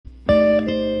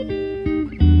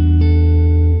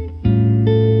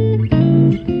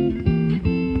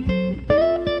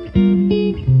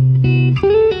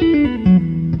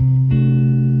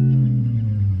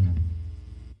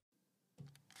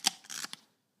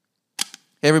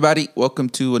Hey everybody, welcome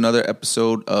to another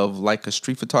episode of Like a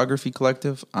Street Photography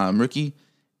Collective. I'm Ricky,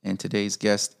 and today's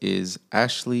guest is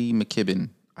Ashley McKibben.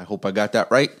 I hope I got that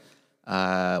right.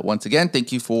 Once again,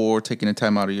 thank you for taking the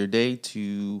time out of your day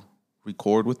to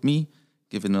record with me,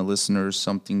 giving the listeners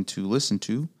something to listen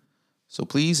to. So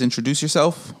please introduce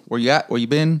yourself, where you at, where you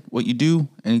been, what you do,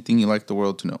 anything you'd like the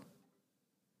world to know.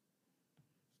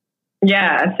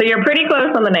 Yeah, so you're pretty close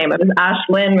on the name. It was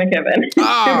Ashlyn McKibben.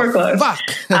 Super close. Fuck.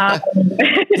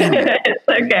 It's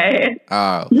okay.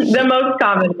 The most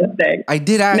common mistake. I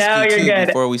did ask you too good.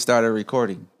 before we started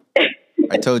recording.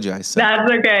 I told you I said.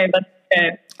 That's okay. That's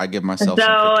okay. I give myself So,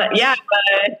 some cookies. yeah,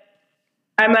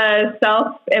 I'm a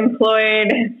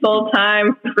self-employed,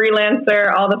 full-time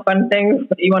freelancer, all the fun things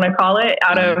that you want to call it,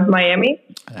 out of Miami.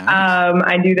 Nice.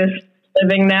 I do this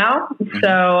living now. So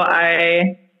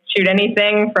I shoot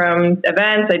anything from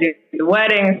events. I do the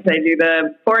weddings. I do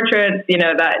the portraits,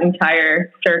 that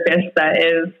entire circus that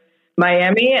is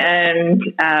Miami. And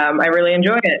I really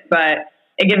enjoy it. But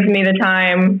it gives me the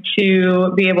time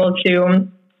to be able to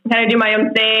kind of do my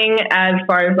own thing as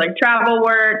far as like travel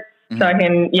work. So I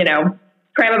can,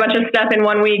 cram a bunch of stuff in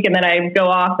 1 week and then I go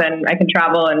off and I can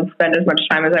travel and spend as much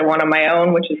time as I want on my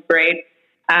own, which is great.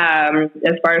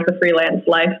 As far as the freelance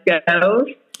life goes,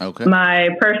 Okay. my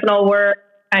personal work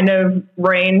kind of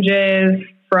ranges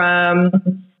from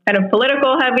kind of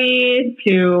political heavy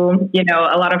to,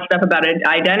 a lot of stuff about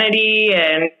identity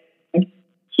and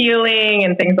healing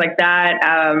and things like that.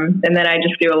 And then I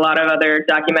just do a lot of other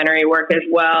documentary work as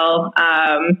well,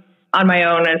 on my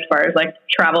own as far as like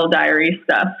travel diary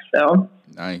stuff. So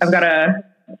Nice. I've got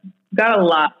a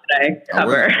lot that I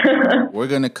cover. We're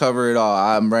gonna cover it all.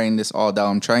 I'm writing this all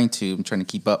down. I'm trying to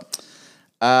keep up.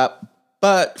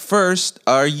 But first,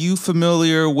 are you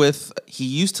familiar with? He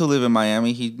used to live in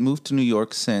Miami. He moved to New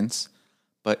York since,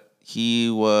 but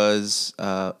he was.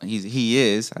 He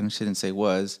is. I shouldn't say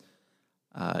was.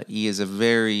 He is a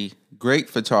very great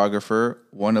photographer,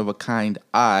 one of a kind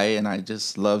eye, and I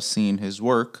just love seeing his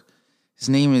work. His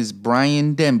name is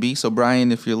Brian Denby. So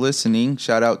Brian, if you're listening,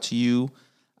 shout out to you.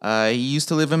 He used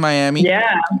to live in Miami.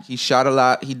 Yeah. He shot a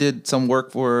lot. He did some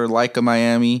work for Leica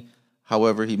Miami.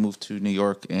 However, he moved to New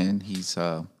York and he's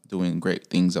doing great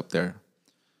things up there.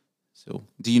 So,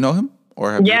 do you know him?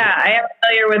 Or have Yeah, I am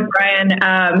familiar with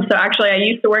Brian. So actually, I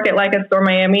used to work at Leica Store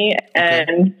Miami,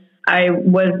 and I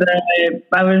was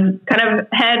kind of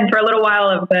head for a little while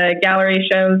of the gallery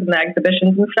shows and the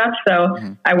exhibitions and stuff.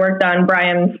 So I worked on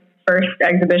Brian's first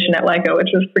exhibition at Leica, which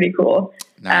was pretty cool.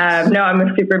 Nice. No, I'm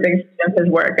a super big fan of his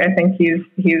work. I think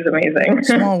he's amazing.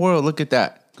 Small world. Look at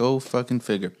that. Go fucking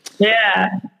figure. Yeah.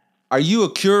 Are you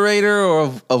a curator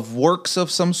of works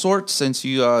of some sort? Since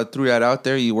you threw that out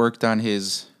there, you worked on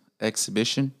his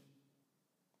exhibition.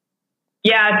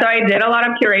 Yeah, so I did a lot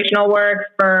of curational work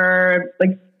for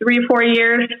like 3-4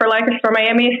 years for Leica Store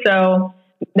Miami. So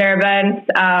their events,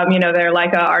 their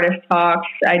Leica artist talks.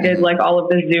 I did like all of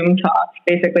the Zoom talks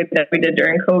basically that we did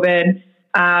during COVID.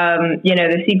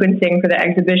 The sequencing for the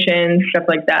exhibitions, stuff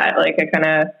like that. Like I kind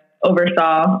of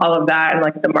oversaw all of that and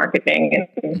like the marketing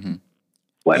and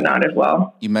whatnot as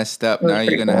well. You messed up. Now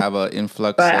you're gonna have an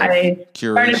influx But of I started to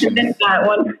curation. miss that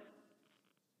one.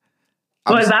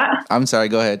 What was that? I'm sorry.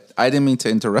 Go ahead. I didn't mean to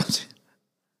interrupt.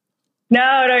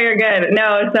 No, you're good.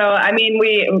 No, so I mean,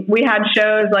 we had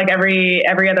shows like every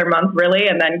other month, really,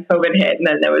 and then COVID hit, and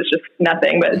then there was just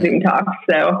nothing but Zoom talks.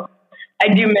 So I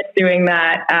do miss doing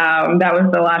that. That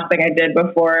was the last thing I did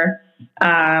before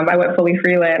I went fully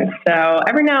freelance. So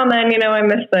every now and then, I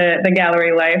miss the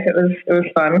gallery life. It was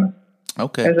fun.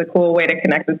 Okay. It was a cool way to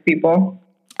connect with people.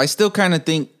 I still kind of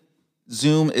think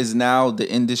Zoom is now the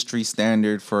industry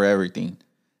standard for everything.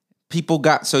 People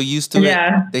got so used to it.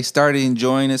 They started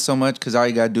enjoying it so much because all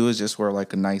you got to do is just wear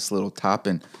like a nice little top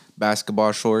and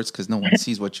basketball shorts because no one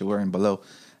sees what you're wearing below.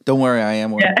 Don't worry, I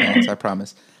am wearing pants, I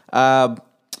promise.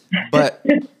 But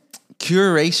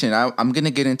curation, I'm going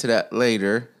to get into that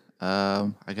later.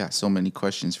 I got so many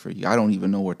questions for you. I don't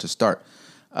even know where to start.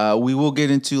 We will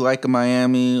get into Leica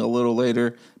Miami a little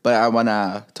later, but I want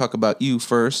to talk about you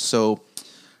first. So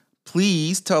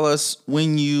please tell us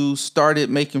when you started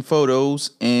making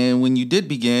photos and when you did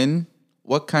begin,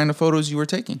 what kind of photos you were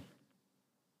taking.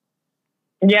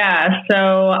 Yeah,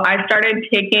 so I started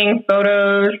taking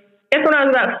photos, I guess when I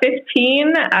was about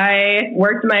 15. I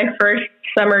worked my first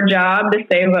summer job to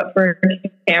save up for a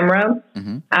camera.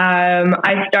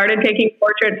 I started taking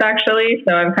portraits actually,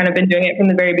 so I've kind of been doing it from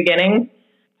the very beginning.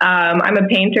 I'm a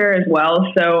painter as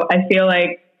well, so I feel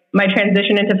like my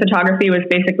transition into photography was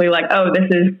basically like, oh, this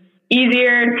is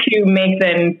easier to make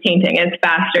than painting. It's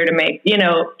faster to make,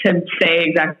 to say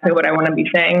exactly what I want to be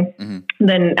saying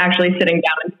than actually sitting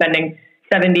down and spending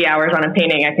 70 hours on a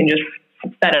painting, I can just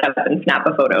set it up and snap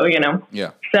a photo, you know?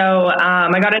 Yeah. So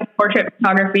I got into portrait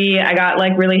photography. I got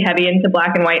like really heavy into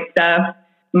black and white stuff.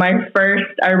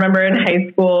 I remember in high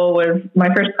school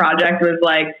my first project was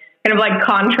like kind of like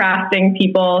contrasting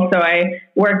people. So I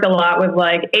worked a lot with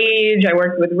like age. I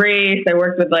worked with race. I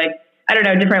worked with like, I don't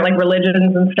know, different like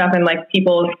religions and stuff and like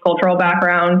people's cultural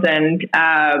backgrounds. And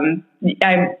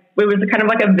it was kind of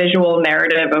like a visual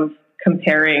narrative of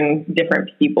comparing different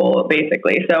people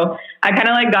basically. So I kind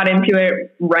of like got into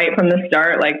it right from the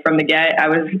start, like from the get. I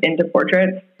was into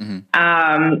portraits. Mm-hmm.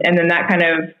 And then that kind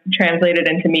of translated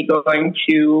into me going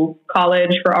to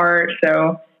college for art.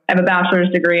 So I have a bachelor's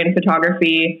degree in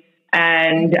photography,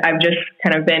 and I've just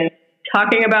kind of been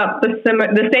talking about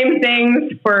the same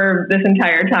things for this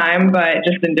entire time, but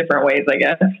just in different ways, I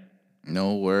guess.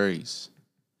 No worries.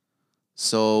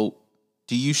 So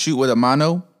do you shoot with a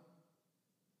mono?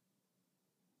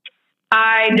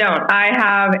 I don't. I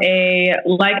have a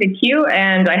Leica Q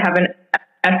and I have an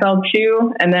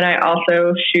SL2, and then I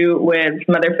also shoot with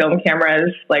some other film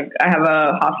cameras. Like I have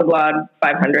a Hasselblad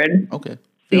 500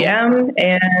 CM,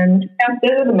 and yeah,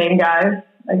 those are the main guys,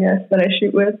 I guess, that I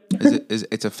shoot with.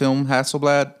 It's a film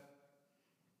Hasselblad?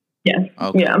 Yes.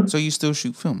 Okay. Yeah. So you still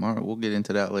shoot film. All right, we'll get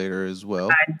into that later as well.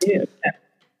 I do.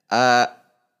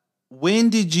 When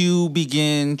did you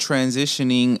begin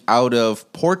transitioning out of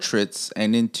portraits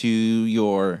and into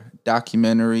your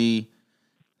documentary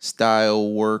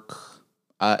style work?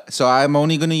 So I'm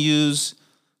only going to use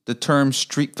the term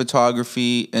street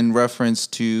photography in reference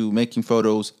to making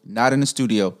photos, not in the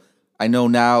studio. I know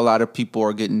now a lot of people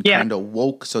are getting kind of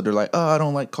woke, so they're like, oh, I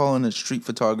don't like calling it street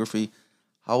photography.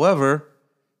 However,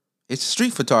 it's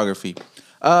street photography.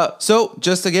 So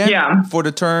just again, for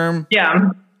the term,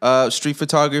 street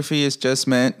photography is just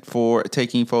meant for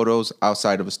taking photos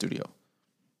outside of a studio.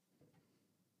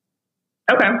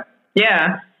 Okay.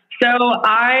 Yeah. So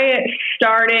I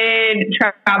started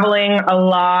traveling a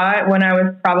lot when I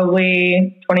was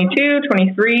probably 22,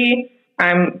 23.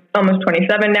 I'm almost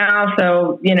 27 now.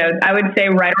 So, you know, I would say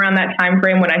right around that time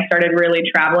frame when I started really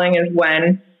traveling is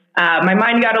when my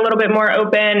mind got a little bit more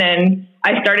open, and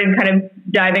I started kind of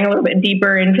diving a little bit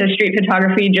deeper into street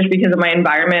photography just because of my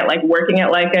environment. Like working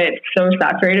at Leica, it's so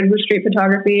saturated with street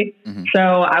photography. Mm-hmm. So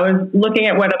I was looking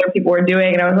at what other people were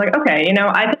doing, and I was like, okay, you know,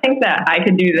 I think that I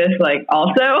could do this like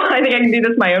also. I think I can do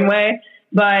this my own way.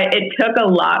 But it took a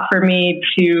lot for me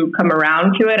to come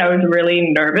around to it. I was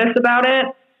really nervous about it.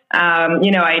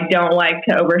 You know, I don't like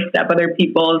to overstep other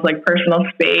people's like personal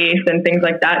space and things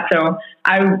like that. So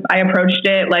I approached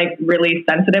it like really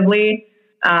sensitively.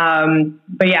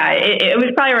 But yeah, it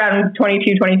was probably around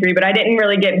 22, 23, but I didn't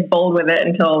really get bold with it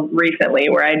until recently,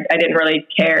 where I didn't really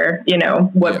care, you know,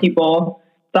 what people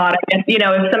thought. I guess, you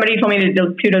know, if somebody told me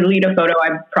to delete a photo,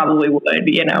 I probably would,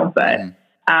 you know, but,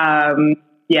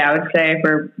 yeah, I would say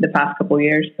for the past couple of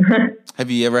years. Have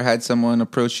you ever had someone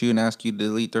approach you and ask you to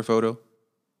delete their photo?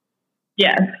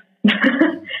 Yes.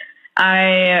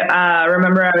 I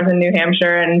remember I was in New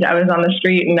Hampshire and I was on the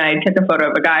street and I took a photo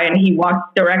of a guy and he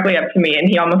walked directly up to me and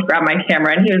he almost grabbed my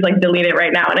camera and he was like, delete it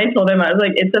right now. And I told him, I was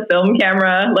like, it's a film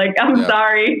camera. Like, I'm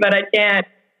sorry, but I can't.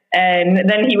 And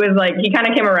then he was like, he kind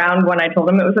of came around when I told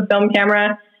him it was a film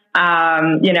camera.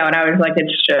 You know, and I was like,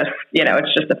 it's just, you know,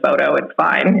 it's just a photo. It's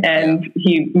fine. And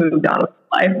he moved on with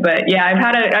life. But yeah, I've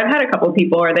had a couple of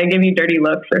people where they give you dirty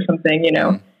looks or something, you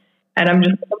know, and I'm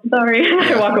just, I'm sorry.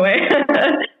 I walk away.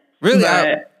 Really?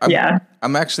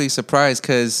 I'm actually surprised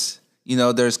because, you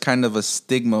know, there's kind of a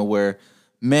stigma where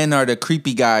men are the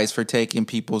creepy guys for taking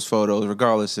people's photos,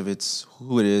 regardless if it's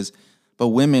who it is. But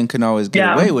women can always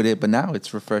get away with it. But now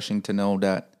it's refreshing to know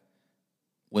that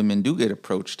women do get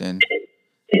approached. And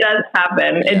it does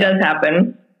happen. It does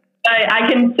happen.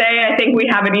 I can say I think we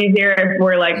have it easier if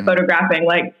we're like photographing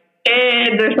like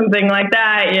kids or something like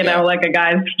that. You know, like a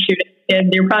guy's shooting kids,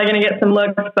 you're probably going to get some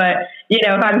looks. But, you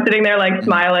know, if I'm sitting there like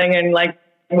smiling and like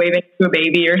waving to a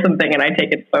baby or something and I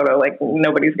take a photo, like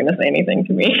nobody's going to say anything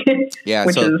to me.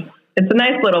 Which is, it's a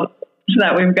nice little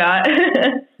that we've got.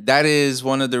 That is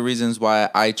one of the reasons why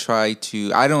I try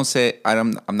to,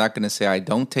 I'm not going to say I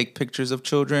don't take pictures of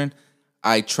children.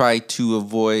 I try to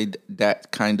avoid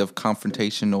that kind of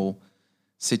confrontational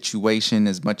situation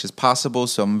as much as possible.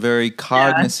 So I'm very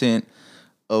cognizant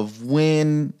of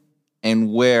when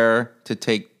and where to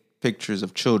take pictures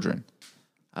of children.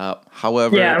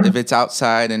 However, if it's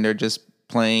outside and they're just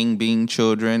playing, being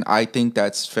children, I think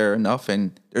that's fair enough.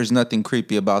 And there's nothing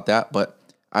creepy about that, but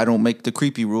I don't make the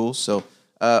creepy rules. So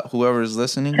whoever is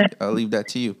listening, I'll leave that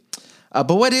to you.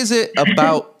 But what is it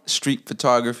about street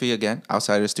photography, again,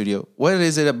 outside of the studio? What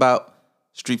is it about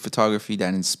street photography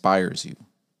that inspires you?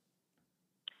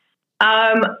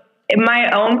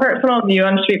 My own personal view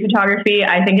on street photography,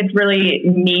 I think it's really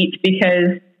neat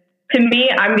because to me,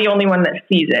 I'm the only one that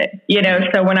sees it, you know?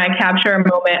 So when I capture a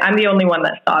moment, I'm the only one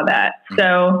that saw that.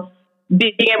 So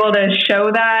being able to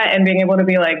show that and being able to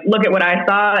be like, look at what I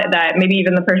saw that maybe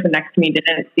even the person next to me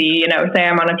didn't see, you know, say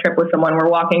I'm on a trip with someone, we're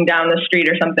walking down the street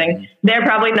or something, they're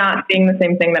probably not seeing the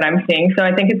same thing that I'm seeing. So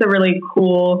I think it's a really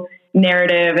cool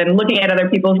narrative, and looking at other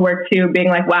people's work too, being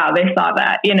like, wow, they saw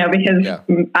that, you know, because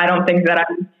I don't think that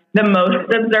I'm the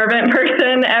most observant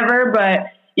person ever, but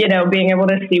you know, being able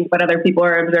to see what other people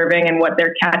are observing and what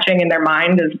they're catching in their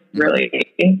mind is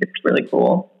it's really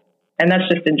cool. And that's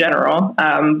just in general,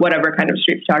 whatever kind of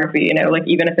street photography, you know, like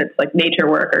even if it's like nature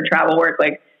work or travel work,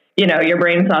 like, you know, your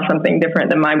brain saw something different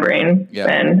than my brain.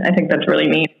 And I think that's really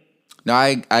neat. No,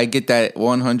 I get that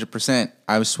 100%.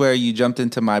 I swear you jumped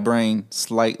into my brain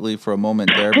slightly for a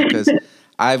moment there, because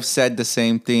I've said the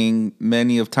same thing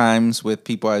many of times with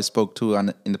people I spoke to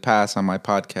in the past on my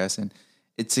podcast. And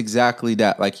it's exactly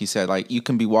that. Like you said, like you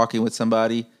can be walking with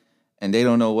somebody and they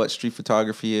don't know what street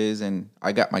photography is. And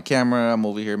I got my camera, I'm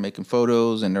over here making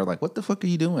photos, and they're like, what the fuck are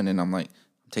you doing? And I'm like,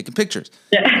 I'm taking pictures.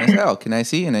 And I say, oh, can I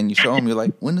see? And then you show them, you're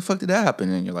like, when the fuck did that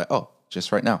happen? And you're like, oh,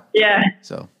 just right now.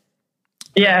 So.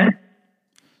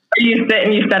 Or you sit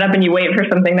and you set up and you wait for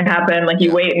something to happen. Like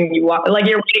you wait and you walk, like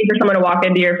you're waiting for someone to walk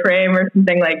into your frame or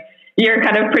something. Like you're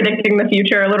kind of predicting the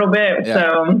future a little bit.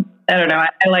 So I don't know.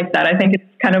 I like that. I think it's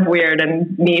kind of weird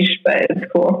and niche, but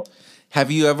it's cool.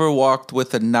 Have you ever walked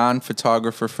with a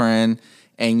non-photographer friend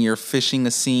and you're fishing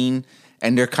a scene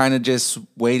and they're kind of just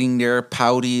waiting there,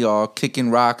 pouty or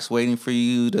kicking rocks, waiting for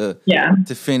you to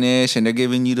finish, and they're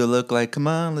giving you the look like, come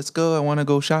on, let's go. I want to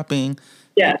go shopping.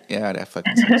 Yeah, that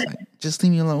fucking sucks. Like, just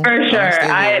leave me alone. For sure.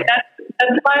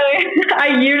 That's why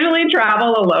I usually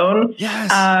travel alone. Yes.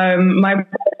 My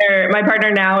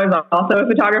partner now is also a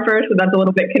photographer, so that's a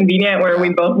little bit convenient where we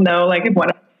both know, like, if one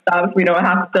of us stops, we don't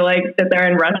have to like sit there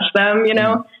and rush them, you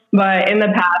know. But in the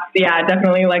past,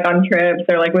 definitely like on trips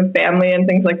or like with family and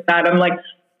things like that, I'm like,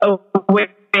 oh wait,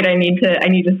 I need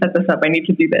to set this up. I need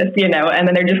to do this, you know. And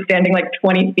then they're just standing like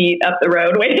 20 feet up the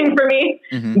road waiting for me.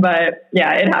 But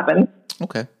yeah, it happens.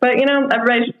 Okay. But you know,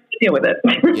 everybody should deal with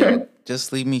it.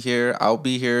 Just leave me here. I'll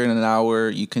be here in an hour.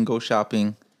 You can go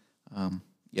shopping.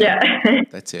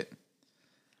 That's it.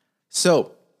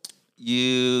 So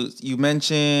you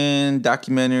mentioned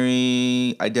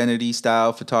documentary, identity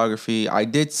style photography. I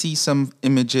did see some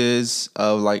images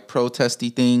of like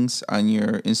protesty things on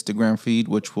your Instagram feed,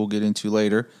 which we'll get into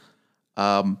later.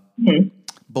 But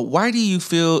why do you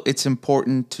feel it's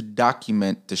important to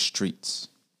document the streets?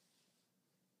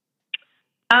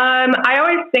 I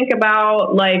always think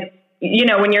about, like, you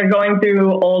know, when you're going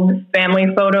through old family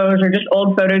photos or just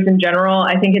old photos in general,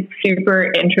 I think it's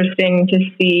super interesting to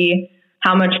see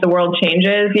how much the world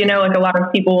changes. You know, like a lot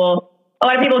of people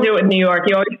do it with New York.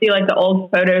 You always see like the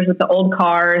old photos with the old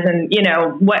cars and, you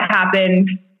know, what happened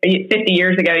 50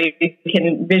 years ago. You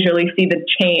can visually see the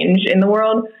change in the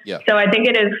world. So I think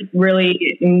it is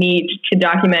really neat to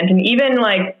document. And even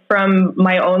like from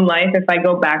my own life, if I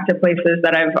go back to places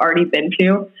that I've already been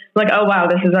to, like, oh wow,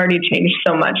 this has already changed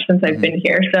so much since I've been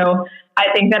here. So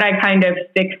I think that I kind of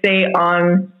fixate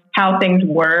on how things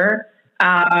were,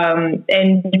 and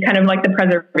kind of like the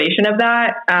preservation of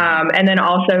that. And then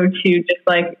also to just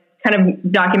like kind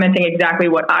of documenting exactly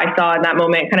what I saw in that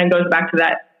moment kind of goes back to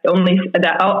that I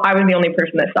was the only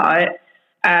person that saw it.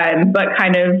 But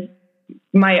kind of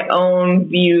my own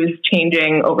views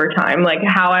changing over time, like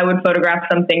how I would photograph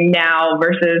something now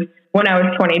versus when I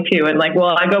was 22, and like,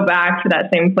 well, I go back to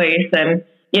that same place and,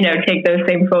 you know, take those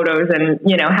same photos and,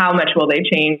 you know, how much will they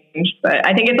change? But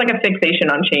I think it's like a fixation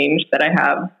on change that I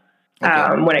have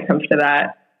when it comes to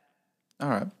that. All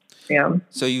right. Yeah.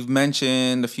 So you've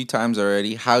mentioned a few times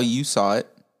already how you saw it.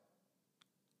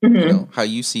 You know, how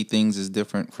you see things is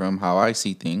different from how I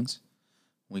see things.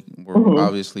 We're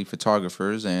obviously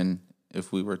photographers, and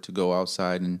if we were to go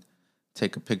outside and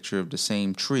take a picture of the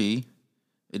same tree,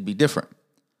 it'd be different.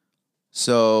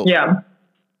 So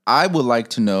I would like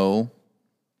to know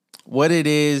what it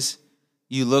is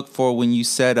you look for when you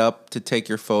set up to take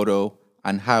your photo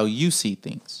on how you see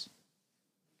things.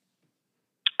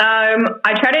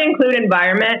 I try to include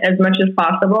environment as much as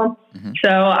possible. So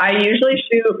I usually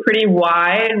shoot pretty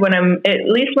wide when I'm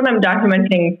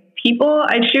documenting people.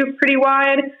 I shoot pretty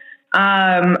wide.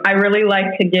 I really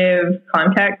like to give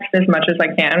context as much as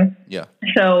I can.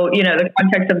 So, you know, the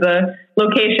context of the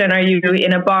location. Are you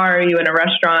in a bar? Are you in a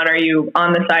restaurant? Are you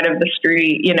on the side of the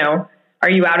street? You know, are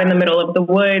you out in the middle of the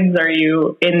woods? Are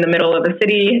you in the middle of a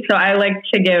city? So I like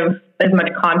to give as much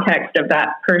context of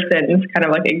that person's kind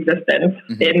of like existence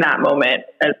in that moment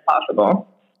as possible.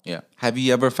 Yeah. Have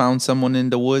you ever found someone in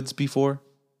the woods before?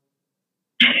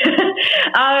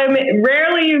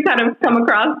 Rarely you kind of come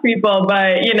across people,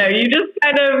 but you know, you just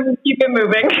kind of keep it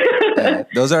moving. Yeah,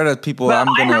 those are the people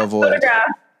I'm going to avoid.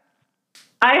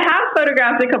 I have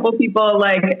photographed a couple people,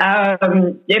 like,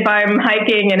 if I'm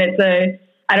hiking and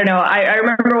I don't know. I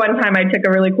remember one time I took a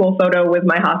really cool photo with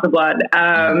my Hasselblad,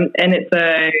 and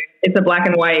it's a black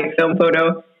and white film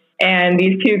photo. And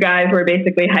these two guys were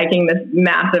basically hiking this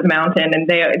massive mountain, and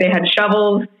they had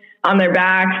shovels on their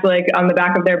backs, like on the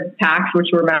back of their packs, which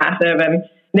were massive. And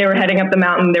they were heading up the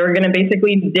mountain. They were going to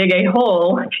basically dig a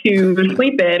hole to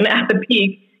sleep in at the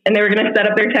peak, and they were going to set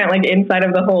up their tent like inside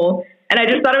of the hole. And I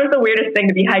just thought it was the weirdest thing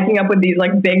to be hiking up with these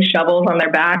like big shovels on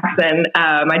their backs. And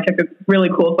I took a really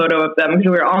cool photo of them because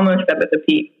we were almost up at the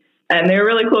peak, and they were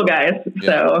really cool guys. Yeah.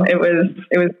 So it was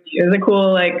a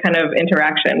cool like kind of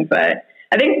interaction. But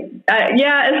I think,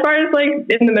 as far as like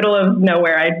in the middle of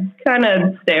nowhere, I kind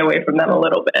of stay away from them a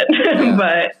little bit. Yeah.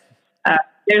 But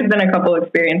there's been a couple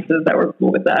experiences that were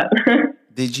cool with that.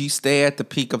 Did you stay at the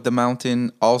peak of the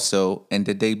mountain also? And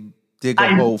did they dig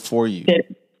a hole for you?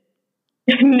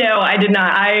 No, I did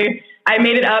not. I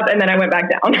made it up and then I went back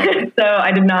down. So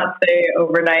I did not stay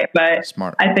overnight, but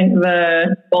smart. I think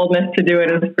the boldness to do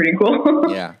it is pretty cool.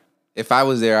 Yeah. If I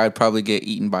was there, I'd probably get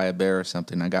eaten by a bear or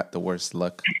something. I got the worst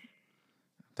luck.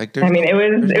 Like there's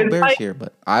no bears here,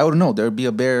 but I don't know. There'd be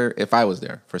a bear if I was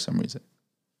there for some reason.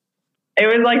 It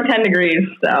was like 10 degrees,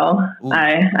 so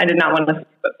I did not want to sleep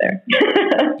up there.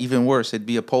 Even worse, it'd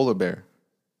be a polar bear.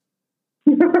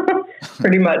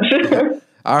 Pretty much.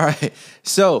 All right.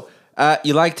 So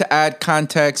you like to add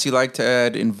context, you like to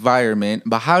add environment,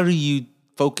 but how do you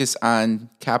focus on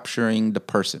capturing the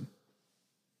person?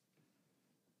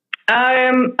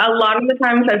 A lot of the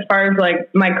times, as far as like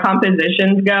my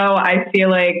compositions go, I feel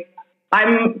like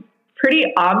I'm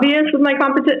pretty obvious with my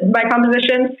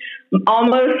compositions.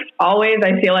 Almost always,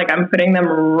 I feel like I'm putting them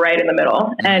right in the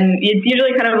middle, and it's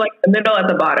usually kind of like the middle at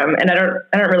the bottom. And I don't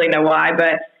really know why,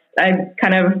 but I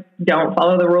kind of don't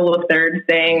follow the rule of thirds,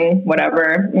 saying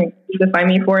whatever, crucify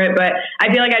me for it. But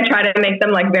I feel like I try to make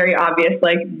them like very obvious,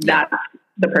 like that's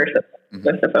the person I'm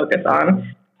supposed to focus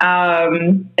on.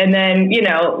 And then, you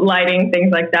know, lighting,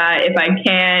 things like that. If I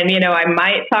can, you know, I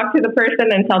might talk to the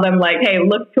person and tell them like, hey,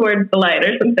 look towards the light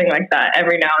or something like that.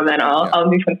 Every now and then I'll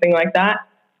do something like that.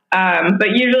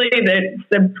 But usually it's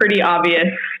a pretty obvious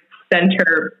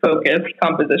center focus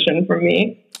composition for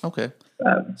me. Okay.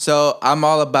 So I'm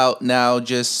all about now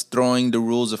just throwing the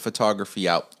rules of photography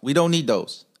out. We don't need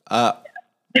those.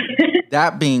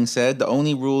 That being said, the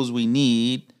only rules we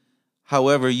need,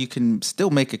 however, you can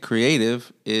still make it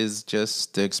creative, is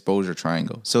just the exposure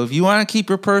triangle. So if you want to keep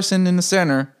your person in the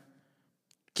center,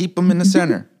 keep them in the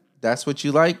center. That's what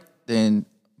you like, then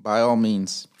by all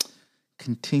means,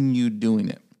 continue doing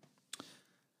it.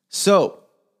 So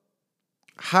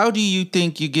how do you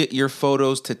think you get your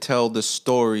photos to tell the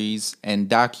stories and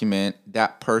document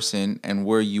that person and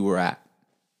where you were at?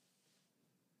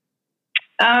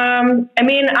 I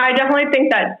mean, I definitely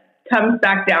think that comes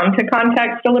back down to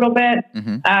context a little bit.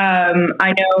 Mm-hmm.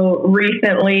 I know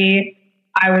recently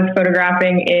I was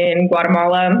photographing in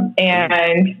Guatemala,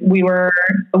 and we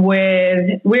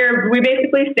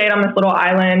basically stayed on this little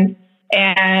island,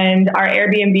 and our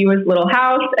Airbnb was a little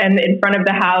house, and in front of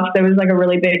the house there was like a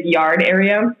really big yard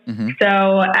area. Mm-hmm.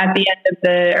 So at the end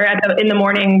of in the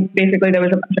morning, basically there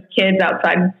was a bunch of kids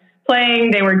outside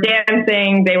playing. They were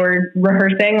dancing, they were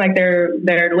rehearsing like their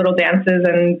little dances,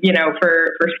 and you know,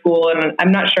 for school. And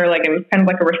I'm not sure, like it was kind of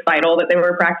like a recital that they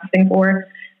were practicing for.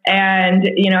 And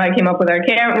you know, I came up with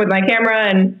my camera,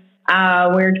 and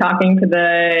we were talking to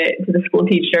the school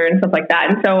teacher and stuff like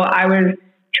that. And so I was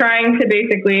trying to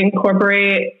basically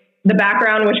incorporate the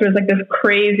background, which was like this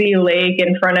crazy lake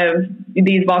in front of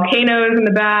these volcanoes in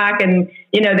the back. And,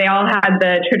 you know, they all had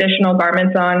the traditional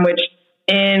garments on, which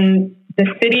in the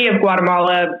city of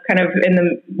Guatemala, kind of in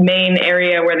the main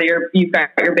area where you've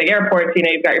got your big airports, you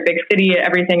know, you've got your big city,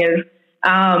 everything is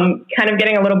kind of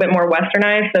getting a little bit more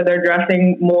westernized. So they're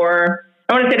dressing more,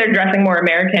 I want to say they're dressing more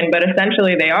American, but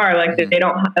essentially they are like,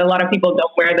 a lot of people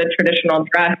don't wear the traditional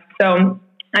dress. So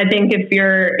I think if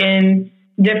you're in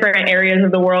different areas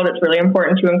of the world, it's really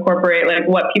important to incorporate like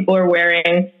what people are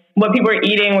wearing, what people are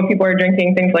eating, what people are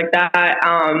drinking, things like that,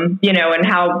 you know, and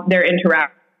how they're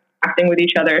interacting with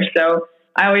each other. So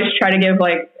I always try to give,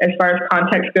 like, as far as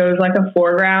context goes, like a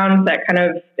foreground that kind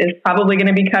of is probably going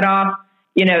to be cut off,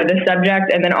 you know, the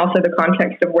subject, and then also the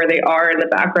context of where they are in the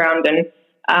background. And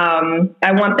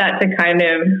I want that to kind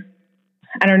of,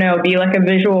 I don't know, be like a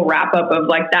visual wrap up of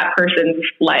like that person's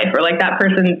life, or like that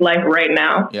person's life right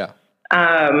now. Yeah.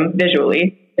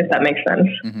 Visually, if that makes sense.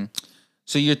 Mm-hmm.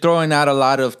 So you're throwing out a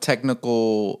lot of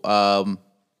technical. I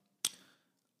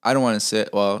don't want to say.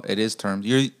 Well, it is terms.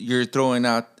 You're throwing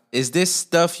out. Is this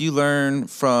stuff you learn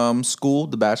from school,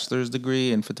 the bachelor's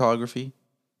degree in photography?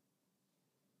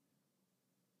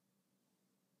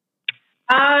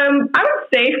 I would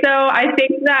say so. I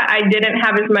think that I didn't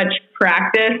have as much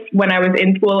practice when I was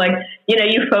in school. Like,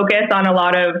 you focus on a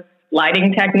lot of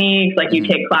lighting techniques, like you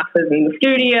take classes in the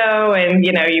studio and,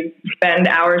 you spend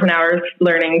hours and hours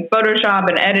learning Photoshop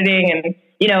and editing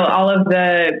and, all of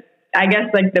the, I guess,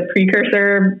 like the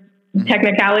precursor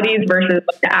technicalities versus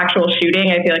like the actual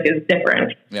shooting, I feel like is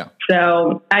different. Yeah.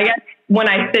 So I guess when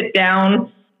I sit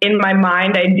down in my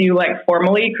mind, I do like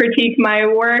formally critique my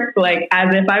work, like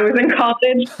as if I was in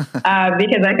college,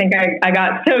 because I think I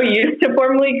got so used to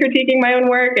formally critiquing my own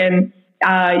work and,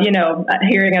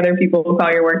 hearing other people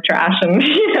call your work trash and,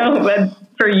 but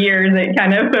for years, it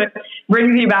kind of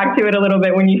brings you back to it a little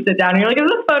bit when you sit down and you're like, is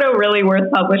this photo really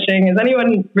worth publishing? Is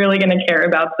anyone really going to care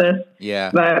about this? Yeah.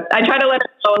 But I try to let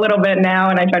it go a little bit now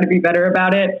and I try to be better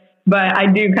about it. But I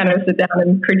do kind of sit down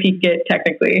and critique it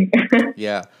technically.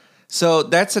 Yeah. So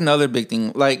that's another big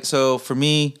thing. Like, so for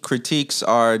me, critiques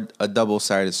are a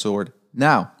double-sided sword.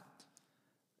 Now,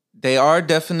 they are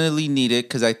definitely needed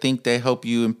because I think they help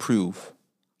you improve.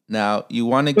 Now, you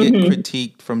want to get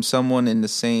critiqued from someone in the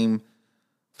same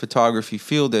photography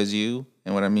field as you.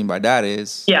 And what I mean by that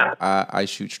is, I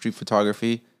shoot street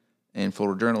photography and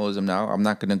photojournalism now. I'm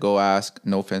not going to go ask,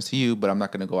 no offense to you, but I'm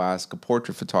not going to go ask a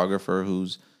portrait photographer who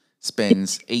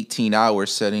spends 18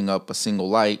 hours setting up a single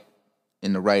light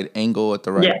in the right angle at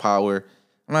the right power.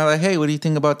 I'm not like, hey, what do you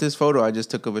think about this photo I just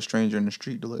took of a stranger in the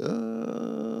street? They're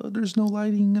like, there's no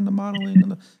lighting in the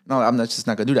modeling. No, I'm just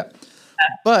not going to do that.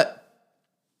 But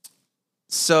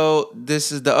so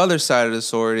this is the other side of the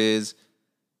sword is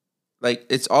like,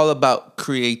 it's all about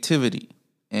creativity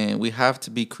and we have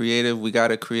to be creative. We got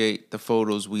to create the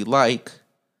photos we like.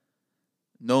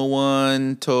 No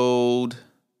one told,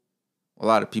 a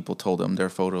lot of people told them their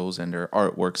photos and their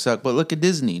artwork suck, but look at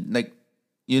Disney. Like,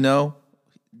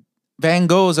 Van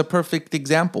Gogh is a perfect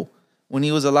example. When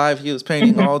he was alive, he was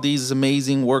painting all these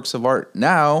amazing works of art.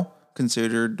 Now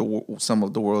considered some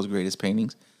of the world's greatest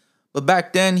paintings. But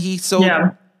back then he sold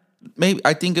maybe,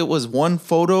 I think it was one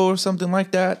photo or something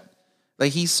like that.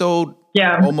 Like he sold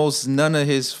almost none of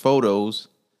his photos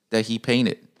that he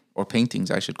painted, or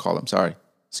paintings, I should call them. Sorry.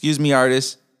 Excuse me,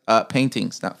 artists.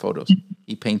 Paintings, not photos.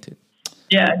 He painted.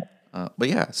 Yeah. But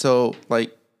yeah, so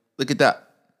like, look at that.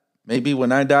 Maybe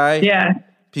when I die,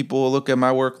 people will look at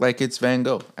my work like it's Van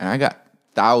Gogh. And I got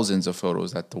thousands of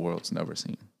photos that the world's never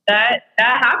seen. That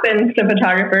happens to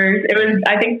photographers.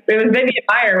 I think it was Vivian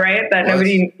Maier, right? That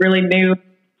nobody really knew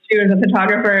she was a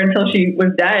photographer until she was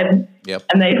dead. Yep.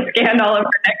 And they scanned all of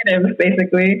her negatives,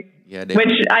 basically. Yeah,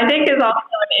 which I think is also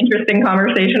an interesting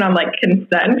conversation on like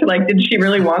consent. Like, did she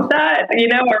really want that?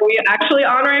 Are we actually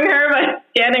honoring her by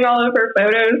scanning all of her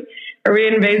photos? Are we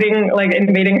invading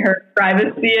her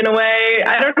privacy in a way?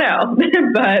 I don't know,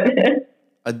 but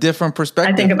a different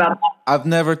perspective. I think about that. I've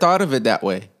never thought of it that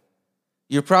way.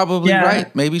 You're probably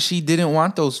right. Maybe she didn't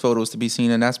want those photos to be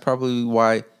seen, and that's probably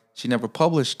why she never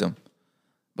published them.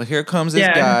 But here comes this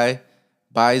guy,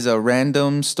 buys a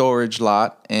random storage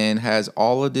lot, and has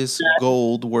all of this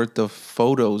gold worth of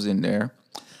photos in there.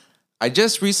 I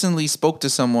just recently spoke to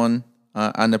someone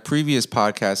on the previous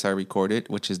podcast I recorded,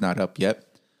 which is not up yet.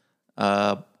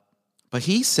 But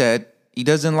he said he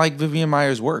doesn't like Vivian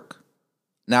Maier's work.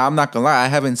 Now, I'm not going to lie. I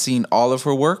haven't seen all of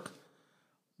her work,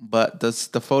 but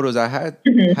the photos I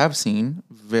have seen,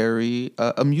 very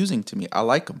amusing to me. I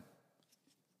like them.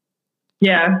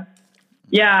 Yeah.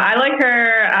 Yeah, I like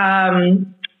her.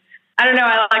 I don't know.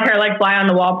 I like her fly on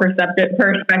the wall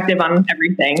perspective on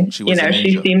everything. She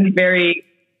seems very,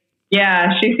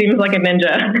 she seems like a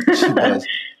ninja. She was.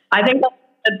 I think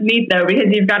that's neat though, because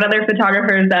you've got other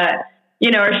photographers that,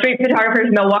 are street photographers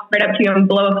and they'll walk right up to you and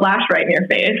blow a flash right in your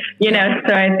face,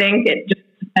 so I think it just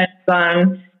depends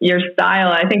on your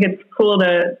style. I think it's cool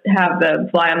to have the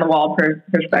fly on the wall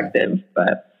perspective,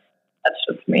 but that's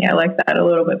just me. I like that a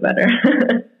little bit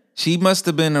better. She must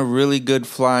have been a really good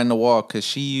fly on the wall because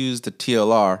she used a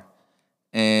TLR,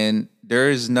 and there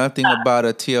is nothing about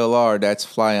a TLR that's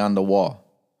fly on the wall.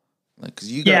 Like, 'cause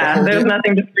you there's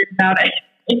nothing to freak about it.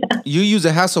 You use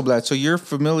a Hasselblad, so you're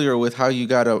familiar with how you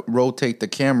got to rotate the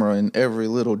camera in every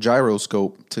little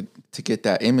gyroscope to get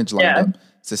that image lined up.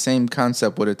 It's the same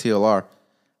concept with a TLR.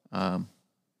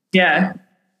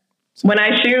 when I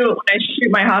shoot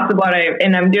my Hasselblad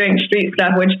and I'm doing street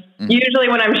stuff, which usually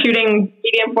when I'm shooting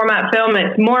medium format film,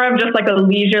 it's more of just like a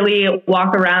leisurely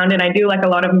walk around, and I do like a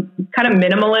lot of kind of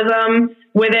minimalism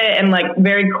with it and like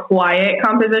very quiet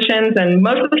compositions. And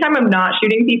most of the time I'm not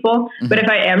shooting people, but if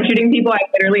I am shooting people, I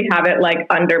literally have it like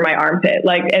under my armpit,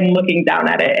 like, and looking down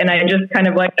at it. And I just kind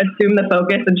of like assume the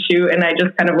focus and shoot, and I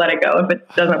just kind of let it go if it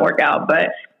doesn't work out. But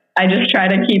I just try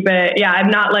to keep it. Yeah.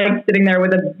 I'm not like sitting there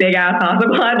with a big ass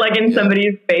Hasselblad, like in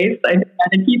somebody's face. I try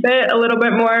to keep it a little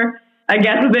bit more, I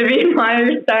guess, Vivian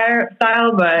Meyers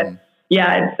style, but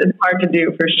yeah, it's hard to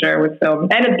do for sure with film,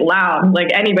 and it's loud.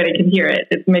 Like anybody can hear it.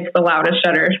 It makes the loudest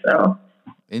shutter. So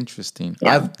interesting.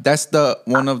 Yeah. That's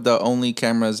one of the only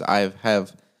cameras I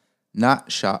have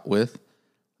not shot with.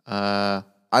 I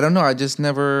don't know. I just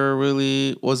never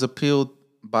really was appealed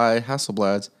by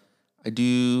Hasselblads. I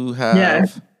do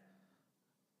have.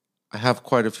 I have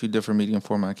quite a few different medium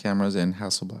format cameras, and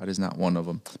Hasselblad is not one of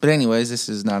them. But anyways, this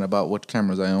is not about what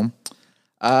cameras I own.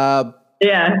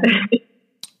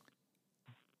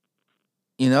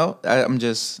 You know,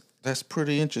 that's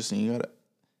pretty interesting. You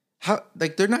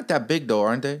they're not that big though,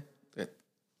 aren't they? It's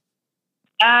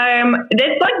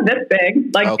like this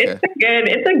big. Like okay.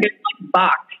 It's a good like,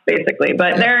 box basically.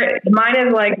 But mine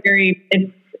is like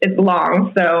it's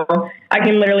long, so I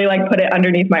can literally like put it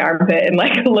underneath my armpit and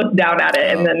like look down at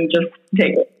it and then just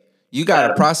take it. You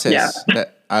got a process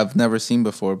that I've never seen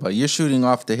before, but you're shooting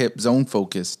off the hip, zone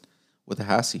focused with a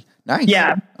Hassie. Nice.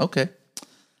 Yeah. Okay.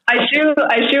 I shoot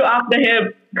off the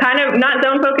hip, kind of not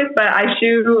zone focused, but I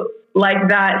shoot like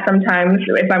that sometimes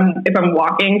if I'm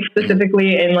walking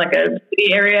specifically in like a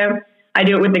city area. I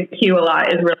do it with the Q a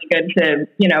lot. It's really good to,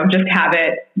 you know, just have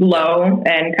it low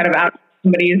and kind of out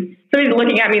somebody's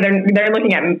looking at me. They're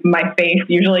looking at my face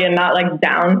usually and not like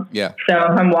down. Yeah. So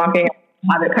if I'm walking,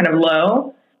 I have it kind of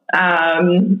low.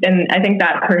 And I think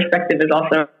that perspective is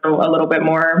also a little bit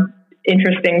more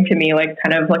interesting to me, like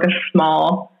kind of like a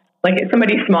small, like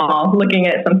somebody small looking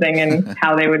at something and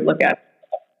how they would look at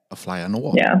a fly on the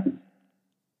wall. Yeah.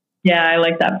 Yeah. I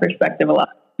like that perspective a lot.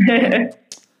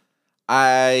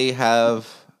 I have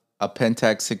a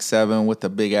Pentax 6.7 with a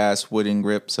big ass wooden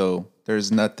grip. So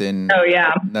there's nothing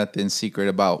secret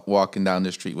about walking down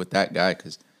the street with that guy.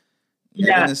 'Cause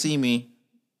you're going to see me.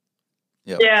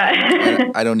 Yep.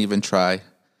 Yeah. I don't even try.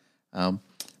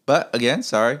 But again,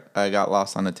 sorry, I got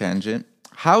lost on a tangent.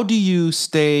 How do you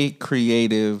stay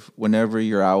creative whenever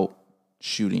you're out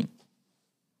shooting?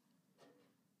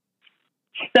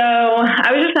 So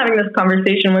I was just having this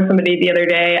conversation with somebody the other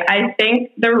day. I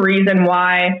think the reason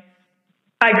why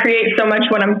I create so much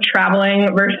when I'm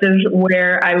traveling versus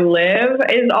where I live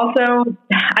is also,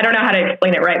 I don't know how to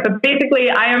explain it right, but basically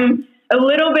I am a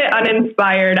little bit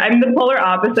uninspired. I'm the polar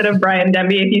opposite of Brian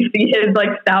Denby. If you see his like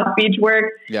South Beach work,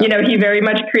 you know, he very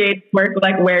much creates work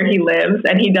like where he lives,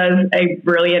 and he does a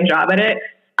brilliant job at it.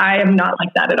 I am not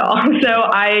like that at all. So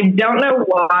I don't know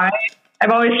why.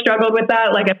 I've always struggled with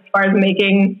that. Like as far as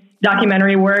making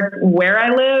documentary work where I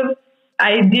live,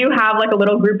 I do have like a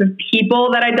little group of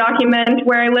people that I document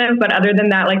where I live, but other than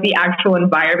that, like the actual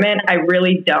environment, I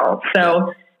really don't.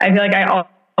 So I feel like I always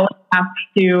have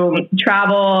to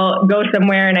travel, go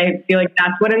somewhere, and I feel like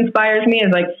that's what inspires me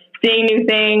is like seeing new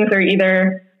things, or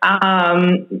either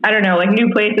I don't know, like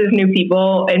new places, new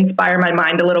people inspire my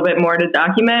mind a little bit more to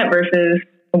document versus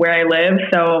where I live.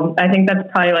 So I think that's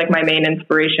probably like my main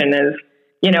inspiration is,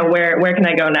 you know, where can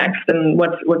I go next and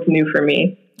what's new for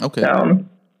me. Okay.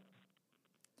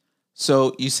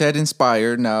 So you said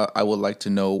inspired. Now I would like to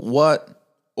know what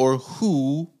or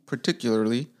who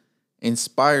particularly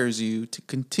inspires you to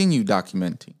continue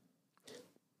documenting.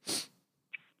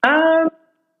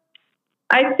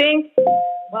 I think,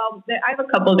 well, I have a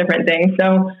couple different things.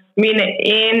 So, I mean,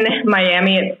 in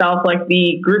Miami itself, like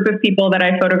the group of people that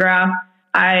I photograph,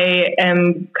 I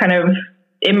am kind of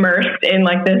immersed in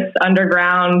like this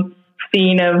underground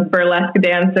scene of burlesque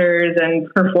dancers and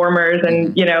performers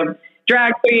and, you know,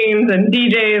 drag queens and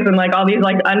DJs and like all these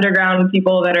like underground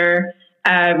people that are,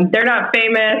 they're not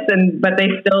famous but they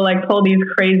still like pull these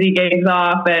crazy gigs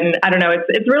off. And I don't know,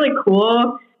 it's really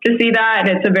cool to see that.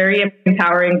 And it's a very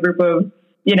empowering group of,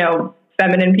 you know,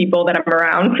 feminine people that I'm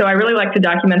around. So I really like to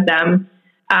document them.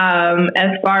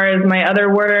 As far as my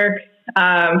other work,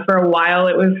 for a while,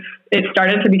 it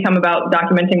started to become about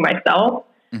documenting myself.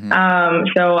 Mm-hmm.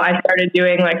 So I started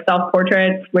doing like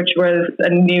self-portraits, which was a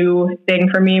new thing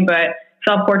for me, but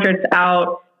self-portraits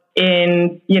out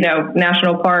in, you know,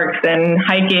 national parks and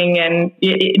hiking and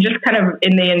just kind of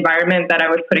in the environment that I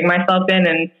was putting myself in,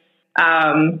 and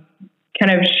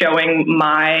kind of showing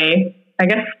my, I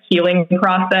guess, healing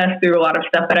process through a lot of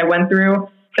stuff that I went through.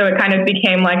 So it kind of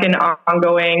became like an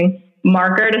ongoing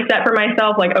marker to set for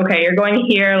myself. Like, okay, you're going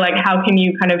here. Like, how can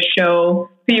you kind of show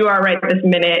who you are right this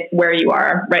minute, where you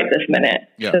are right this minute?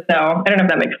 Yeah. So I don't know if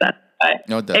that makes sense, but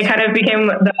no, it kind of became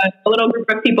a little group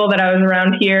of people that I was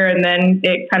around here. And then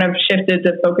it kind of shifted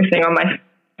to focusing on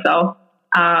myself,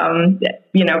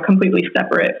 completely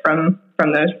separate from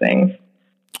those things.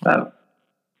 So,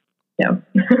 yeah.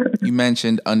 You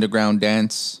mentioned Underground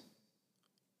Dance.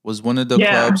 Was one of the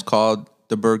clubs called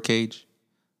the Birdcage?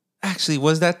 Actually,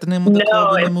 was that the name of the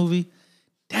club in the movie?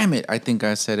 Damn it. I think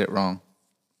I said it wrong.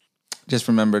 Just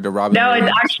remember the Robin Williams. No,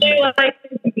 it's actually like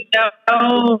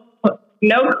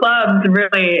no clubs,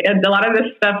 really. A lot of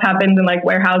this stuff happens in like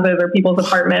warehouses or people's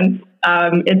apartments.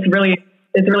 It's really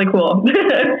cool.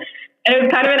 And it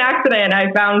was kind of an accident.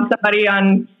 I found somebody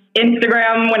on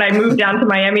Instagram when I moved down to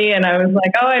Miami, and I was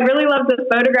like, oh, I'd really love to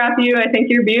photograph you. I think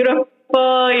you're beautiful.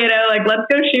 Like, let's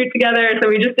go shoot together. So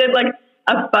we just did like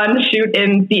a fun shoot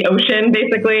in the ocean,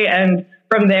 basically. And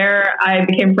from there, I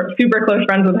became super close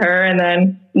friends with her. And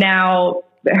then now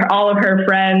all of her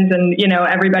friends and,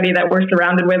 everybody that we're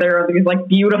surrounded with are these like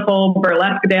beautiful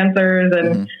burlesque dancers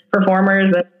and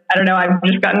performers. And I don't know, I've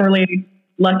just gotten really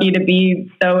lucky to be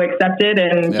so accepted.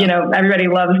 And, everybody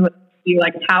loves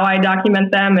like how I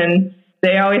document them. And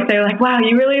they always say like, wow,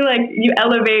 you really you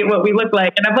elevate what we look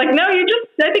like. And I'm like, no, I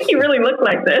think you really look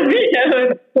like this.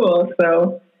 It's cool.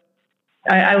 So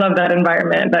I love that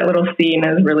environment. That little scene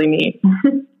is really neat.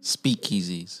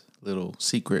 Speakeasies, little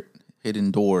secret hidden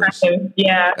doors.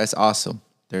 Yeah. That's awesome.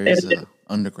 There is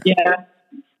underground. Yeah.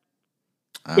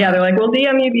 They're like, we'll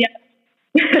DM you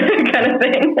the kind of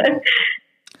thing.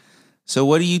 So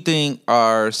what do you think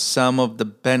are some of the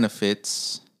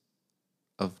benefits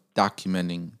of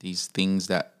documenting these things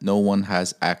that no one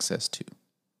has access to?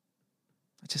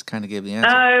 I just kind of gave the answer.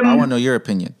 I want to know your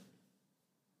opinion.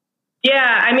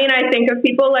 Yeah, I mean, I think of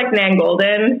people like Nan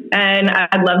Golden, and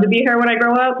I'd love to be her when I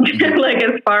grow up. Like,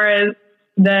 as far as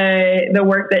the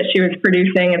work that she was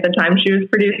producing at the time she was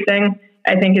producing,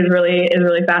 I think is really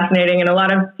fascinating. And a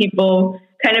lot of people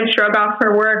kind of shrug off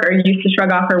her work, or used to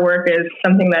shrug off her work as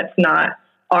something that's not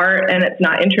art and it's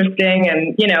not interesting.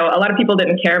 And, a lot of people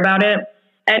didn't care about it.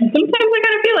 And sometimes I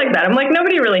kind of feel like that. I'm like,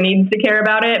 nobody really needs to care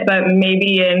about it, but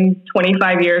maybe in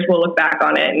 25 years, we'll look back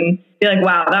on it and be like,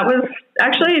 wow, that was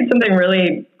actually something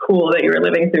really cool that you were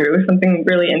living through, something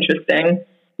really interesting.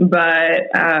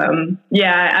 But,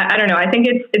 I don't know. I think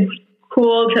it's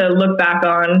cool to look back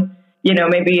on,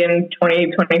 maybe in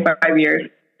 20, 25 years.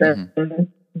 Mm-hmm.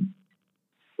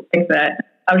 I think that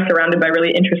I was surrounded by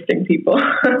really interesting people.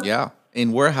 Yeah.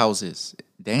 In warehouses,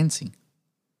 dancing.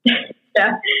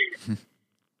 Yeah.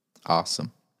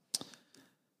 Awesome.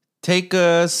 Take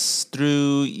us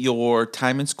through your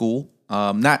time in school.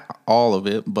 Not all of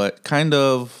it, but kind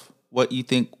of what you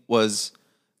think was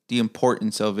the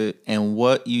importance of it and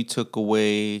what you took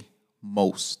away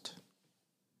most.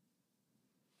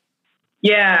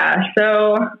 Yeah,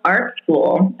 so art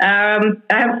school. I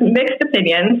have mixed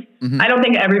opinions. Mm-hmm. I don't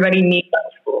think everybody needs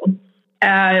art school.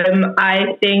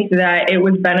 I think that it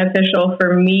was beneficial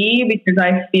for me because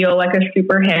I feel like a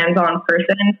super hands-on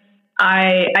person.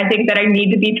 I think that I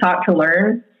need to be taught to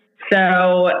learn.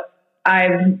 So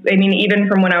even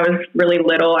from when I was really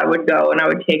little, I would go and I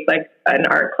would take like an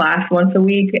art class once a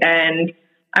week, and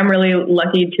I'm really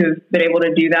lucky to have been able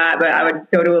to do that. But I would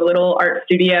go to a little art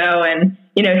studio and,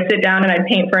 sit down and I'd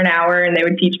paint for an hour, and they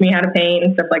would teach me how to paint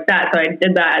and stuff like that. So I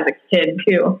did that as a kid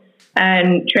too.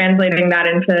 And translating that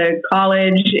into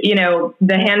college,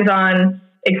 the hands-on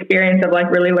experience of like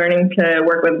really learning to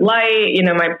work with light.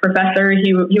 My professor,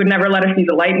 he would never let us use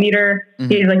a light meter.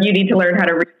 Mm-hmm. He's like, you need to learn how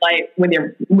to read light with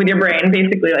your brain,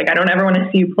 basically. Like, I don't ever want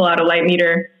to see you pull out a light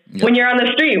meter when you're on the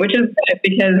street, which is good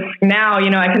because now,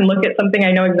 I can look at something.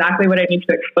 I know exactly what I need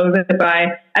to expose it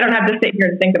by. I don't have to sit here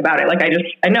and think about it. Like, I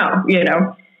know.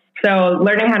 So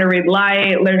learning how to read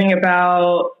light, learning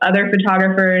about other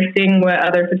photographers, seeing what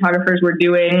other photographers were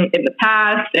doing in the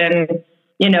past, and,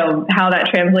 how that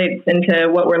translates into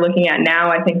what we're looking at now,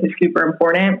 I think is super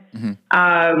important. Mm-hmm.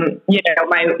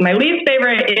 My least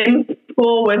favorite in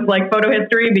school was like photo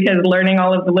history, because learning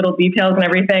all of the little details and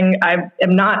everything, I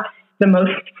am not the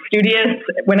most studious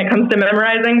when it comes to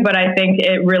memorizing, but I think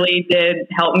it really did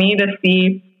help me to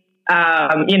see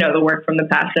the work from the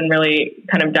past and really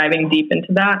kind of diving deep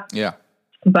into that. Yeah.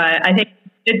 But I think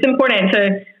it's important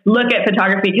to look at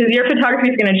photography, because your photography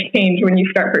is going to change when you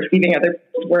start perceiving other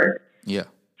people's work. Yeah.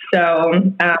 So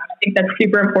I think that's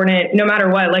super important no matter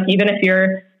what. Like, even if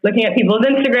you're looking at people's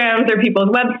Instagrams or people's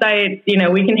websites,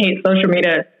 we can hate social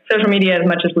media as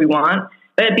much as we want.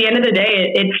 But at the end of the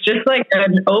day, it's just like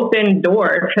an open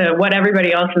door to what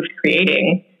everybody else is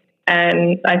creating.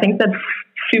 And I think that's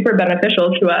super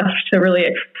beneficial to us to really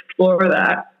explore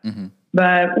that. Mm-hmm.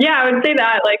 But yeah, I would say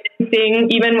that, like,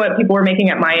 seeing even what people were making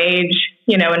at my age,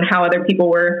 you know, and how other people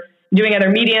were doing other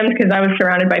mediums, because I was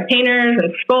surrounded by painters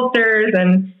and sculptors,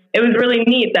 and it was really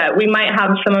neat that we might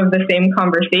have some of the same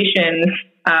conversations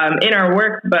in our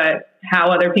work, but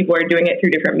how other people are doing it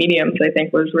through different mediums, I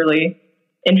think was really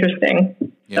interesting.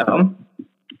 Yeah. So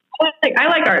I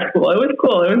like art school. It was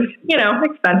cool. It was, you know,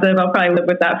 expensive. I'll probably live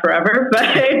with that forever, but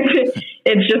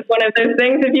it's just one of those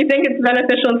things. If you think it's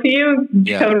beneficial to you,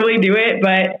 totally do it.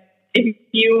 But if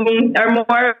you are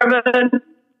more of a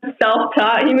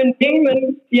self-taught human being,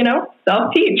 then, you know,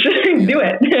 self-teach, do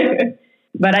it.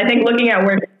 But I think looking at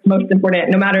work is most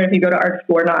important, no matter if you go to art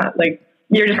school or not. Like,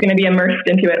 you're just going to be immersed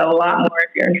into it a lot more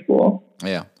if you're in school.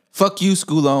 Yeah. Fuck you,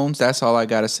 school loans. That's all I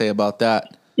got to say about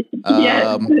that.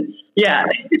 Yeah.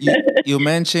 you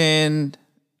mentioned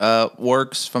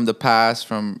works from the past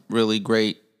from really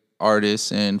great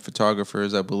artists and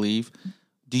photographers, I believe.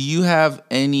 Do you have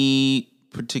any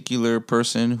particular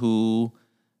person who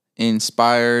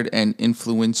inspired and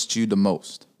influenced you the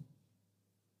most?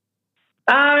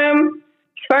 As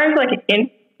far as like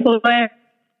influence,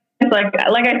 like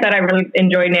I said, I really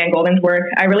enjoy Nan Goldin's work.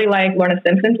 I really like Lorna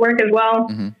Simpson's work as well.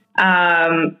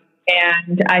 Mm-hmm.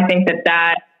 And I think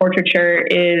that portraiture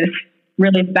is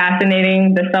really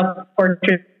fascinating. The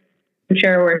self-portraiture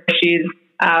where she's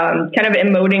kind of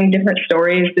emoting different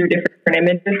stories through different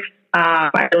images.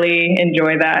 I really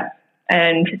enjoy that.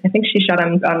 And I think she shot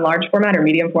on large format or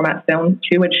medium format film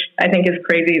too, which I think is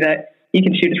crazy that you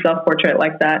can shoot a self-portrait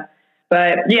like that.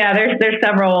 But yeah, there's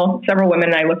several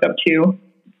women I look up to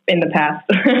in the past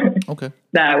okay.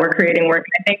 that were creating work.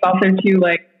 I think also too,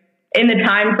 like, in the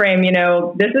time frame, you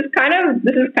know, this is kind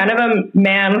of a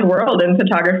man's world in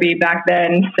photography back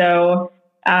then. So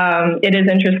it is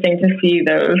interesting to see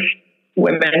those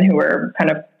women who were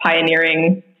kind of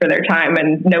pioneering for their time,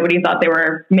 and nobody thought they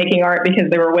were making art because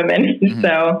they were women. Mm-hmm.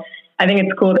 So I think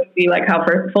it's cool to see like how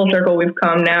full circle we've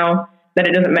come now, that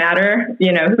it doesn't matter,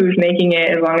 you know, who's making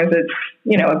it, as long as it's,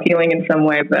 you know, appealing in some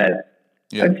way. But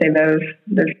I would say those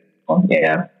people,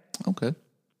 yeah. Okay.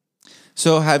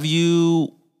 So have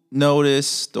you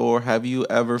noticed, or have you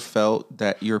ever felt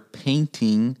that your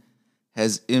painting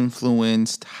has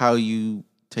influenced how you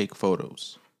take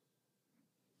photos?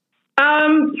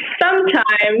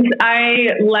 Sometimes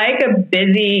I like a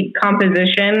busy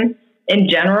composition in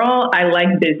general. I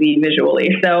like busy visually.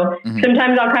 So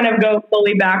sometimes I'll kind of go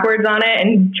fully backwards on it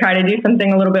and try to do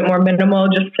something a little bit more minimal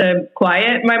just to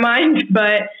quiet my mind.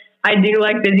 But I do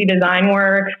like busy design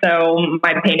work, so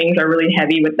my paintings are really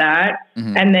heavy with that.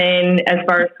 Mm-hmm. And then as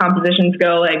far as compositions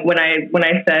go, like when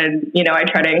I said, you know, I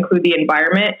try to include the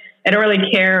environment, I don't really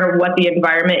care what the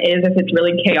environment is if it's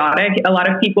really chaotic. A lot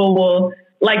of people will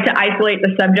like to isolate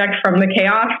the subject from the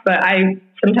chaos, but I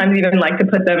sometimes even like to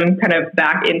put them kind of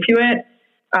back into it.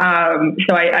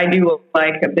 So I do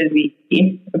like a busy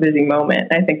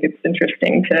moment. I think it's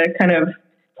interesting to kind of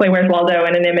play Where's Waldo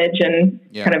in an image and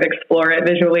kind of explore it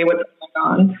visually, what's going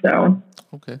on. So,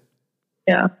 okay.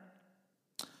 Yeah.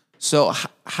 So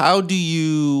how do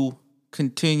you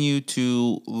continue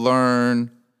to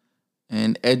learn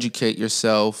and educate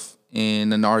yourself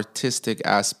in an artistic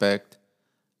aspect?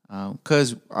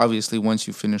 Because obviously once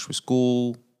you finish with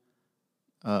school,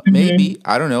 maybe,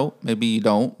 I don't know, maybe you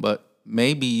don't, but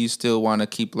maybe you still want to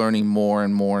keep learning more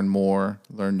and more and more,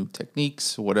 learn new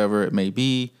techniques, whatever it may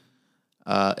be.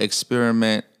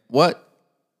 Experiment. What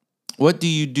do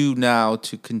you do now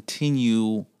to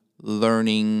continue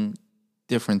learning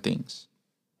different things?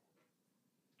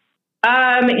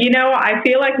 You know, I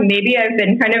feel like maybe I've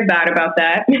been kind of bad about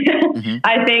that. Mm-hmm.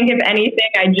 I think if anything,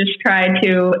 I just try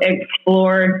to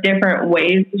explore different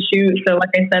ways to shoot. So like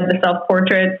I said, the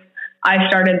self-portraits, I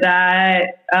started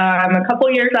that a couple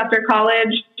years after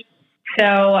college.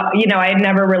 So, you know, I had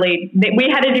never really, we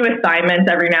had to do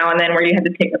assignments every now and then where you had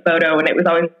to take a photo, and it was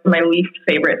always my least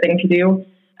favorite thing to do.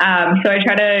 So I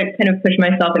try to kind of push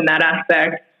myself in that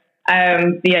aspect.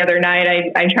 The other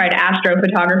night I tried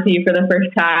astrophotography for the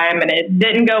first time, and it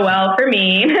didn't go well for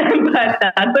me, but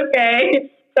that's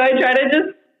okay. So I try to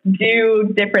just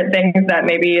do different things that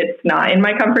maybe it's not in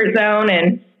my comfort zone,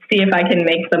 and see if I can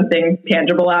make something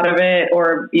tangible out of it,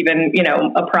 or even, you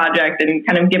know, a project, and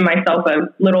kind of give myself a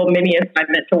little mini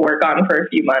assignment to work on for a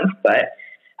few months. But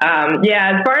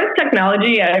yeah, as far as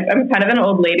technology, I'm kind of an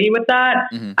old lady with that.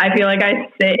 Mm-hmm. I feel like I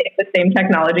stay in the same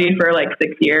technology for like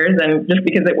 6 years, and just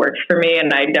because it works for me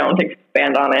and I don't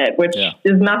expand on it, which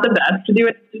is not the best to do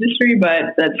in the industry,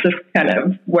 but that's just kind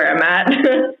of where I'm at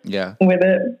with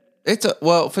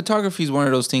it. Photography is one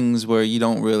of those things where you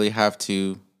don't really have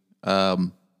to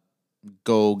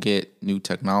go get new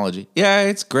technology. Yeah,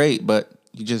 it's great, but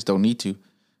you just don't need to,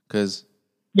 because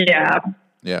yeah,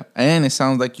 and it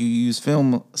sounds like you use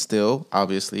film still.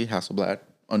 Obviously, Hasselblad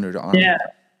under the arm. Yeah,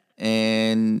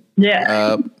 and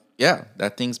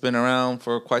that thing's been around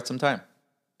for quite some time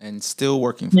and still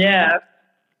working.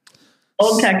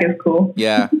 Old tech is cool.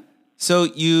 Yeah. So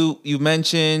you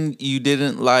mentioned you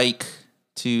didn't like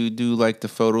to do like the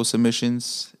photo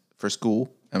submissions for school.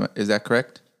 Is that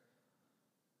correct?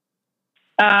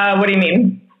 What do you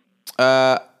mean?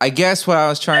 I guess what I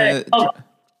was trying to.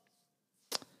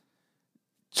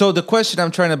 So the question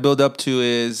I'm trying to build up to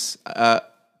is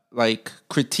like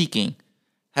critiquing.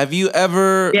 Have you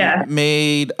ever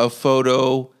made a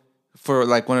photo for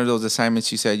like one of those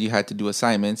assignments? You said you had to do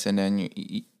assignments, and then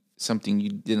something you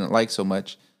didn't like so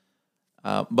much.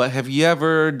 But have you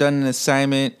ever done an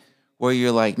assignment where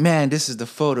you're like, man, this is the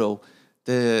photo.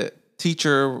 The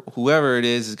teacher, whoever it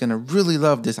is gonna really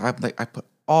love this. I put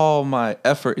all my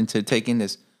effort into taking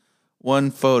this one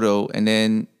photo, and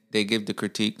then they give the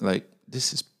critique like,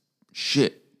 this is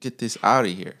shit. Get this out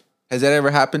of here. Has that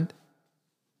ever happened?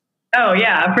 Oh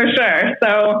yeah, for sure.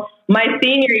 So my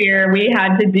senior year, we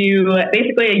had to do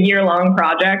basically a year-long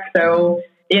project. So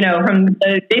from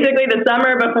basically the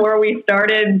summer before we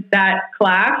started that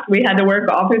class, we had to work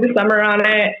all through the summer on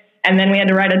it. And then we had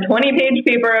to write a 20-page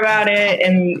paper about it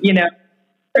and,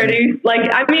 produce,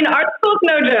 art school's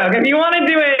no joke. If you want to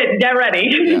do it, get ready.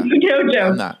 It's no joke.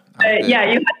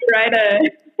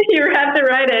 You have to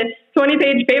write a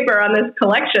 20-page paper on this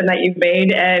collection that you've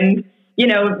made. And,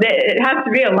 it has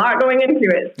to be a lot going into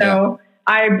it. So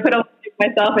I put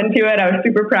myself into it. I was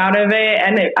super proud of it.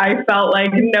 And I felt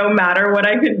like no matter what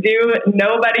I could do,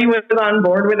 nobody was on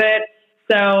board with it.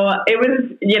 So it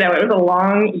was, it was a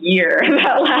long year,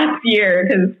 that last year,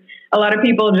 because a lot of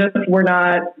people just were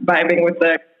not vibing with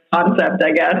the concept,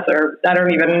 I guess, or I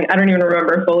don't even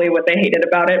remember fully what they hated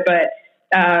about it. But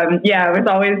it was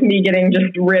always me getting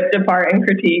just ripped apart and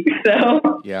critiqued.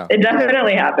 So it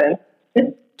definitely happened.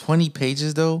 20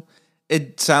 pages though,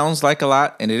 it sounds like a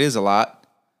lot, and it is a lot.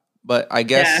 But I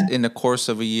guess in the course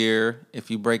of a year, if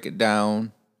you break it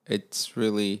down, it's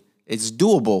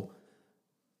doable.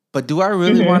 But do I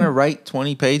really want to write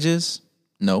 20 pages?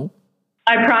 No.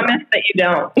 I promise that you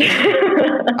don't.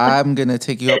 I'm going to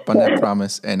take you up on that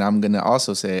promise, and I'm going to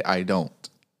also say I don't.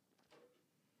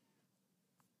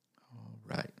 All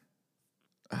right.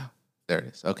 There it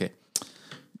is. Okay.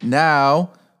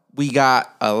 Now we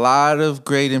got a lot of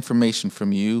great information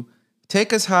from you.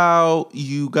 Take us how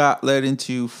you got led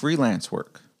into freelance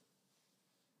work.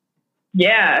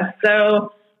 Yeah.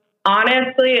 So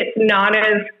honestly, it's not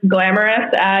as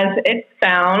glamorous as it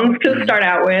sounds to start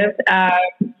out with.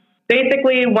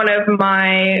 Basically, one of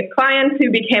my clients who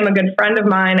became a good friend of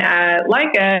mine at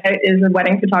Leica is a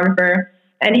wedding photographer.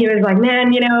 And he was like,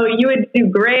 man, you would do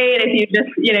great if you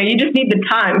just need the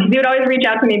time. Because he would always reach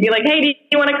out to me and be like, hey, do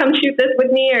you want to come shoot this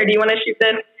with me? Or do you want to shoot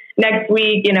this next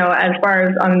week, as far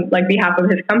as on like behalf of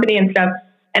his company and stuff.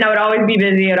 And I would always be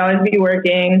busy. I'd always be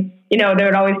working. There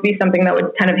would always be something that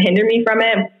would kind of hinder me from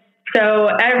it. So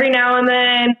every now and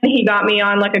then he got me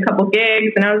on like a couple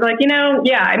gigs, and I was like,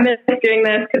 I miss doing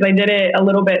this because I did it a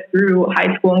little bit through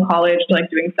high school and college, like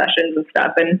doing sessions and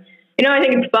stuff. And, I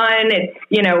think it's fun. It's,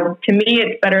 to me,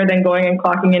 it's better than going and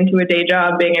clocking into a day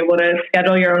job, being able to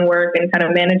schedule your own work and kind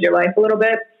of manage your life a little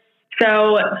bit.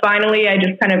 So finally, I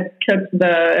just kind of took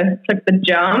the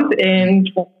jump in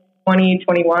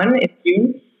 2021 in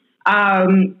June.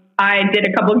 I did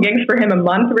a couple gigs for him a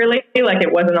month, really, like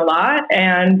it wasn't a lot.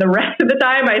 And the rest of the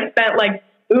time I spent like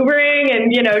Ubering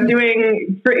and,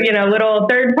 doing, little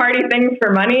third party things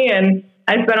for money. And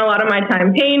I spent a lot of my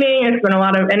time painting. I spent a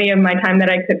lot of any of my time that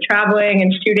I could traveling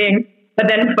and shooting. But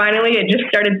then finally it just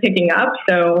started picking up.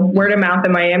 So word of mouth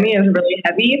in Miami is really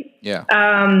heavy. Yeah.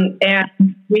 And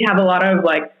we have a lot of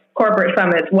like corporate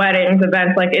summits, weddings,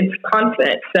 events, like it's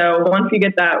constant. So once you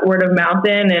get that word of mouth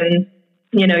in and,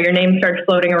 your name starts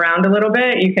floating around a little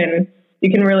bit, you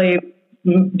can really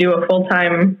do a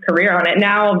full-time career on it.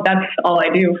 Now that's all I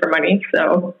do for money.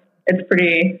 So it's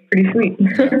pretty sweet.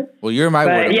 Well, you're my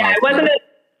word of mouth.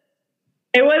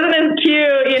 It wasn't as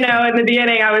cute, in the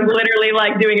beginning. I was literally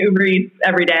like doing Uber Eats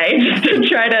every day just to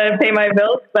try to pay my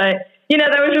bills. But,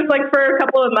 that was just like for a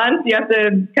couple of months, you have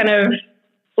to kind of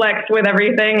flex with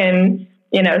everything and,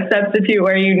 substitute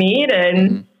where you need.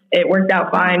 And it worked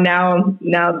out fine. Now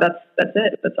that's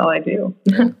it. That's all I do.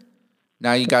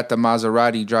 Now you got the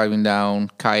Maserati driving down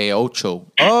Calle Ocho.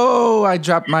 Oh, I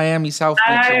dropped Miami South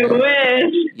Beach. I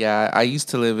wish. Yeah, I used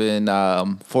to live in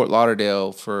Fort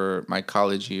Lauderdale for my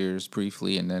college years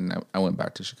briefly, and then I went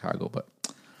back to Chicago. But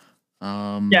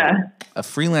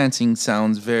Freelancing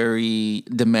sounds very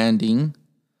demanding.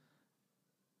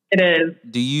 It is.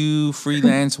 Do you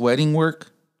freelance wedding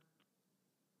work?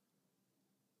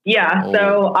 Yeah. Oh.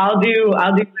 So I'll do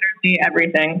literally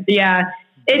everything. Yeah.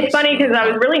 It's funny because I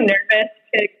was really nervous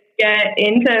to get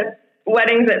into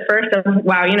weddings at first. I was,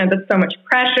 wow, that's so much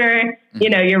pressure.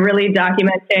 Mm-hmm. You're really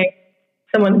documenting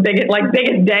someone's biggest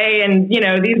day. And,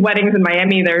 these weddings in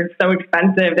Miami, they're so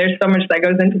expensive. There's so much that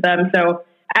goes into them. So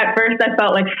at first I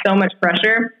felt like so much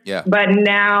pressure. Yeah. But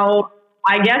now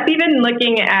I guess even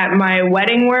looking at my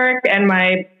wedding work and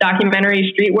my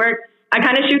documentary street work, I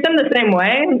kind of shoot them the same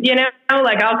way,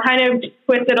 like I'll kind of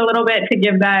twist it a little bit to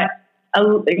give that, I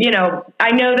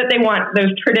know that they want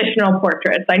those traditional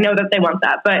portraits. I know that they want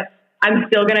that, but I'm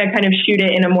still going to kind of shoot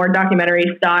it in a more documentary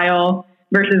style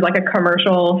versus like a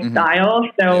commercial style.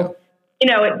 So, it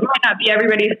might not be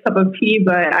everybody's cup of tea,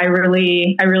 but I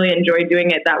really enjoy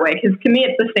doing it that way. Cause to me,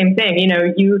 it's the same thing.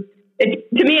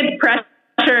 To me, it's pressure.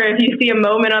 If you see a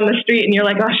moment on the street and you're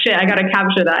like, oh shit, I got to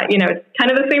capture that. It's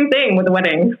kind of the same thing with the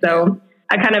wedding. So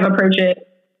I kind of approach it,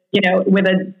 with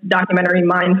a documentary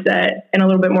mindset and a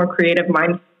little bit more creative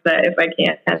mindset if I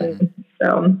can. And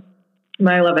so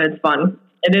I love it. It's fun.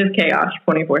 It is chaos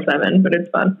 24/7, but it's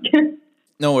fun.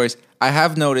 No worries. I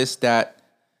have noticed that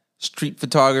street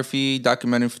photography,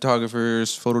 documentary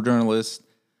photographers, photojournalists,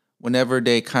 whenever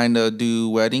they kind of do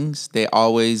weddings, they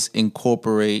always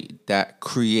incorporate that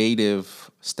creative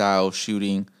style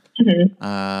shooting.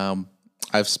 Mm-hmm.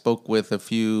 I've spoke with a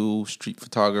few street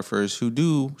photographers who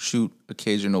do shoot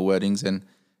occasional weddings, and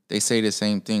they say the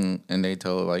same thing, and they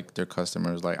tell like their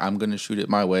customers, like, I'm going to shoot it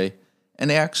my way. And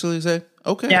they actually say,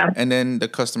 okay. Yeah. And then the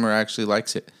customer actually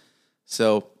likes it.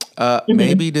 So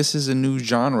maybe this is a new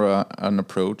genre, an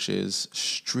approach is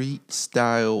street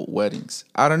style weddings.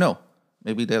 I don't know.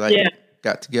 Maybe they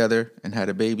got together and had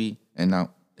a baby, and now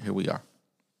here we are.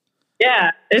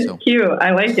 Yeah, it's cute.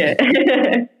 I like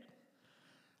it.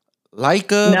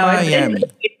 Leica Miami.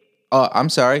 Oh, I'm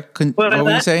sorry. What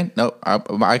were you saying? No,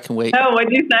 I can wait. Oh,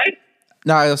 what'd you say?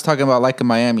 No, I was talking about Leica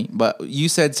Miami, but you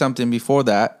said something before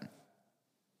that.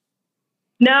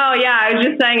 No, yeah, I was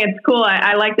just saying it's cool.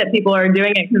 I like that people are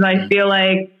doing it because I feel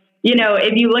like,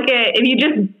 if you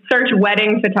just search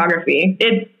wedding photography,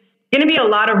 it's going to be a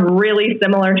lot of really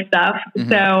similar stuff. Mm-hmm.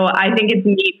 So I think it's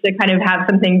neat to kind of have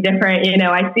something different.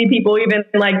 I see people even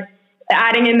like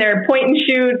adding in their point and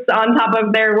shoots on top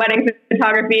of their wedding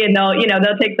photography, and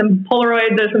they'll take some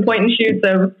Polaroids or some point and shoots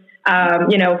of,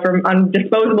 from on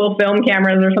disposable film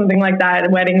cameras or something like that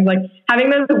at weddings, like having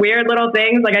those weird little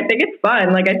things. Like, I think it's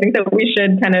fun. Like, I think that we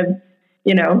should kind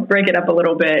of, break it up a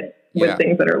little bit with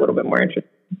things that are a little bit more interesting.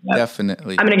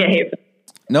 Definitely. I'm going to get hate.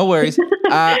 No worries.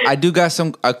 I do got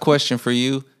a question for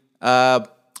you. Have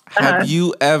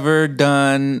you ever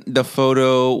done the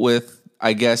photo with,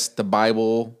 I guess, the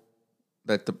Bible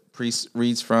that the priest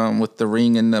reads from with the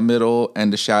ring in the middle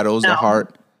and the shadows, the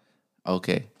heart?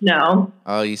 Okay. No.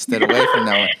 Oh, you stayed away from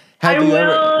that one. Have you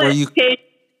ever?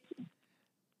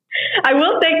 I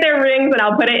will take their rings and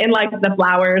I'll put it in like the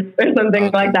flowers or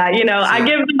something like that. I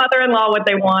give the mother-in-law what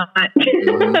they want.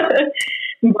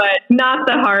 Mm-hmm. But not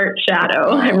the heart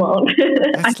shadow. I won't.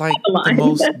 That's like the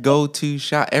most go-to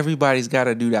shot. Everybody's got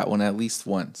to do that one at least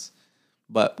once.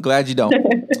 But glad you don't.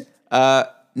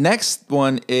 Next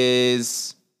one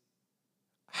is,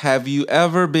 have you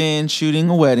ever been shooting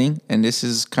a wedding? And this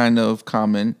is kind of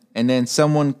common. And then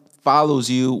someone follows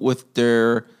you with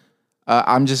their,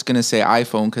 I'm just going to say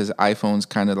iPhone, because iPhone's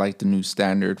kind of like the new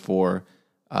standard for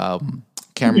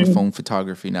camera phone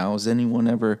photography now. Has anyone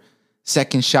ever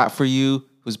second shot for you,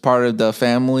 who's part of the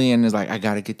family, and is like, I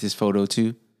got to get this photo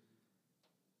too?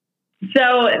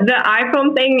 So the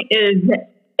iPhone thing is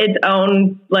its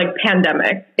own like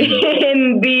pandemic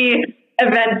in the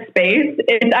event space.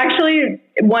 It's actually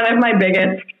one of my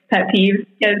biggest pet peeves,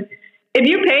 because if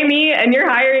you pay me and you're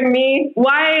hiring me,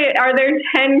 why are there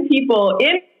 10 people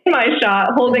in my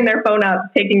shot holding their phone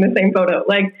up, taking the same photo?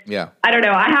 Like, I don't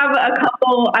know. I have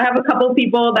a couple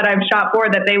people that I've shot for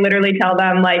that they literally tell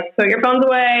them, like, put your phones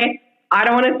away. I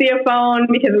don't want to see a phone,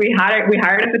 because we hired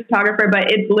a photographer,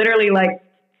 but it's literally like,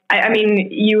 I mean,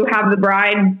 you have the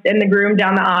bride and the groom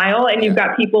down the aisle, and you've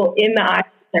got people in the aisle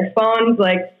with their phones.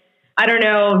 Like, I don't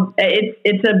know.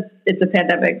 It's a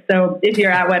pandemic. So if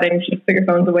you're at weddings, just put your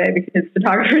phones away, because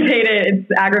photographers hate it.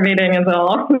 It's aggravating as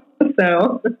all.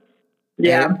 So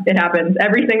yeah, it happens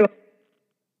every single.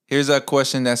 Here's a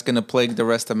question that's going to plague the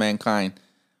rest of mankind.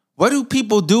 What do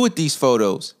people do with these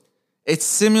photos? It's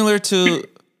similar to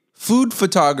food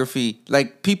photography.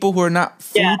 Like, people who are not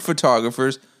food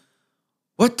photographers,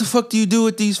 what the fuck do you do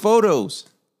with these photos?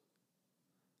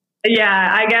 Yeah,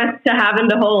 I guess to have and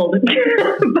to hold.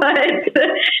 But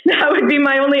that would be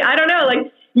my only, I don't know,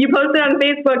 like you post it on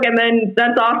Facebook and then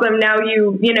that's awesome. Now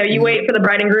you wait for the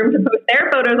bride and groom to post their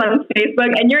photos on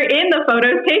Facebook and you're in the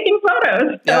photos taking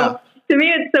photos. So to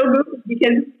me, it's so good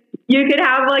because you could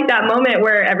have like that moment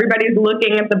where everybody's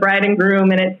looking at the bride and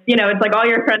groom and it's, it's like all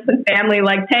your friends and family,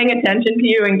 like paying attention to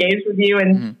you, engaged with you,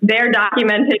 and they're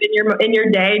documented in your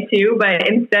day too. But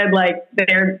instead, like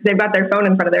they've got their phone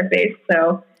in front of their face.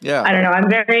 So I don't know. I'm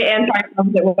very anti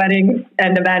weddings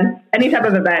and events, any type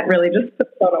of event, really. Just put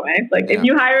the phone away. Like if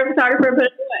you hire a photographer, put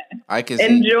it away. I can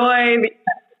enjoy.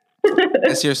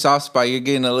 That's your soft spot. You're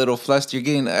getting a little flustered. You're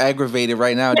getting aggravated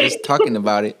right now just talking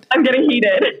about it. I'm getting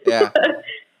heated. Yeah.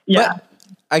 Yeah. But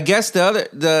I guess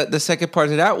the second part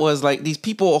of that was like these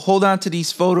people hold on to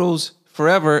these photos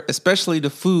forever, especially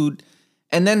the food,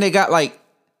 and then they got like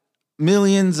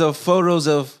millions of photos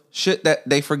of shit that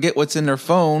they forget what's in their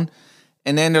phone,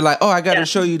 and then they're like, "Oh, I got to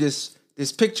show you this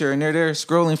picture," and they're there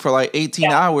scrolling for like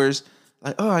 18 hours,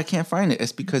 like, "Oh, I can't find it."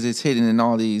 It's because it's hidden in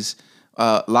all these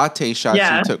latte shots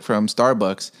you took from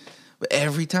Starbucks. But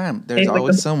every time there's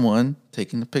always someone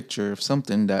taking a picture of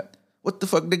something that, what the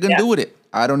fuck they gonna do with it?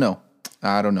 I don't know.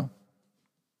 I don't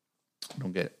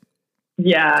get it.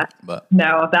 Yeah. But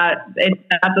no, that's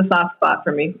a soft spot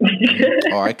for me.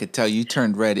 Oh, I could tell you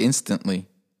turned red instantly.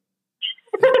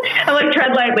 I like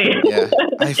tread lightly. Yeah.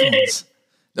 iPhones.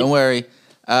 Don't worry.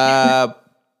 I've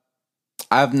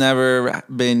never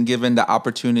been given the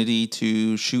opportunity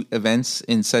to shoot events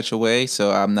in such a way,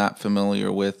 so I'm not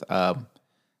familiar with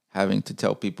having to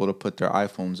tell people to put their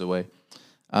iPhones away.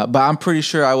 But I'm pretty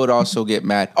sure I would also get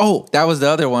mad. Oh, that was the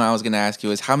other one I was going to ask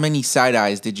you is how many side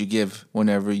eyes did you give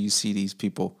whenever you see these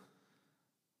people?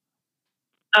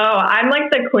 Oh, I'm like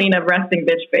the queen of resting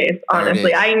bitch face,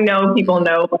 honestly. I know people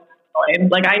know when I'm annoyed.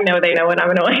 Like, I know they know when I'm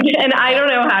annoyed. And I don't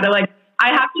know how to, like, I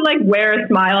have to, like, wear a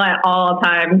smile at all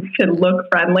times to look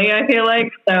friendly, I feel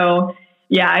like. So,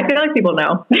 yeah, I feel like people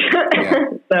know.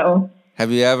 So.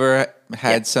 Have you ever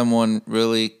had someone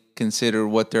really consider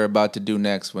what they're about to do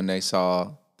next when they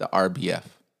saw the RBF?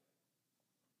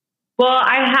 Well,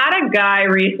 I had a guy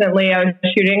recently, I was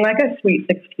shooting like a Sweet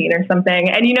 16 or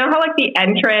something. And you know how like the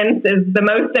entrance is the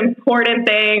most important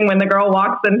thing when the girl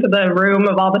walks into the room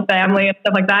of all the family and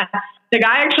stuff like that? The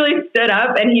guy actually stood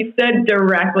up and he stood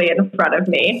directly in front of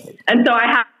me. And so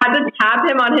I had to tap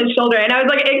him on his shoulder and I was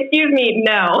like, excuse me,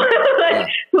 no, like,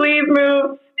 please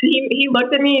move. He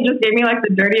looked at me and just gave me like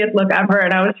the dirtiest look ever.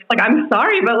 And I was just like, I'm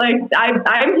sorry, but like,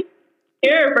 I'm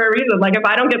here for a reason. Like if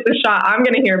I don't get the shot, I'm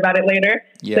going to hear about it later.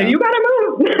 Yeah. So you got to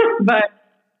move. But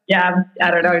yeah, I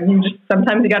don't know.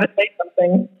 Sometimes you got to say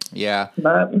something. Yeah.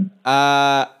 But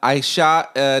I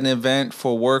shot an event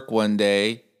for work one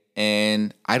day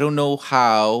and I don't know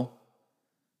how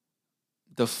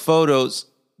the photos,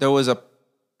 it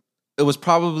was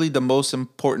probably the most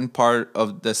important part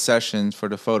of the sessions for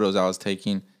the photos I was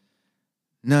taking.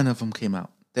 None of them came out.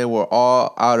 They were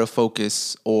all out of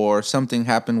focus or something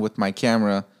happened with my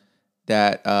camera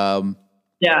that, it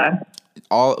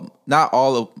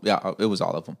was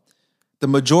all of them. The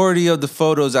majority of the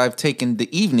photos I've taken the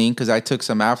evening, because I took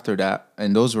some after that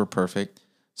and those were perfect.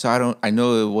 So I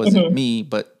know it wasn't me,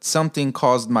 but something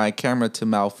caused my camera to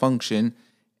malfunction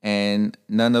and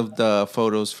none of the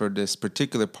photos for this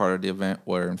particular part of the event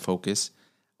were in focus.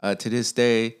 To this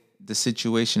day, the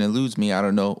situation eludes me. I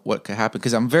don't know what could happen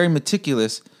because I'm very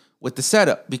meticulous with the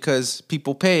setup because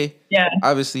people pay. Yeah.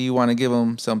 Obviously, you want to give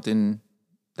them something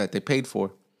that they paid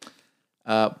for.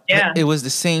 It was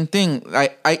the same thing.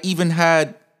 I even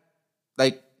had,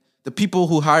 like, the people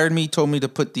who hired me told me to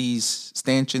put these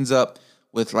stanchions up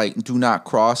with, like, do not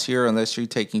cross here unless you're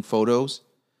taking photos.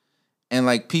 And,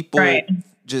 like, people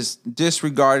just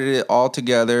disregarded it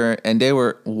altogether, and they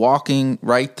were walking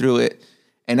right through it.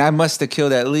 And I must have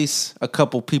killed at least a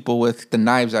couple people with the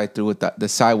knives I threw with the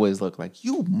sideways look. Like,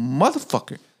 you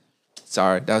motherfucker.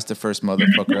 Sorry, that was the first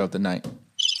motherfucker of the night.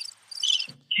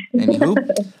 Anywho.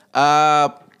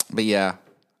 But yeah,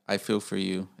 I feel for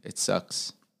you. It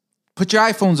sucks. Put your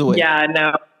iPhones away. Yeah,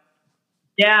 no.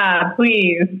 Yeah,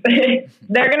 please.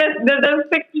 Those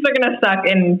pictures are gonna suck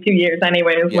in 2 years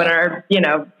anyways when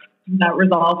not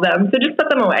resolve them. So just put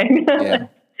them away. Yeah.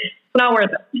 It's not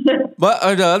worth it.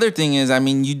 But the other thing is, I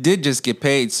mean, you did just get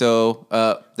paid, so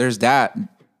there's that.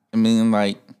 I mean,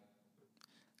 like,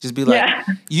 just be like,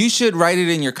 you should write it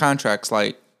in your contracts.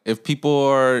 Like, if people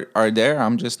are there,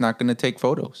 I'm just not going to take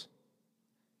photos.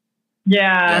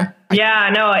 Yeah.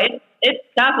 No, it's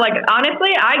tough. Like,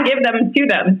 honestly, I give them to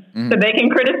them so they can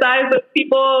criticize those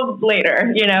people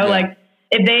later. Like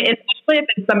especially if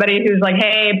it's somebody who's like,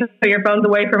 hey, put your phones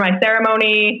away for my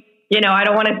ceremony. I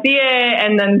don't want to see it.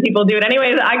 And then people do it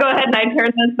anyways. I go ahead and I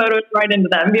turn those photos right into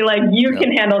them and be like, you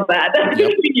can handle that. That's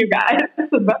between you guys.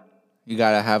 You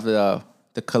got to have the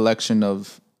collection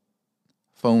of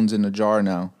phones in a jar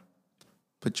now.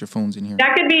 Put your phones in here.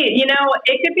 That could be,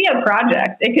 it could be a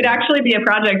project. It could actually be a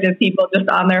project of people just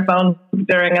on their phones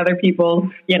during other people's,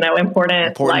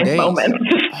 important life days. Moments.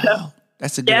 Oh,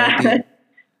 that's a good idea.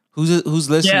 Who's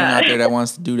listening out there that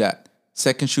wants to do that?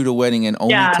 Second, shoot a wedding and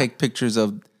only take pictures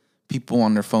of people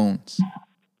on their phones.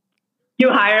 You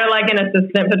hire like an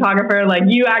assistant photographer, like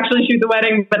you actually shoot the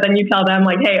wedding, but then you tell them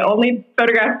like, hey, only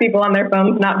photograph people on their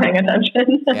phones, not paying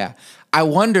attention. Yeah. I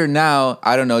wonder now,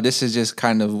 I don't know, this is just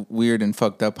kind of weird and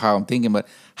fucked up how I'm thinking, but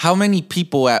how many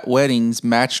people at weddings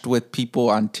matched with people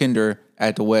on Tinder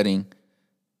at the wedding?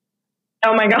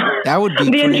 Oh my God. That would be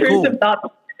the pretty intrusive cool.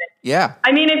 thoughts. Yeah.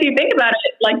 I mean, if you think about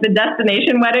it, like the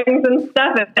destination weddings and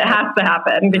stuff, it has to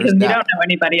happen because you don't know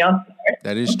anybody else there.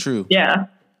 That is true. Yeah.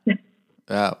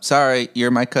 Sorry,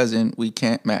 you're my cousin. We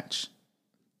can't match.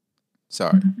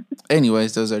 Sorry.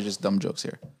 Anyways, those are just dumb jokes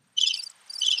here.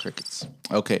 Crickets.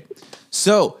 Okay.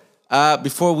 So,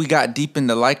 before we got deep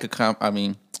into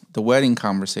the wedding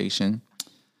conversation,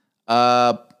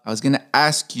 I was going to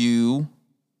ask you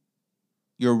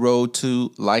your road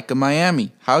to Leica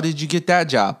Miami. How did you get that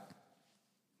job?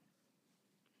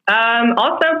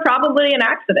 Also probably an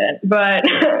accident, but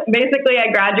basically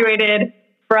I graduated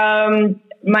from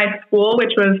my school,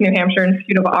 which was New Hampshire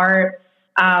Institute of Art.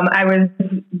 I was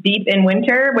deep in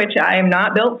winter, which I am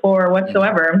not built for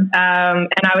whatsoever. And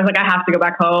I was like, I have to go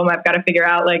back home. I've got to figure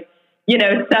out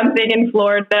something in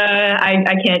Florida.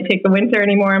 I can't take the winter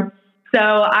anymore. So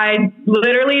I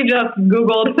literally just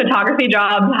Googled photography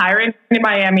jobs, hiring in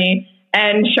Miami.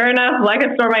 And sure enough,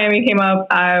 Leica Store Miami came up,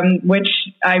 which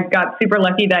I got super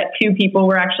lucky that 2 people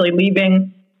were actually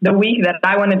leaving the week that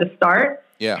I wanted to start.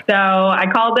 Yeah. So I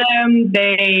called them.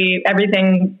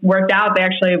 Everything worked out.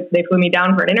 They flew me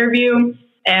down for an interview,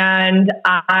 and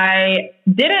I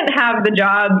didn't have the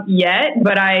job yet,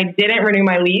 but I didn't renew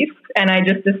my lease, and I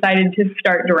just decided to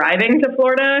start driving to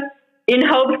Florida in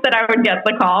hopes that I would get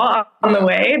the call on the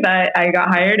way that I got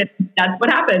hired. And that's what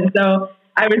happened. So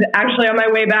I was actually on my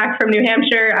way back from New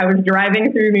Hampshire. I was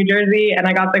driving through New Jersey, and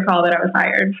I got the call that I was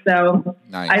hired. So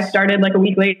nice. I started like a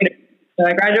week later. So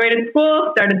I graduated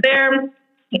school, started there,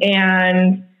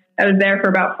 and I was there for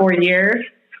about 4 years.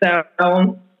 So,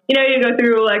 you go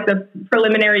through like the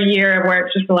preliminary year where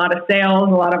it's just a lot of sales,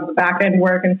 a lot of the back end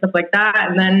work and stuff like that.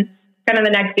 And then kind of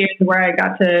the next year is where I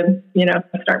got to,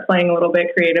 start playing a little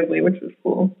bit creatively, which was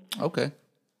cool. Okay.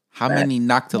 How many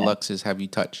Noctiluxes have you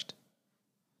touched?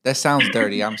 That sounds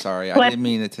dirty. I'm sorry. I didn't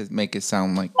mean it to make it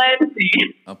sound like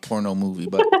a porno movie,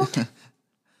 but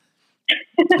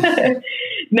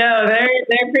no,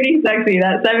 they're pretty sexy.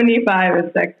 That 75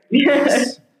 is sexy.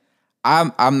 Yes.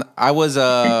 I was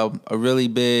a really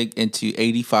big into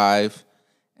 85,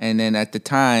 and then at the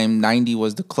time 90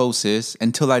 was the closest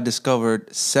until I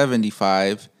discovered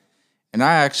 75, and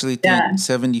I actually think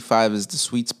 75 is the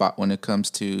sweet spot when it comes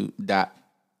to that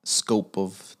scope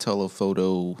of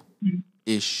telephoto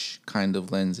ish kind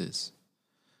of lenses,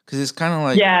 because it's kind of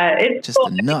like it's just cool.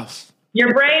 Enough.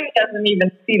 Your brain doesn't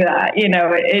even see that,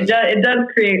 it does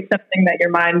create something that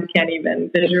your mind can't even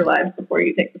visualize before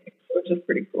you take the picture, which is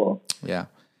pretty cool. Yeah.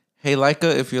 Hey,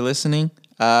 Leica, if you're listening,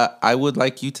 I would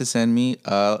like you to send me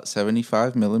a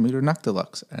 75 millimeter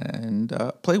Noctilux and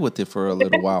play with it for a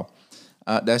little while.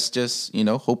 That's just,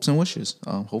 hopes and wishes.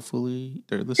 Hopefully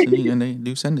they're listening and they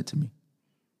do send it to me.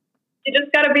 You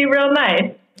just got to be real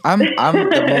nice. I'm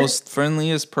the most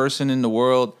friendliest person in the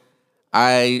world.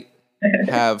 I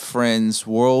have friends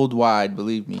worldwide,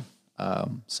 believe me.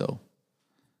 So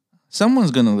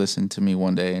someone's going to listen to me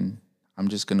one day, and I'm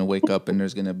just going to wake up and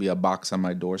there's going to be a box on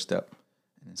my doorstep,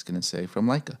 and it's going to say from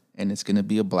Leica, and it's going to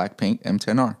be a black paint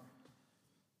M10R.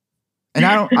 And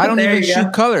I don't even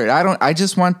shoot color. I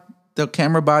just want the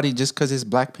camera body just because it's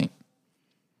black paint.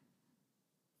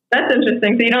 That's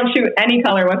interesting. So you don't shoot any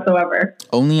color whatsoever?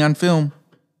 Only on film.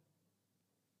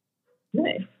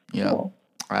 Nice. Yeah. Cool.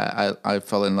 I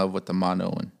fell in love with the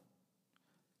mono, and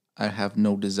I have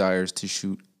no desires to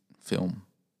shoot film.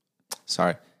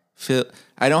 Sorry.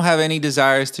 I don't have any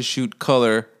desires to shoot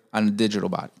color on a digital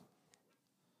body.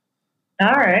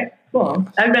 All right. Cool.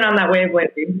 Yes. I've been on that wave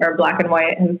lately where black and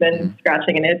white has been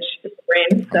scratching an itch in the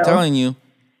brain. So. I'm telling you,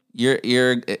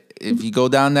 if you go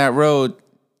down that road,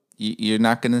 you're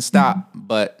not going to stop,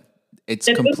 but it's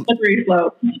a slippery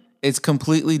slope. It's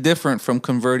completely different from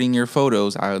converting your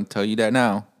photos. I'll tell you that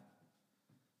now.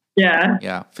 Yeah.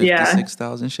 Yeah.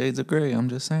 56,000 shades of gray. I'm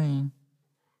just saying.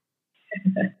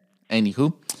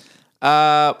 Anywho.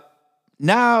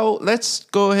 Now let's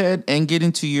go ahead and get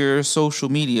into your social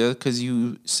media, because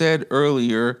you said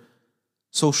earlier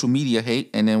social media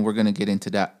hate, and then we're going to get into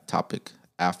that topic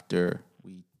after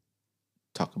we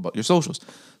talk about your socials.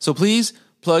 So please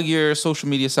plug your social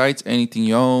media sites, anything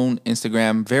you own.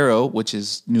 Instagram, Vero, which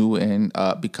is new and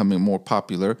becoming more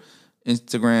popular.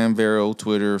 Instagram, Vero,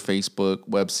 Twitter, Facebook,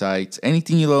 websites,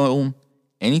 anything you own,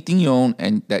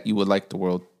 and that you would like the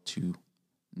world to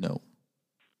know.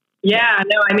 Yeah,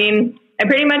 no, I mean, I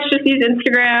pretty much just use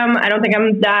Instagram. I don't think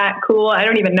I'm that cool. I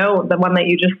don't even know the one that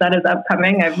you just said is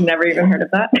upcoming. I've never even heard of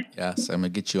that. Yes, I'm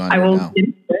going to get you on it now.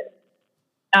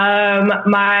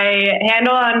 My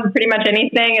handle on pretty much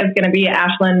anything is going to be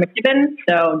Ashlyn McKibben.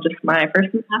 So just my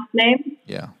first and last name.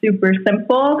 Yeah. Super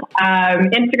simple.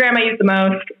 Instagram I use the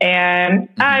most, and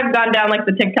I've gone down like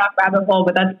the TikTok rabbit hole,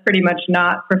 but that's pretty much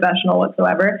not professional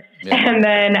whatsoever. Yeah. And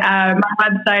then my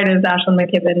website is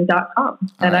ashlynmckibben.com.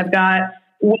 And I've got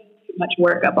way too much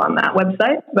work up on that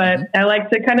website, but I like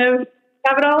to kind of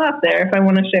have it all out there if I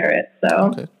want to share it. So.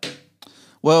 Okay.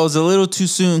 Well, it was a little too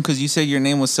soon because you said your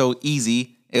name was so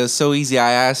easy. It was so easy.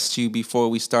 I asked you before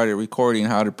we started recording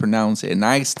how to pronounce it, and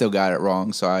I still got it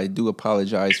wrong. So I do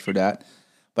apologize for that.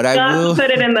 But I will put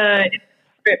it in the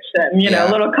description. You know, a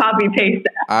little copy paste.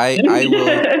 I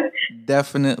will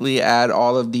definitely add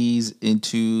all of these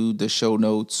into the show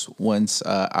notes once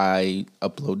I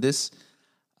upload this.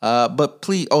 But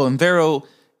please, and Vero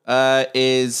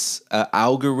is an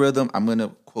algorithm. I'm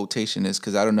gonna quotation this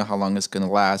because I don't know how long it's gonna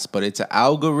last, but it's an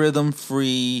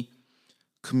algorithm-free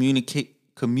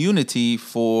community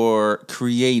for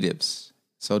creatives.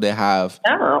 So they have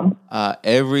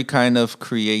every kind of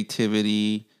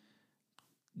creativity,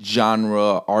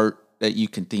 genre, art that you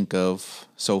can think of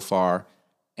so far.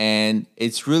 And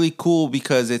it's really cool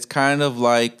because it's kind of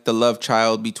like the love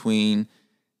child between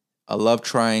a love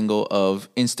triangle of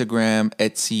Instagram,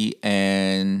 Etsy,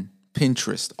 and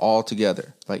Pinterest all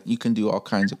together. Like you can do all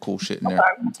kinds of cool shit in there.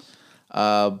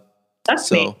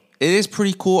 That's neat. It is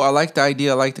pretty cool. I like the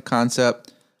idea. I like the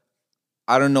concept.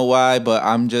 I don't know why, but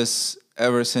I'm just,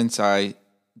 ever since I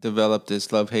developed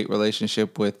this love-hate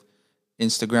relationship with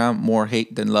Instagram, more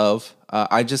hate than love.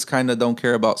 I just kind of don't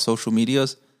care about social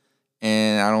medias,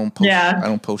 and I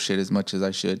don't post shit as much as I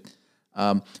should.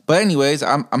 But anyways,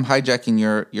 I'm hijacking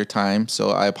your time, so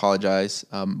I apologize.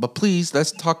 But please,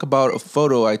 let's talk about a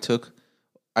photo I took.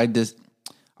 I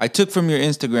took from your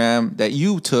Instagram that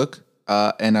you took,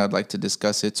 and I'd like to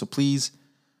discuss it. So please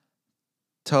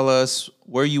tell us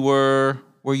where you were,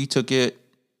 where you took it,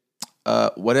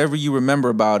 whatever you remember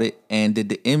about it, and did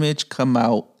the image come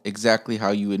out exactly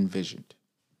how you envisioned?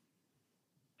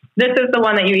 This is the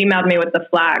one that you emailed me with the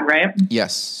flag, right?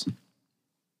 Yes.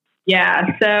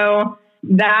 Yeah, so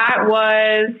that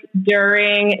was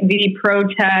during the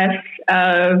protests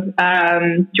of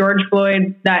George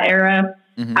Floyd, that era,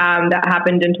 that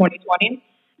happened in 2020.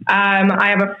 I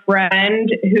have a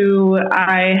friend who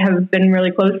I have been really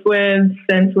close with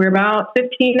since we were about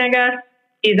 15, I guess.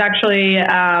 He's actually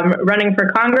running for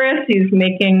Congress. He's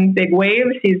making big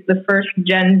waves. He's the first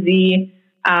Gen Z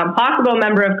possible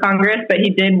member of Congress, but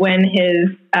he did win his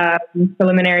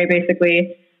preliminary,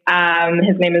 basically.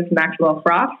 His name is Maxwell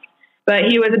Frost.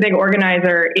 But he was a big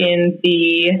organizer in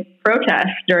the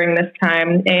protests during this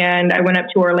time. And I went up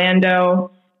to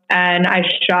Orlando and I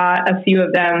shot a few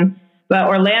of them. But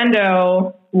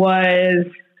Orlando was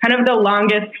kind of the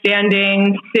longest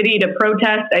standing city to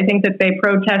protest. I think that they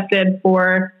protested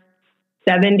for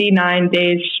 79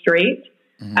 days straight.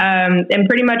 And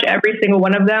pretty much every single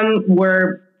one of them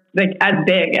were like as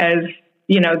big as,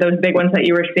 you know, those big ones that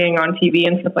you were seeing on TV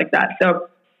and stuff like that. So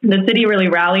the city really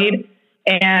rallied.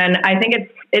 And I think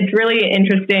it's really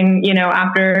interesting, you know,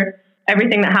 after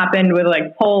everything that happened with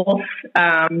like Pulse,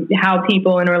 how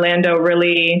people in Orlando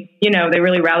really, you know, they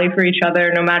really rally for each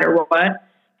other no matter what.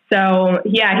 So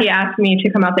yeah, he asked me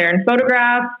to come out there and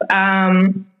photograph.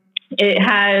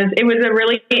 It was a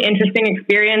really interesting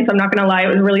experience. I'm not going to lie. It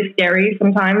was really scary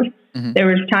sometimes. There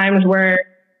was times where,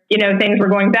 you know, things were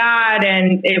going bad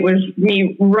and it was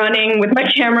me running with my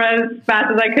camera as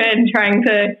fast as I could, trying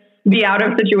to be out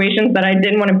of situations that I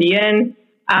didn't want to be in.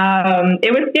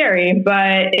 It was scary,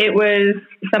 but it was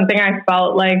something I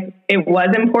felt like it was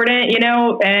important, you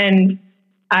know, and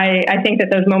I think that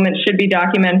those moments should be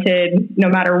documented no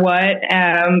matter what.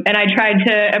 And I tried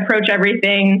to approach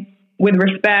everything with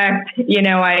respect. You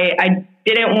know, I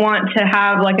didn't want to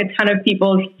have like a ton of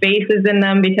people's faces in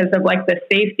them because of like the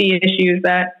safety issues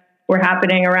that were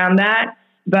happening around that.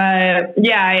 But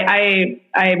yeah, I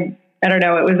don't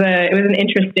know. It was an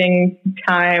interesting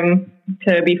time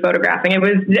to be photographing. It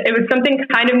was something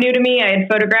kind of new to me. I had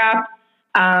photographed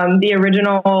The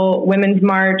original Women's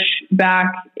March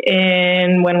back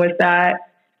in, when was that?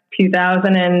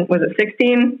 2000 and was it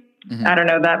 16? Mm-hmm. I don't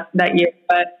know that year,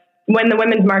 but when the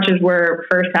women's marches were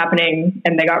first happening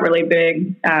and they got really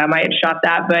big, I had shot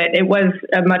that, but it was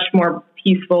a much more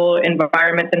peaceful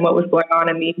environment than what was going on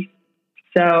in these.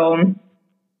 So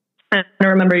I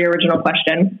don't remember your original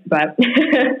question, but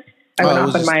I went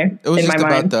off in my mind. It was just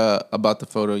about the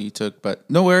photo you took, but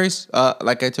no worries.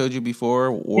 Like I told you before,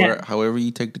 or however you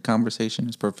take the conversation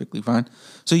is perfectly fine.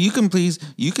 So you can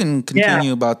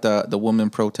continue about the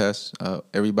woman protests.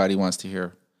 Everybody wants to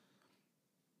hear.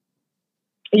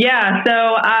 Yeah, so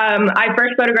I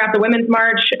first photographed the Women's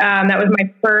March. That was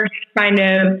my first kind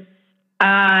of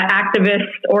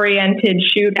activist-oriented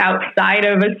shoot outside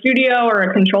of a studio or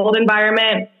a controlled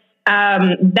environment.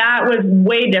 That was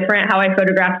way different how I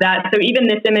photographed that. So even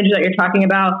this image that you're talking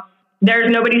about,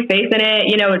 there's nobody's face in it.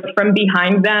 You know, it's from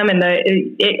behind them, and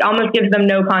it almost gives them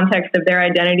no context of their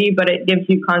identity, but it gives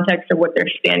you context of what they're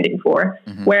standing for.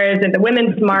 Mm-hmm. Whereas at the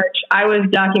Women's March, I was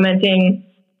documenting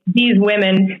these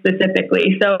women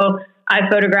specifically. So I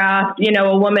photographed, you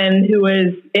know, a woman who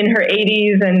was in her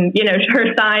 80s and, you know,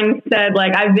 her sign said,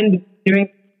 like, I've been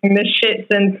doing this shit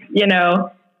since, you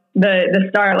know, the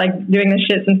start, like doing this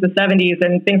shit since the 70s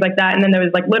and things like that. And then there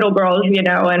was like little girls, you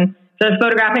know, and so I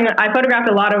photographed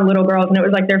a lot of little girls, and it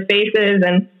was like their faces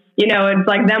and, you know, it's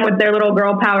like them with their little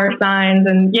girl power signs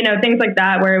and, you know, things like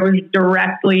that, where it was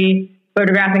directly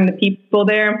photographing the people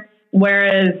there.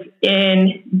 Whereas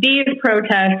in these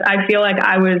protests, I feel like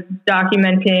I was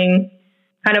documenting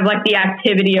kind of like the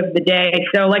activity of the day.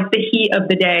 So like the heat of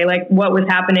the day, like what was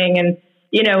happening. And,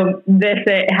 you know,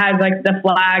 it has like the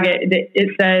flag,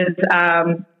 it says,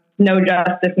 no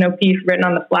justice, no peace written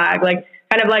on the flag. Like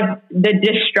kind of like the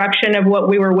destruction of what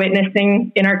we were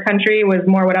witnessing in our country was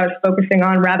more what I was focusing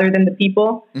on rather than the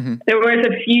people. Mm-hmm. There was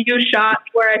a few shots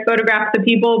where I photographed the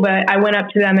people, but I went up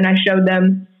to them and I showed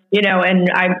them, you know, and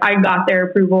I got their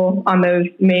approval on those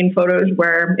main photos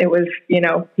where it was, you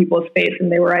know, people's face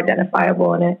and they were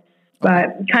identifiable in it.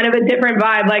 But kind of a different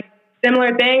vibe, like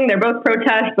similar thing. They're both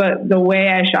protests, but the way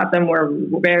I shot them were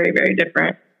very, very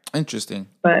different. Interesting.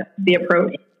 But the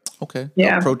approach. Okay.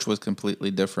 Yeah. The approach was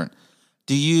completely different.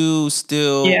 Do you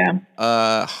still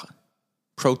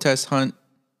protest hunt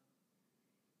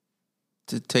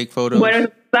to take photos? What is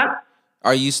that?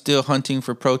 Are you still hunting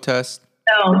for protests?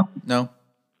 No?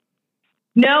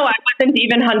 No, I wasn't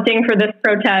even hunting for this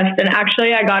protest. And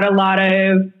actually, I got a lot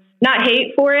of, not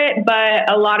hate for it,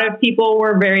 but a lot of people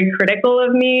were very critical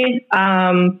of me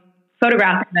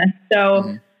photographing this.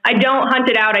 So I don't hunt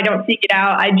it out. I don't seek it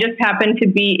out. I just happened to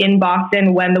be in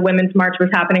Boston when the Women's March was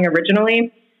happening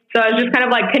originally. So I was just kind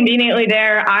of like conveniently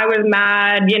there. I was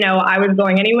mad, you know, I was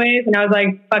going anyways. And I was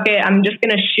like, fuck it, I'm just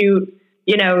going to shoot,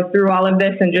 you know, through all of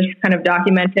this and just kind of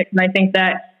document it. And I think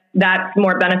that's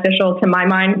more beneficial to my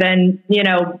mind than, you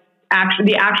know,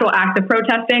 the actual act of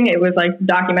protesting. It was like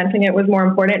documenting it was more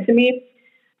important to me.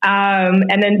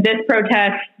 And then this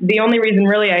protest, the only reason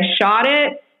really I shot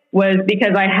it was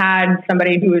because I had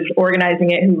somebody who was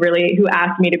organizing it who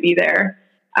asked me to be there.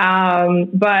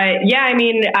 But yeah, I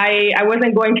mean, I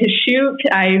wasn't going to shoot.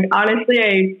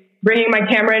 Bringing my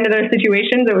camera into those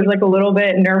situations, it was like a little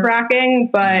bit nerve wracking,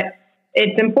 but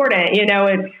it's important. You know,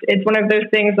 it's one of those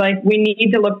things like we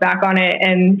need to look back on it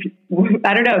and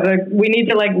I don't know, we need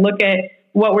to like look at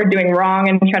what we're doing wrong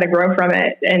and try to grow from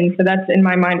it. And so that's in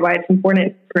my mind why it's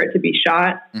important for it to be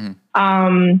shot. Mm-hmm.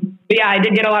 But yeah, I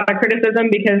did get a lot of criticism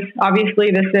because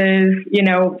obviously this is, you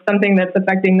know, something that's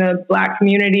affecting the Black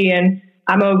community and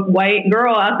I'm a white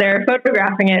girl out there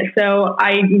photographing it. So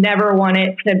I never want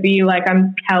it to be like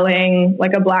I'm telling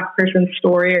like a Black person's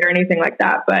story or anything like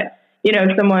that. But, you know,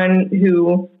 someone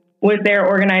who was there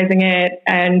organizing it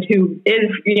and who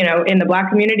is, you know, in the Black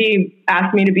community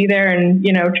asked me to be there and,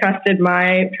 you know, trusted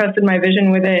my vision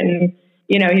with it. And,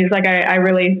 you know, he's like, I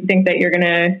really think that you're going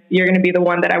to be the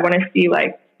one that I want to see,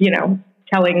 like, you know,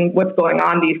 telling what's going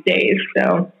on these days.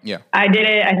 So yeah, I did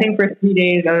it. I think for 3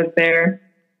 days I was there.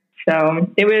 So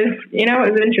it was, you know,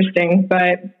 it was interesting,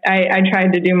 but I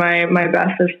tried to do my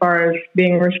best as far as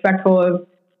being respectful of,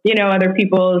 you know, other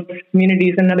people's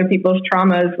communities and other people's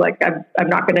traumas. Like I'm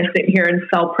not going to sit here and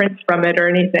sell prints from it or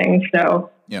anything.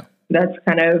 So yeah, that's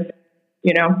kind of,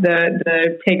 you know,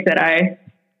 the stance that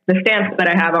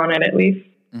I have on it at least.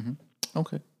 Mm-hmm.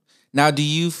 Okay. Now, do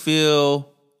you feel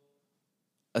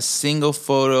a single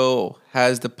photo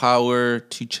has the power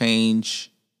to change?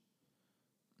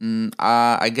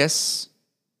 I guess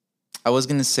I was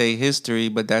going to say history,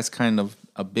 but that's kind of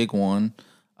a big one.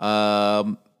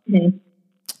 Trying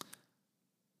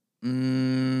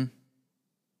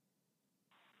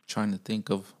to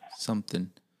think of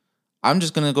something. I'm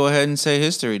just gonna go ahead and say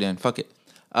history then. Fuck it.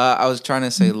 I was trying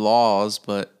to say laws,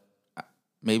 but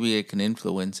maybe it can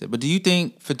influence it. But do you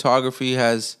think photography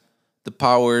has the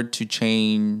power to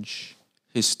change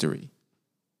history?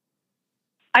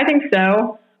 I think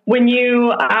so. When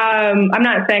you, I'm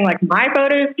not saying like my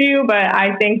photos do, but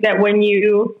I think that when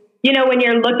when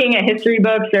you're looking at history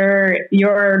books or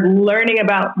you're learning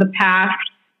about the past,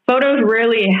 photos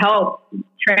really help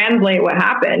translate what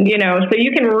happened, so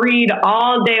you can read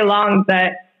all day long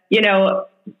that,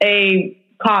 a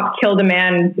cop killed a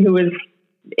man who was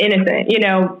innocent,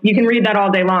 you can read that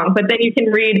all day long, but then you can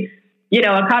read,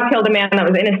 a cop killed a man that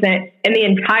was innocent and the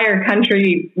entire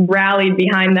country rallied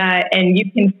behind that. And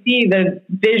you can see the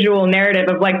visual narrative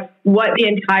of like what the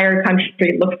entire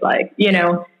country looks like,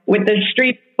 with the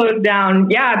streets closed down.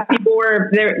 Yeah, people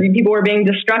were being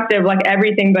destructive, like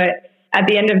everything. But at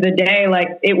the end of the day,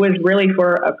 like it was really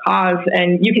for a cause,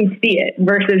 and you can see it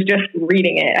versus just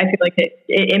reading it. I feel like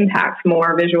it impacts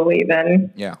more visually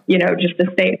than, just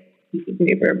a statement piece of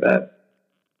paper. But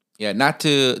yeah, not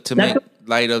to make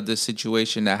light of the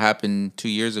situation that happened 2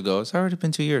 years ago. It's already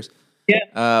been 2 years.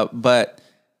 Yeah. But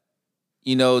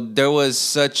there was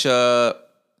such a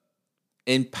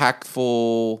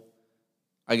impactful,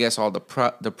 I guess, all the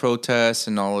protests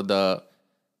and all of the,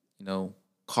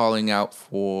 calling out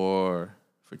for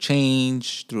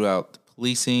change throughout the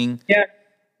policing.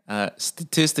 Yeah.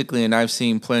 Statistically, and I've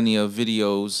seen plenty of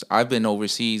videos. I've been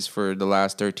overseas for the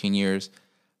last 13 years.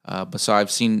 So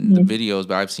I've seen the videos,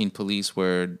 but I've seen police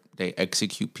where they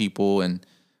execute people and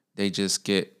they just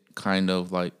get kind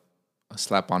of like a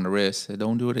slap on the wrist. They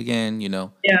don't do it again, Yeah.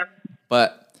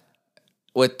 But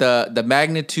with the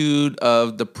magnitude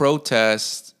of the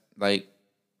protests, like,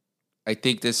 I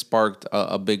think this sparked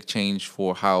a big change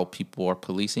for how people are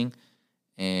policing.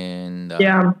 And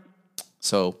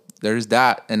so there's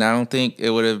that. And I don't think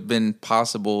it would have been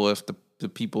possible if the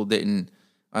people didn't.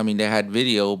 I mean, they had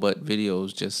video, but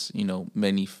videos just,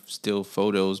 many still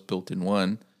photos built in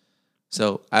one.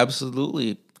 So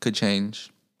absolutely could change.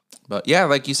 But yeah,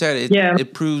 like you said,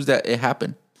 it proves that it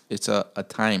happened. It's a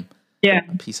time. Yeah.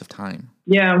 A piece of time.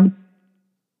 Yeah.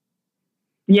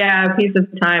 Yeah, a piece of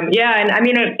time. Yeah, and I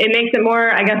mean, it makes it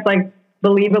more, I guess, like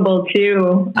believable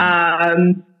too.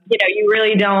 You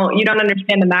really don't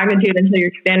understand the magnitude until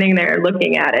you're standing there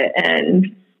looking at it.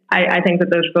 And I think that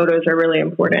those photos are really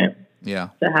important. Yeah.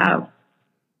 To have.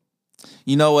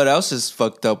 You know what else is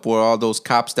fucked up? Were all those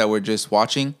cops that were just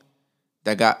watching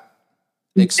that got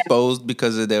exposed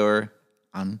because they were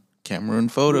on camera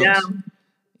and photos. Yeah.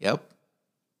 Yep.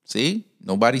 See?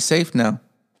 Nobody's safe now.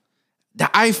 The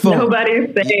iPhone.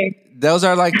 Nobody's safe. Those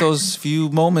are like those few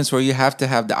moments where you have to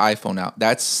have the iPhone out.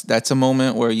 That's a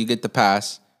moment where you get the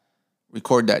pass.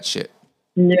 Record that shit.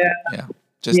 Yeah. Yeah.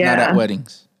 Just not at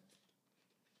weddings.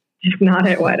 Just not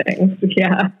at weddings.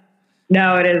 Yeah.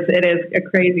 No, it is a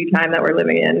crazy time that we're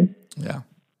living in. Yeah.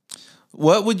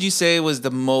 What would you say was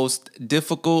the most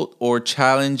difficult or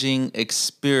challenging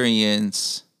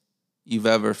experience you've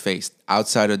ever faced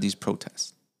outside of these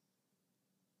protests?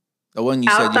 The one you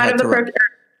said you had to run.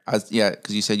 Yeah,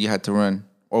 because you said you had to run.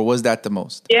 Or was that the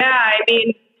most? Yeah, I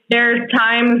mean, there's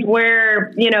times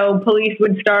where, police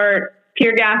would start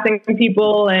tear gassing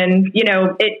people and,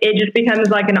 it just becomes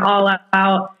like an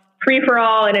all-out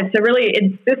free-for-all, and it's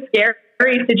this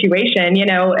scary situation, and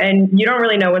you don't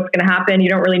really know what's going to happen. You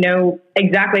don't really know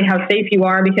exactly how safe you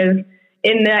are because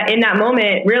in that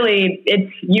moment, really,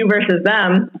 it's you versus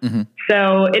them. Mm-hmm.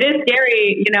 So it is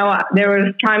scary. There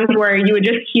was times where you would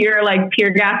just hear like tear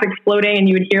gas exploding, and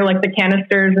you would hear like the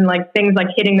canisters and like things like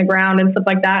hitting the ground and stuff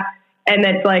like that. And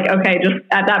it's like, okay, just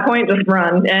at that point, just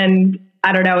run. And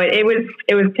I don't know, it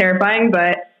was terrifying,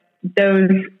 but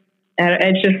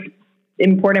it's just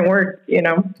important work,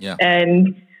 Yeah.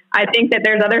 And I think that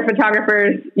there's other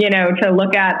photographers, to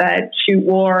look at that shoot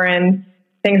war and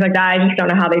things like that. I just don't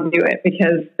know how they do it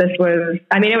because it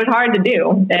was hard to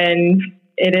do. And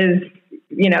it is,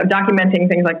 documenting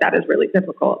things like that is really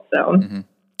difficult. So, mm-hmm.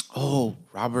 Oh,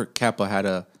 Robert Capa had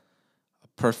a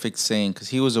perfect saying because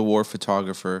he was a war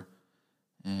photographer.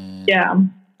 And yeah.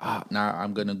 Now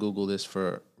I'm going to Google this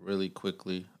for really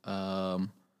quickly.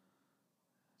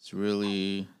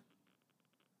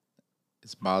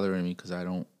 It's bothering me because I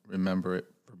don't remember it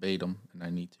verbatim and I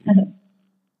need to.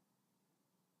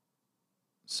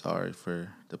 Sorry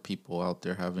for the people out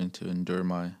there having to endure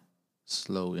my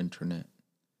slow internet.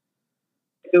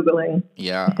 Googling.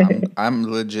 Yeah, I'm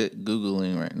legit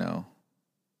Googling right now.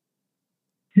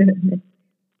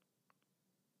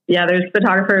 Yeah, there's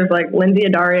photographers like Lindsay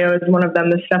Addario is one of them.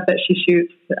 The stuff that she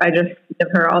shoots, I just give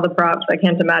her all the props. I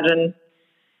can't imagine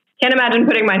can't imagine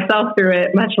putting myself through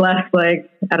it, much less like,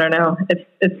 I don't know.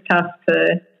 It's tough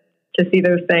to see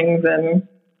those things. And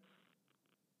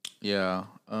yeah.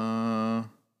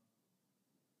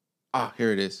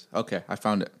 Here it is. Okay. I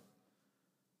found it.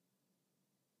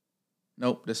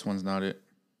 Nope. This one's not it.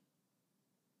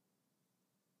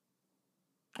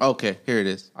 Okay. Here it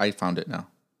is. I found it now.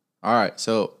 All right.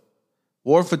 So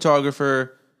war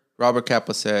photographer Robert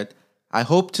Capa said, I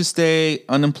hope to stay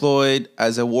unemployed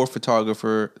as a war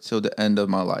photographer till the end of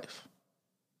my life.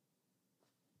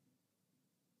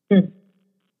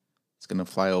 It's going to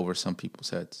fly over some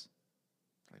people's heads.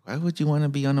 Like, why would you want to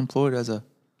be unemployed as a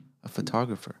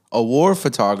photographer? A war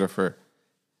photographer.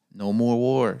 No more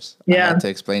wars. Yeah. I had to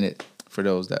explain it for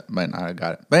those that might not have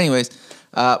got it. But anyways,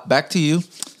 back to you.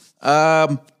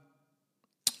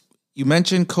 You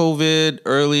mentioned COVID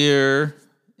earlier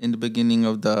in the beginning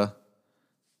of the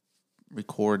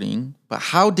recording, but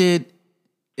how did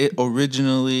it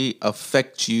originally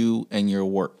affect you and your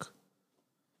work?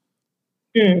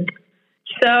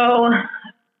 So,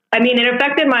 I mean, it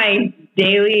affected my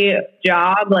daily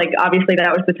job. Like, obviously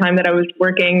that was the time that I was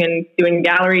working and doing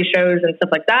gallery shows and stuff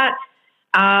like that.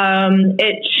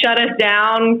 It shut us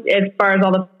down as far as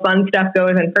all the fun stuff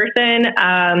goes in person.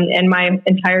 And my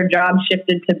entire job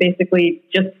shifted to basically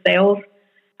just sales.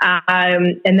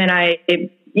 And then I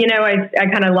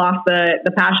kind of lost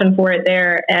the passion for it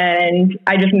there, and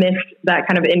I just missed that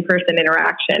kind of in-person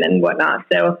interaction and whatnot.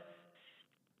 So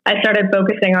I started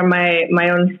focusing on my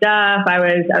own stuff. I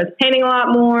was painting a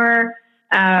lot more.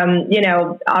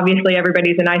 Obviously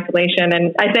everybody's in isolation,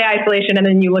 and I say isolation, and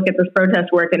then you look at this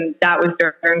protest work, and that was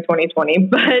during 2020.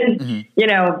 But,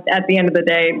 at the end of the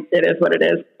day, it is what it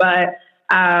is. But,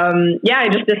 I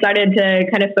just decided to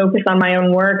kind of focus on my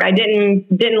own work. I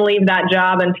didn't leave that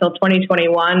job until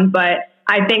 2021, but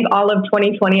I think all of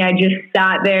 2020, I just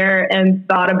sat there and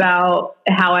thought about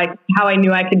how I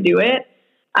knew I could do it.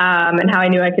 And how I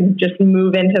knew I could just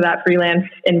move into that freelance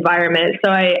environment. So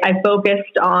I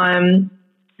focused on,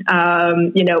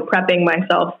 prepping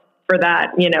myself for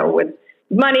that, with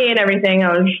money and everything.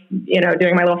 I was,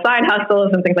 doing my little side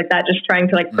hustles and things like that, just trying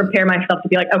to like prepare myself to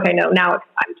be like, okay, no, now it's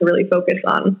time to really focus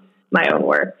on my own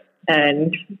work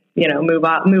and, move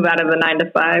out of the 9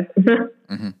 to 5.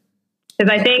 Because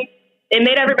I think it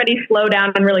made everybody slow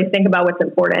down and really think about what's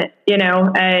important,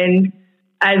 and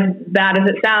as bad as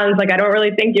it sounds, like, I don't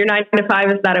really think your 9 to 5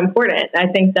 is that important. I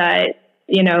think that,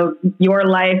 your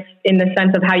life in the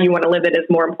sense of how you want to live it is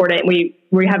more important. We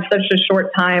have such a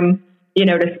short time,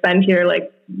 to spend here,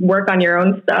 like, work on your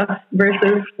own stuff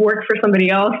versus work for somebody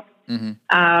else. That's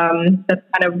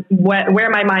kind of where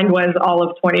my mind was all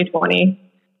of 2020.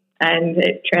 And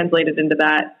it translated into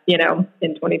that, in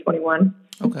 2021.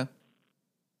 Okay.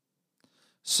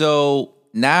 So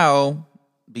now,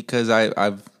 because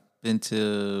I've been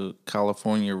to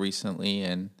California recently,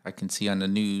 and I can see on the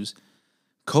news,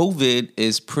 COVID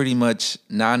is pretty much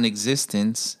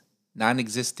non-existent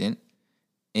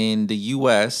in the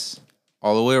U.S.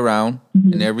 all the way around.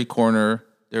 In every corner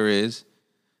there is.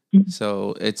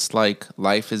 So it's like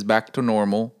life is back to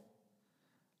normal.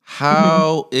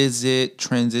 How is it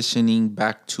transitioning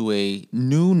back to a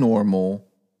new normal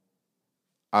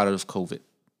out of COVID?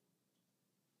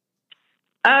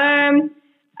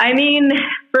 I mean,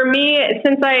 for me,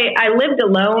 since I lived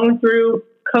alone through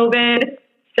COVID,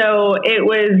 so it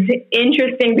was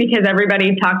interesting because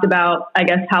everybody talked about, I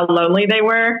guess, how lonely they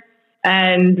were.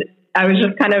 And I was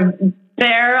just kind of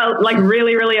there, like,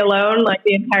 really, really alone, like,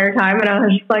 the entire time. And I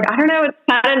was just like, I don't know, it's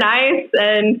kind of nice.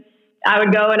 And I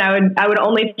would go and I would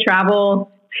only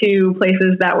travel to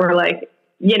places that were like,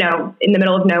 in the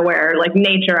middle of nowhere, like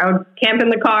nature. I would camp in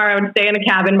the car. I would stay in a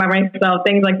cabin by myself,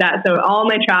 things like that. So all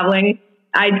my traveling,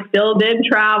 I still did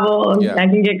travel. Yeah. I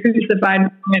can get crucified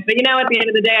from it. But, at the end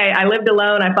of the day, I lived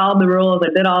alone. I followed the rules. I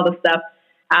did all the stuff.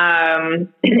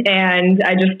 And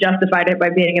I just justified it by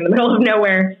being in the middle of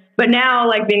nowhere. But now,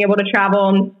 like, being able to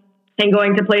travel and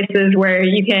going to places where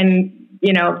you can,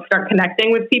 start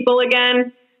connecting with people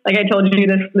again. Like I told you,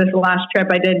 this last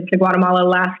trip I did to Guatemala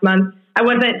last month, I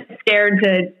wasn't scared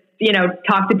to,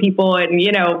 talk to people and,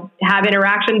 have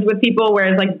interactions with people.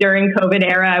 Whereas, like, during COVID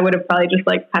era, I would have probably just,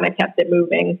 like, kind of kept it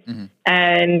moving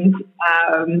and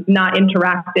not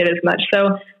interacted as much.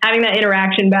 So having that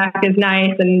interaction back is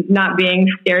nice, and not being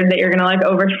scared that you're going to, like,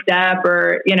 overstep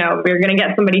or, you're going to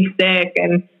get somebody sick.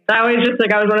 And so I was just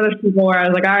like, I was one of those people where I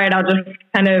was like, all right, I'll just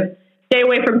kind of stay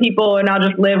away from people and I'll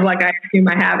just live like I assume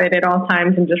I have it at all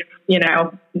times and just,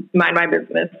 mind my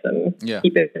business and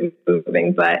keep it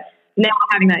moving. But now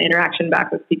having that interaction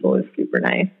back with people is super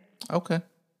nice. Okay.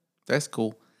 That's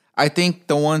cool. I think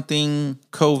the one thing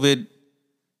COVID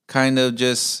kind of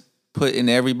just put in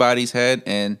everybody's head,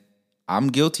 and I'm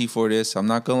guilty for this. I'm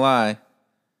not gonna lie.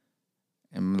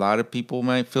 And a lot of people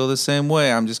might feel the same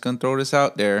way. I'm just gonna throw this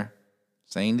out there,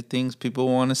 saying the things people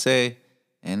want to say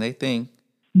and they think.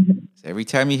 Every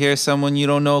time you hear someone you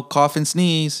don't know cough and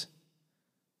sneeze,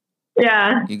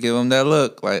 you give them that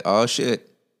look like, oh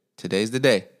shit, today's the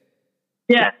day.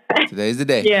 Yeah. Today's the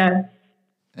day. Yeah.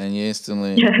 And you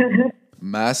instantly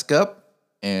mask up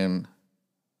and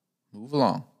move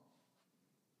along.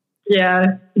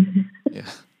 Yeah. Yeah.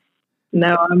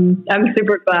 No, I'm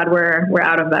super glad we're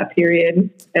out of that period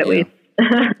at least.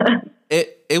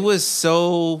 It was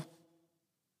so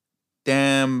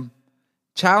damn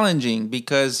challenging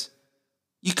because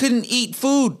you couldn't eat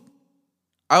food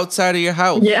outside of your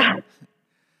house. Yeah.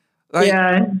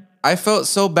 I felt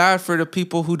so bad for the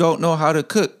people who don't know how to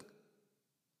cook.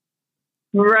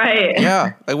 Right.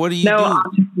 Yeah. Like, what do you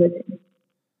do?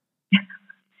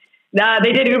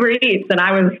 They did Uber Eats and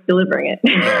I was delivering it.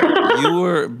 You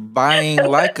were buying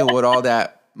Leica with all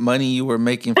that money you were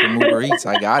making from Uber Eats.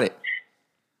 I got it.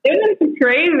 It was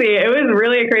crazy. It was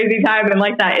really a crazy time. And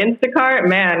like that Instacart,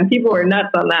 man, people were nuts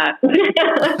on that.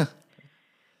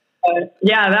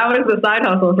 Yeah, that was the side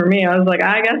hustle for me. I was like,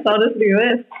 I guess I'll just do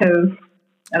this because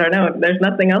I don't know. There's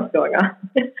nothing else going on.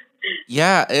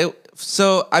 Yeah.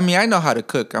 So, I mean, I know how to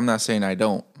cook. I'm not saying I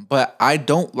don't, but I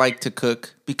don't like to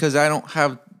cook because I don't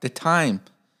have the time.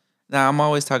 Now, I'm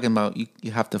always talking about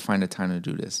you have to find the time to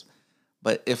do this.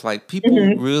 But if like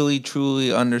people really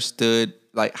truly understood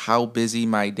like how busy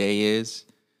my day is,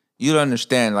 you'd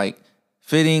understand like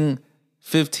fitting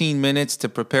 15 minutes to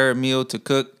prepare a meal to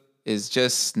cook is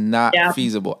just not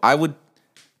feasible.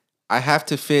 I have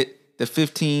to fit the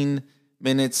 15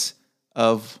 minutes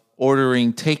of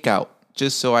ordering takeout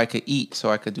just so I could eat, so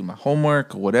I could do my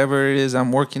homework or whatever it is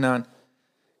I'm working on.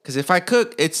 Because if I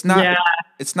cook, it's not a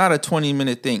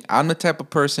 20-minute thing. I'm the type of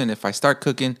person, if I start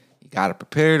cooking, you got to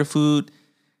prepare the food,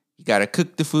 you got to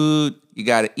cook the food, you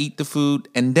got to eat the food.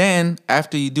 And then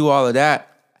after you do all of that,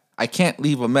 I can't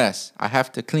leave a mess. I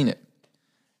have to clean it.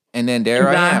 And then there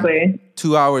I am,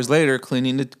 2 hours later,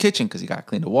 cleaning the kitchen because you got to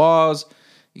clean the walls,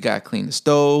 you got to clean the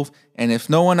stove. And if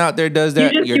no one out there does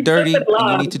that, you're dirty and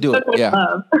you need to do it.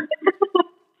 Yeah.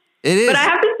 It is. But I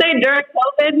have to say, during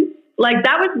COVID, like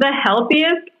that was the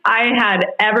healthiest I had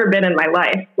ever been in my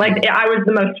life. Like I was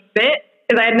the most fit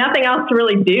because I had nothing else to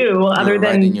really do other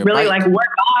than really like work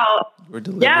out.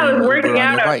 I was working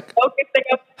out. I was focusing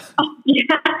up.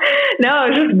 No, I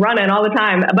was just running all the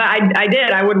time. But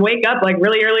I would wake up like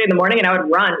really early in the morning and I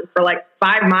would run for like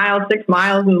 5 miles, 6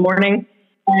 miles in the morning.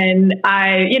 And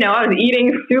I was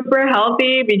eating super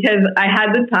healthy because I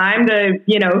had the time to,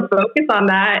 focus on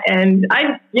that. And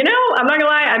I'm not gonna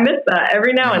lie, I miss that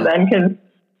every now and then because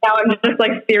now I'm just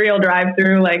like serial drive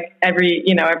through like every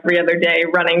other day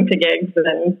running to gigs.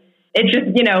 And it's just,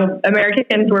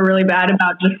 Americans were really bad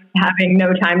about just having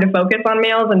no time to focus on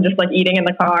meals and just like eating in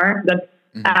the car. That's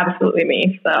absolutely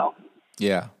me. So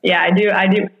yeah, I do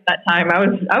miss that time. I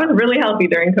was really healthy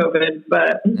during COVID,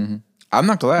 but I'm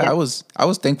not glad. Yeah. I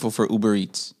was thankful for Uber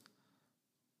Eats.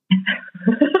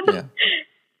 Yeah.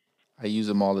 I use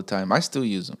them all the time. I still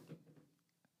use them.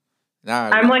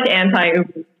 I'm like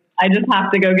anti-Uber. I just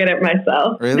have to go get it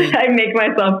myself. Really? I make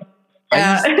myself.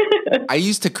 Yeah. I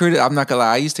used to I'm not gonna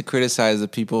lie. I used to criticize the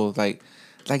people like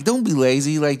don't be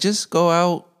lazy. Like just go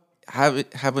out,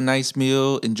 have a nice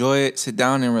meal, enjoy it, sit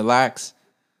down and relax.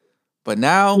 But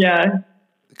now,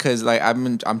 because like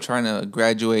I'm trying to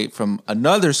graduate from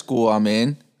another school I'm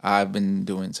in. I've been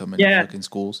doing so many fucking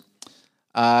schools.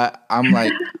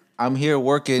 I'm here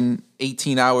working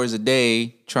 18 hours a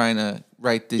day trying to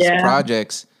write these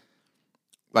projects.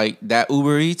 Like that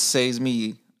Uber Eats saves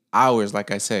me hours,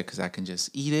 like I said, because I can just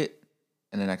eat it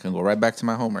and then I can go right back to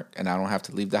my homework and I don't have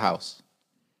to leave the house.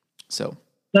 So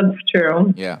that's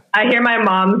true. Yeah. I hear my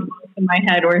mom's in my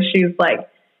head where she's like,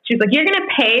 you're going to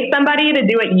pay somebody to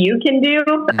do what you can do.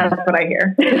 That's what I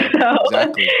hear.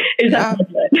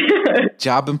 Exactly.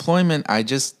 Job employment. I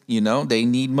just, they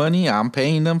need money. I'm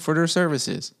paying them for their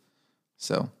services.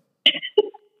 So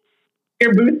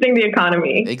you're boosting the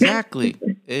economy. Exactly.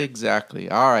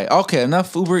 All right. Okay.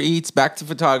 Enough Uber Eats. Back to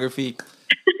photography.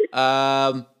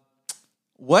 Where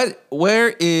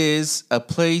is a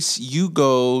place you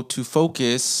go to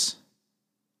focus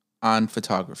on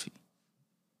photography?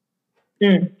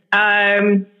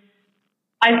 I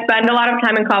spend a lot of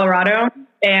time in Colorado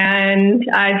and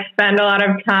I spend a lot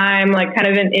of time like kind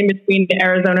of in between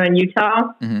Arizona and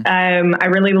Utah. I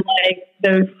really like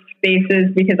those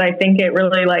spaces because I think it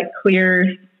really like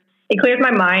clears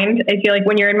my mind. I feel like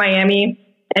when you're in Miami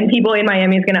and people in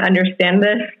Miami is going to understand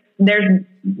this,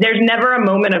 there's never a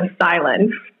moment of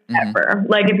silence ever.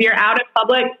 Like if you're out in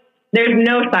public, there's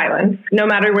no silence, no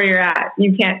matter where you're at.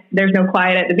 There's no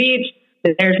quiet at the beach.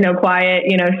 There's no quiet,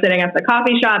 sitting at the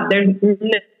coffee shop. There's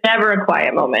never a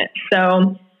quiet moment.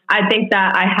 So I think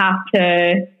that I have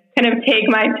to kind of take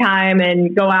my time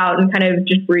and go out and kind of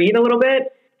just breathe a little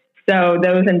bit. So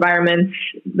those environments,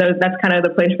 that's kind of the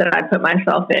place that I put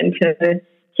myself in, to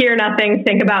hear nothing,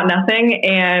 think about nothing.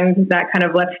 And that kind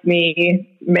of lets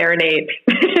me marinate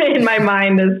in my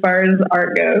mind as far as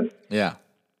art goes. Yeah.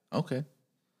 Okay.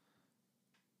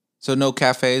 So no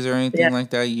cafes or anything like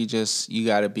that? You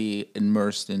got to be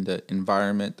immersed in the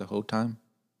environment the whole time?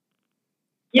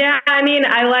 Yeah, I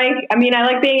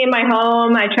like being in my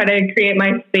home. I try to create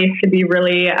my space to be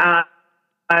really,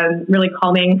 really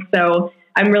calming. So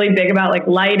I'm really big about like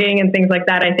lighting and things like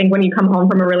that. I think when you come home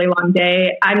from a really long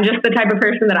day, I'm just the type of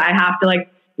person that I have to like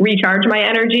recharge my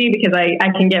energy, because I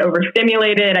can get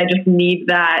overstimulated. I just need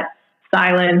that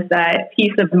silence, that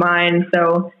peace of mind.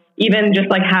 So even just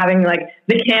like having like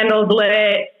the candles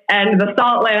lit and the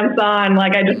salt lamps on,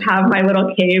 like I just have my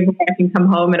little cave where I can come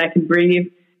home and I can breathe.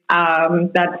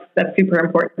 That's super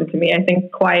important to me. I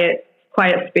think quiet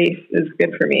space is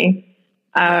good for me.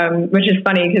 Which is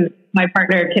funny because my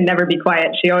partner can never be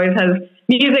quiet. She always has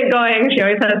music going. She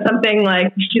always has something,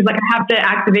 like, she's like, I have to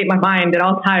activate my mind at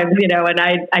all times, and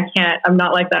I can't, I'm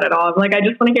not like that at all. I'm like, I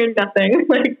just want to hear nothing,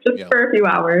 like just for a few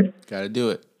hours. Got to do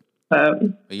it. But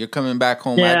you're coming back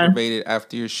home aggravated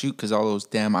after your shoot because all those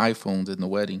damn iPhones in the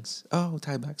weddings. Oh,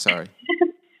 tie back. Sorry.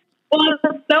 Well,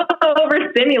 it's so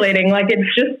overstimulating. Like,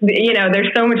 it's just,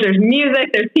 there's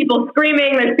music, there's people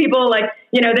screaming, there's people like,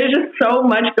 there's just so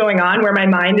much going on where my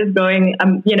mind is going,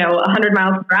 100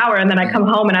 miles per hour. And then I come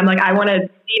home and I'm like, I want to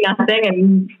see nothing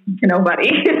and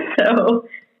nobody. So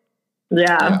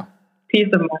peace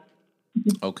of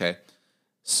mind. Okay.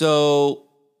 So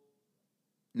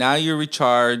now you're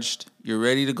recharged. You're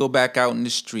ready to go back out in the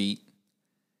street.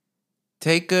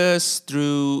 Take us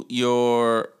through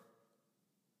your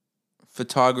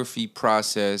photography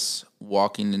process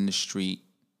walking in the street.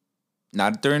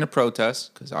 Not during a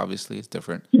protest, because obviously it's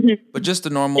different. But just a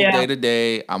normal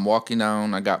day-to-day. I'm walking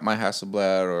down. I got my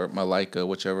Hasselblad or my Leica,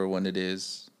 whichever one it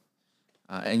is.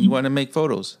 And you want to make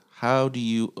photos. How do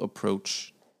you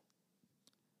approach?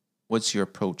 What's your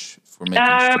approach for making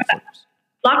street photos?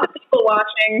 Lots of people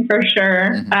watching, for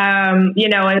sure. When I'm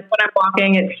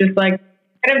walking, it's just like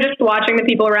kind of just watching the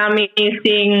people around me,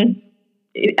 seeing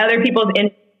other people's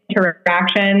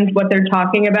interactions, what they're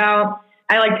talking about.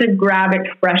 I like to grab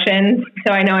expressions.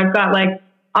 So I know I've got, like,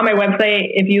 on my website,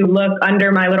 if you look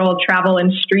under my little travel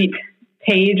and street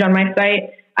page on my site,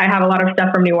 I have a lot of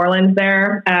stuff from New Orleans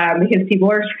there, because people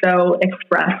are so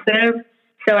expressive.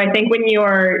 So I think when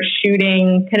you're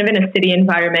shooting kind of in a city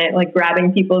environment, like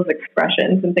grabbing people's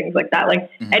expressions and things like that, like,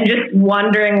 and just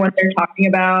wondering what they're talking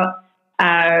about.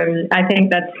 I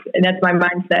think that's my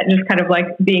mindset, just kind of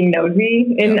like being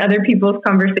nosy in other people's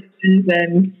conversations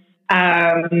and,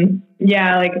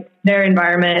 like their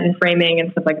environment and framing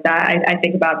and stuff like that. I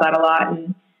think about that a lot.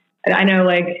 And I know,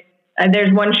 like,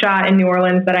 there's one shot in New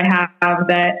Orleans that I have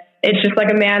that it's just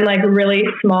like a man, like really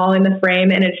small in the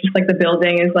frame. And it's just like the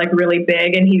building is like really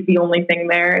big and he's the only thing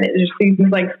there. And it just seems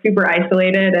like super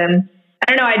isolated. And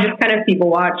I don't know, I just kind of people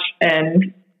watch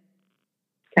and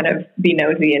kind of be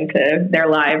nosy into their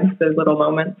lives, those little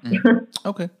moments.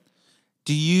 Okay.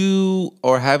 Do you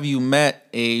or have you met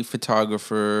a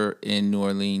photographer in New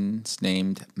Orleans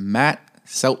named Matt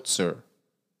Seltzer?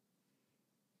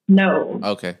 No.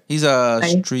 Okay. He's a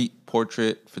street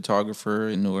portrait photographer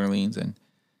in New Orleans, and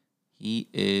he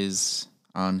is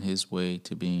on his way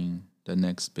to being the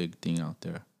next big thing out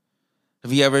there.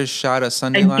 Have you ever shot a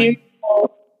Sunday line?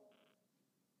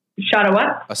 Shot a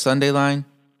what? A Sunday line?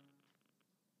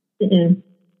 Mm-mm.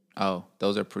 Oh,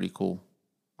 those are pretty cool.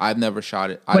 I've never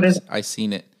shot it. I've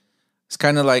seen it. It's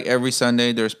kind of like every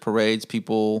Sunday there's parades.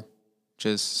 People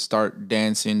just start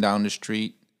dancing down the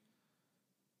street.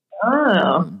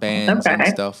 Oh, bands and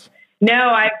stuff. No,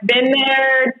 I've been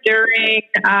there during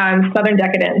Southern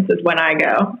Decadence is when I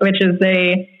go, which is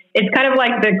it's kind of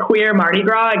like the queer Mardi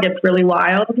Gras. It gets really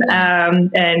wild,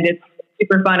 and it's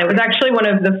super fun. It was actually one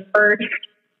of the first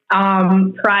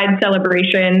Pride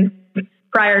celebrations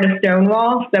prior to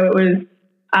Stonewall. So it was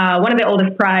one of the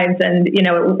oldest prides, and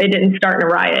it didn't start in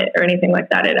a riot or anything like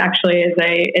that. It actually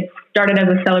it started as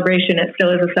a celebration. It still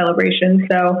is a celebration.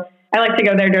 So I like to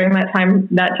go there during that time.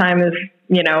 That time is,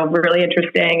 really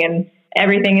interesting, and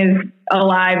everything is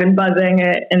alive and buzzing,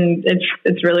 and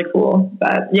it's really cool.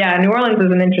 But yeah, New Orleans is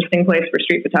an interesting place for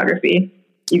street photography.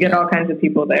 You get all kinds of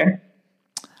people there.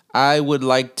 I would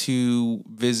like to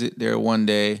visit there one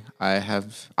day.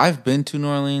 I've been to New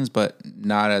Orleans, but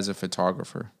not as a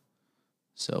photographer.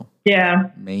 So yeah,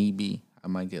 maybe I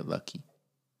might get lucky.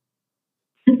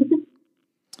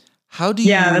 How do you?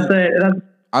 Yeah, that's.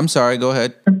 I'm sorry. Go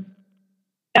ahead. Oh,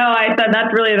 I said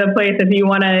that's really the place if you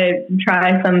want to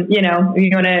try some. You know, if you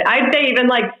want to. I'd say even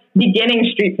like beginning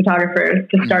street photographers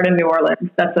to start in New Orleans.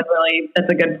 That's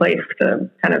a good place to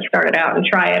kind of start it out and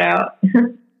try it out.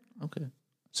 Okay.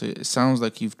 So it sounds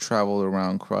like you've traveled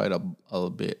around quite a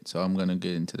bit. So I'm gonna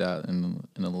get into that in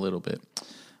a little bit.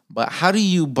 But how do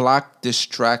you block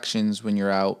distractions when you're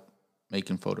out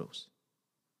making photos?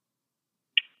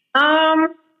 I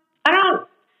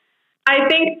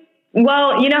think,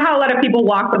 well, you know how a lot of people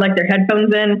walk with like their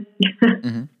headphones in?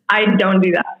 Mm-hmm. I don't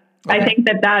do that. Okay. I think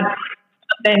that's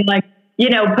something like, you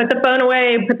know, put the phone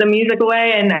away, put the music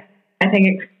away. And I think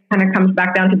it kind of comes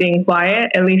back down to being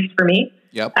quiet, at least for me.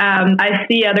 Yep. I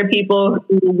see other people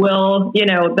who will, you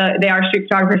know, they are street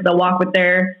photographers. They'll walk with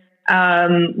their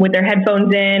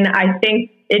headphones in. I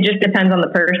think it just depends on the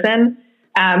person.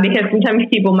 Because sometimes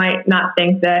people might not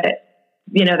think that,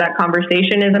 you know, that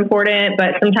conversation is important,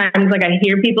 but sometimes like I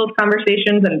hear people's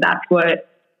conversations and that's what,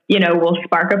 you know, will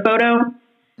spark a photo.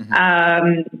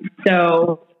 Mm-hmm.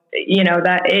 So, you know,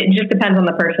 that it just depends on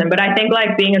the person, but I think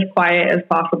like being as quiet as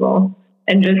possible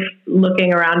and just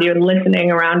looking around you and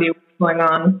listening around you what's going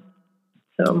on.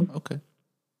 So, okay.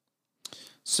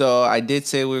 So I did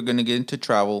say we were going to get into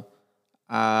travel.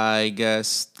 I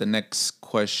guess the next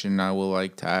question I would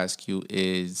like to ask you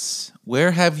is,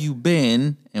 where have you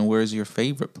been and where's your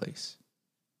favorite place?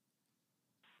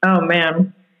 Oh,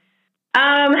 man.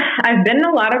 I've been in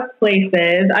a lot of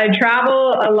places. I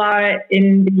travel a lot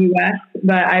in the U.S.,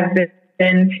 but I've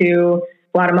been to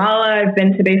Guatemala. I've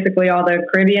been to basically all the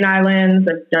Caribbean islands.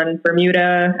 I've done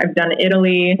Bermuda. I've done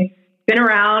Italy. Been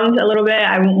around a little bit.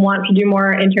 I want to do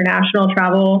more international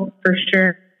travel for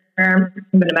sure. I've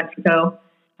been to Mexico.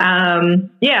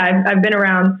 Yeah, I've been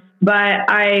around, but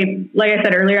like I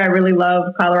said earlier, I really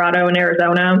love Colorado and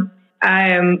Arizona.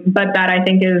 But that I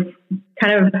think is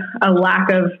kind of a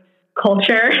lack of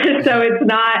culture. So it's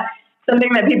not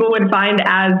something that people would find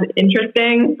as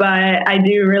interesting, but I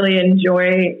do really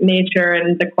enjoy nature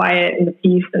and the quiet and the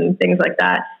peace and things like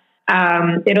that.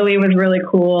 Italy was really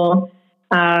cool.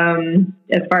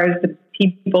 As far as the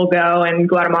people go, and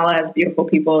Guatemala has beautiful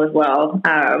people as well,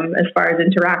 as far as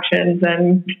interactions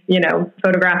and, you know,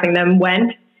 photographing them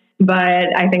went.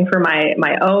 But I think for my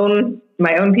own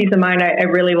peace of mind, I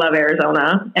really love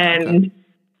Arizona and,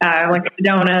 like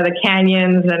Sedona, the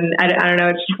canyons, and I don't know,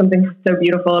 it's just something so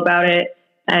beautiful about it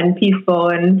and peaceful.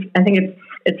 And I think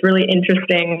it's really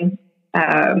interesting,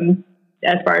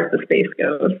 as far as the space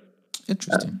goes.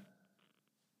 Interesting.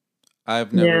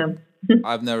 I've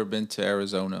never been to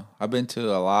Arizona. I've been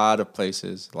to a lot of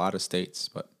places, a lot of states,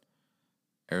 but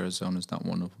Arizona's not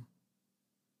one of them.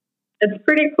 It's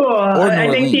pretty cool. I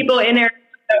think people in Arizona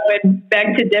would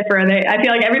beg to differ. I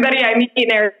feel like everybody I meet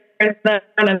in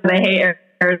Arizona, they hate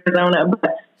Arizona,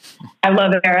 but I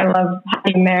love it there. I love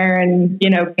hiking there and, you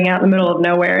know, being out in the middle of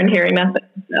nowhere and hearing nothing.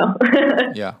 So.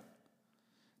 Yeah.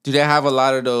 Do they have a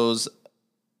lot of those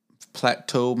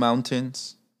plateau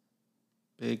mountains?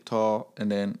 Big, tall,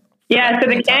 and then... Yeah, so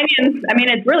the canyons, I mean,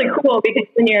 it's really cool because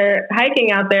when you're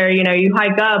hiking out there, you know, you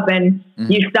hike up and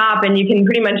you stop and you can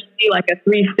pretty much see like a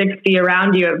 360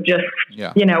 around you of just,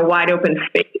 you know, wide open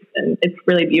space. And it's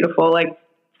really beautiful. Like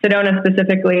Sedona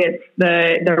specifically, it's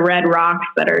the red rocks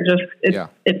that are just,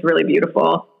 it's really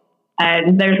beautiful.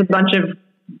 And there's a bunch of,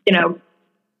 you know,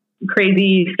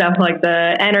 crazy stuff like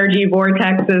the energy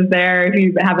vortexes there. If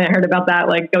you haven't heard about that,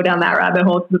 like go down that rabbit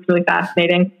hole because it's really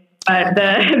fascinating. But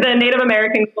the Native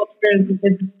American culture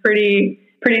is pretty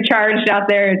charged out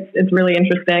there. It's really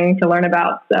interesting to learn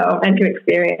about, and to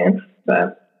experience.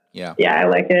 But yeah, I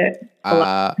like it.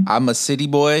 I'm a city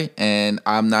boy, and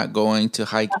I'm not going to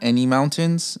hike any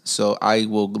mountains. So I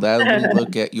will gladly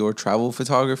look at your travel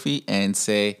photography and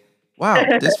say, "Wow,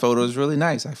 this photo is really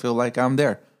nice. I feel like I'm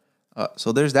there."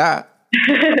 So there's that,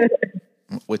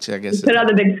 which I guess put on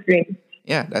the big screen.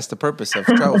 Yeah, that's the purpose of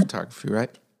travel photography, right?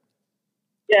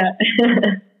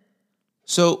 Yeah.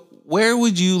 So where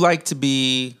would you like to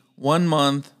be 1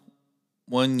 month,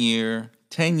 1 year,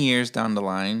 10 years down the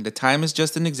line? The time is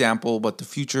just an example, but the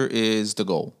future is the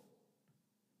goal.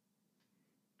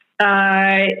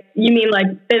 You mean like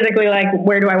physically, like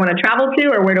where do I want to travel to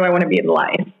or where do I want to be in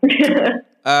life?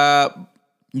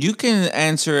 You can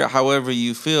answer however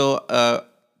you feel.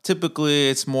 Typically,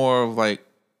 it's more of like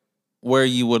where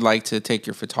you would like to take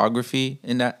your photography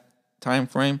in that time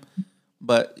frame.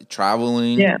 But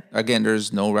traveling, again,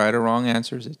 there's no right or wrong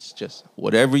answers. It's just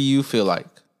whatever you feel like.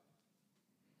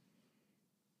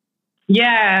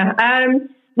 Yeah.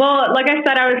 Well, like I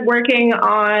said, I was working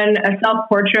on a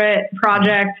self-portrait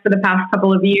project for the past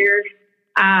couple of years.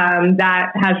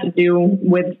 That has to do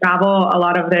with travel. A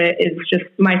lot of it is just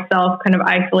myself kind of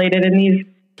isolated in these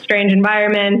strange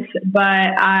environments. But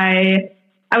I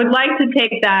would like to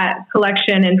take that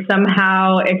collection and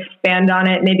somehow expand on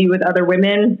it, maybe with other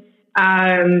women.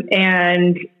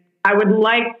 And I would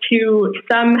like to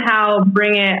somehow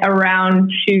bring it around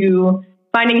to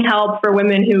finding help for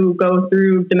women who go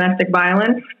through domestic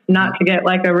violence, not to get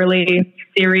like a really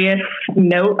serious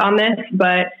note on this,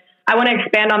 but I want to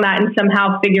expand on that and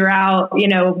somehow figure out, you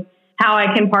know, how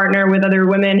I can partner with other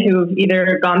women who've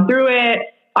either gone through it,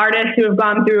 artists who have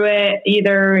gone through it,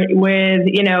 either with,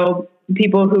 you know,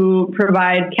 people who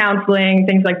provide counseling,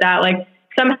 things like that, like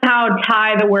somehow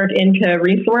tie the work into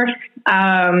resource.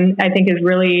 I think it's a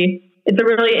really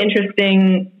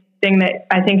interesting thing that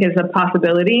I think is a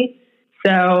possibility.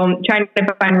 So trying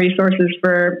to find resources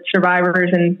for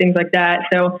survivors and things like that.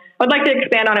 So I'd like to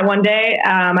expand on it one day.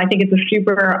 I think it's a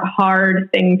super hard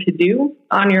thing to do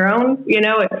on your own. You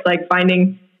know, it's like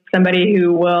finding somebody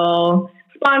who will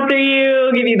sponsor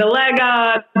you, give you the leg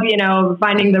up, you know,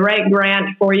 finding the right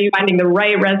grant for you, finding the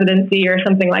right residency or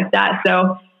something like that.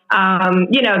 So,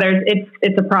 you know,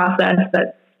 it's a process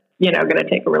that's, you know, going to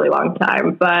take a really long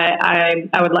time, but I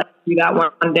would like to do that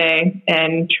one day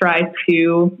and try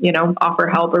to, you know, offer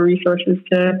help or resources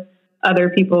to other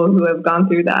people who have gone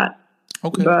through that.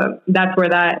 Okay. But that's where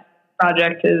that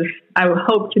project is. I would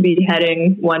hope to be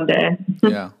heading one day.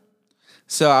 Yeah.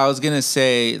 So I was going to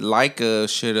say Leica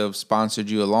should have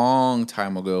sponsored you a long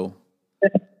time ago,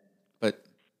 but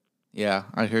yeah,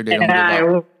 I heard they don't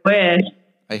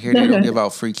give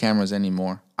out free cameras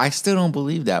anymore. I still don't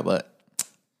believe that, but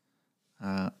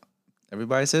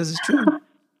everybody says it's true.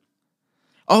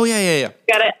 Oh, yeah.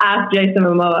 Gotta ask Jason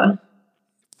Momoa.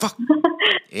 Fuck.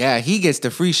 Yeah, he gets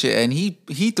the free shit, and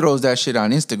he throws that shit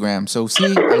on Instagram. So,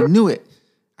 see, I knew it.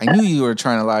 I knew you were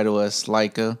trying to lie to us,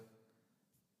 Leica.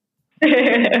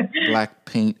 Black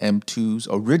Paint M2s,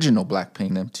 original Black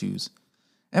Paint M2s.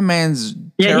 That man's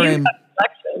tearing...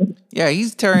 Yeah,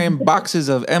 he's tearing boxes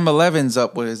of M11s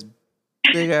up with his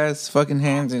big-ass fucking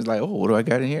hands, and he's like, oh, what do I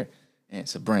got in here? And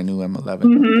it's a brand new M11.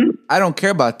 Mm-hmm. I don't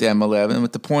care about the M11,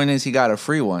 but the point is he got a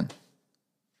free one.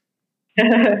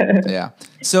 Yeah.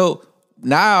 So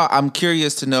now I'm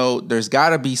curious to know, there's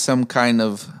got to be some kind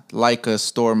of Leica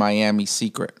Store Miami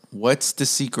secret. What's the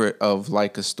secret of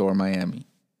Leica Store Miami?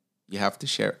 You have to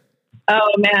share it.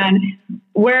 Oh man,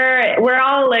 we're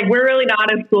all like, we're really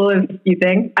not as cool as you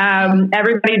think.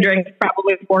 Everybody drinks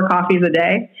probably 4 coffees a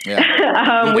day.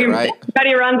 Yeah.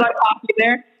 Everybody runs on coffee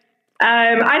there.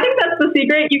 I think that's the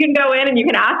secret. You can go in and you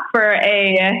can ask for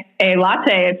a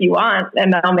latte if you want,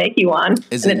 and they'll make you one.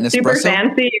 Is it it's Nespresso? Super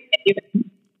fancy.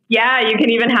 You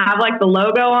can even have like the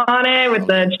logo on it with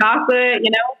the chocolate,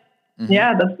 you know? Mm-hmm.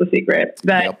 Yeah, that's the secret.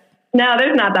 But no,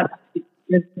 there's not that.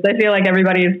 I feel like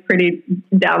everybody is pretty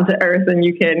down to earth and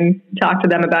you can talk to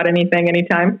them about anything,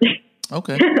 anytime.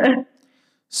 Okay.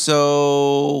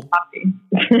 So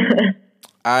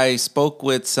I spoke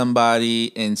with somebody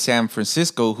in San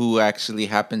Francisco who actually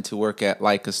happened to work at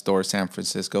Leica Store San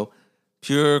Francisco.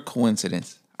 Pure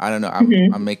coincidence. I don't know.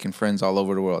 I'm making friends all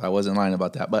over the world. I wasn't lying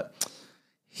about that. But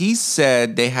he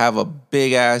said they have a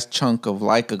big-ass chunk of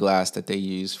Leica glass that they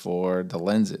use for the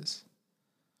lenses.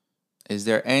 Is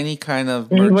there any kind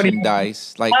of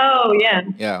merchandise? Like, oh, yeah.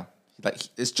 Yeah. Like,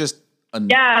 it's just a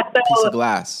piece of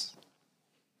glass.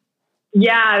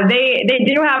 Yeah, they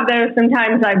do have those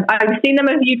sometimes. I've seen them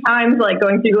a few times, like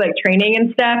going through like training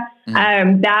and stuff.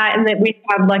 Mm-hmm. That, and that we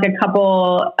have like a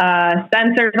couple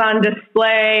sensors on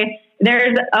display.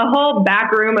 There's a whole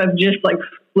back room of just like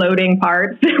floating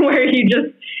parts where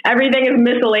everything is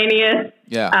miscellaneous.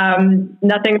 Yeah.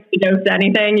 Nothing's dosed to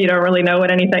anything. You don't really know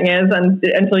what anything is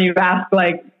until you ask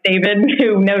like David,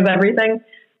 who knows everything.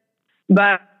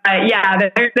 But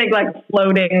there's big like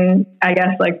floating, I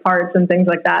guess, like parts and things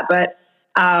like that. But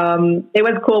it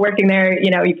was cool working there.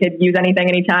 You know, you could use anything,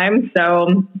 anytime.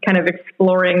 So kind of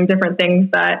exploring different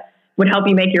things that would help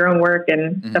you make your own work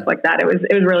and stuff like that. It was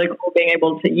really cool being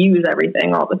able to use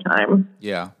everything all the time.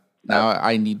 Yeah. Now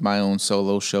I need my own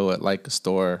solo show at Leica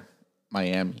Store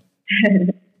Miami.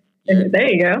 There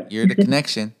you go. You're the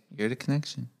connection.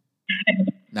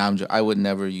 Now I would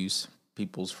never use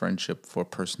people's friendship for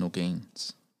personal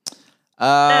gains. You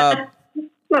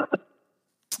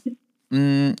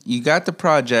got the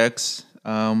projects.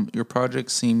 Your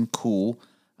projects seem cool.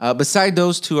 Beside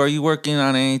those two, are you working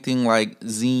on anything like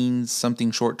zines,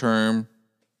 something short term?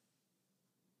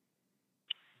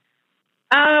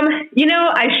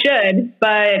 I should,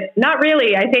 but not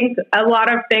really. I think a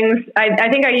lot of things, I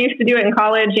think I used to do it in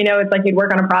college. It's like you'd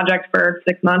work on a project for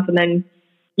 6 months and then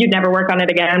you'd never work on it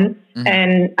again. Mm-hmm.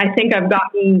 And I think I've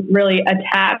gotten really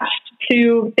attached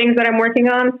to things that I'm working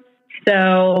on.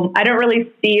 So I don't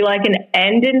really see like an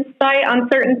end in sight on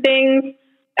certain things.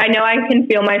 I know I can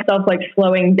feel myself like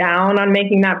slowing down on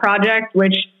making that project,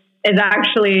 which is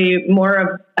actually more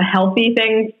of a healthy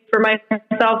thing for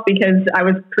myself because I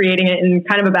was creating it in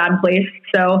kind of a bad place.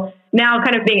 So now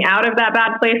kind of being out of that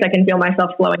bad place, I can feel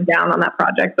myself slowing down on that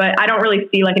project, but I don't really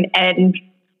see like an end,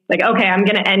 like, okay, I'm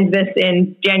going to end this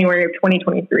in January of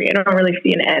 2023. I don't really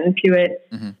see an end to it.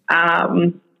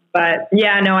 Mm-hmm. But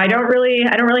yeah, no, I don't really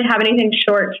have anything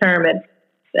short term.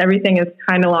 Everything is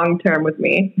kind of long term with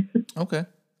me. Okay.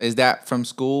 Is that from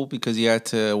school because you had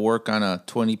to work on a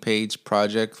 20-page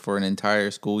project for an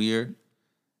entire school year?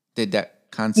 Did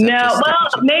that concept? No, well,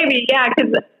 maybe, yeah,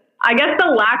 because I guess the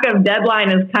lack of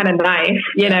deadline is kind of nice.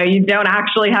 You don't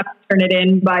actually have to turn it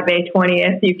in by May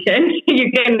 20th. You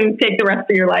can take the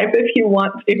rest of your life if you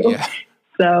want to. Yeah.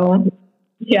 So,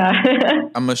 yeah.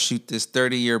 I'm going to shoot this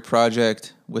 30-year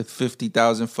project with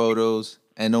 50,000 photos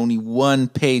and only 1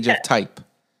 page of type.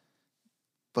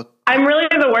 But I'm really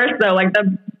the worst though. Like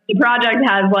the project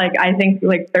has like, I think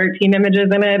like 13 images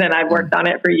in it and I've worked on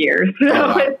it for years. So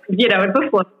wow.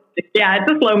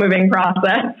 It's a slow moving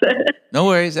process. No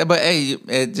worries. But hey,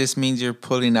 it just means you're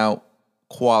putting out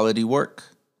quality work,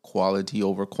 quality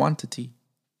over quantity.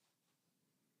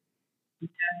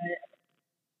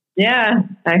 Yeah.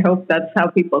 I hope that's how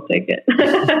people take it.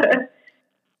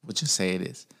 We'll just say it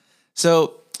is.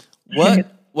 So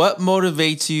what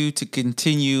motivates you to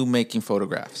continue making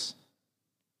photographs?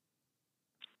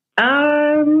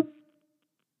 And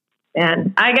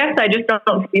I guess I just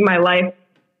don't see my life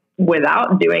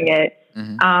without doing it.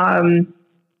 Mm-hmm.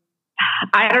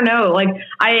 I don't know. Like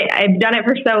I've done it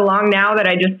for so long now that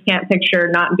I just can't picture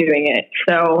not doing it.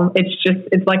 So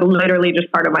it's like literally just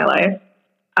part of my life.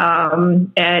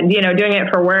 And doing it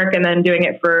for work and then doing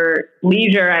it for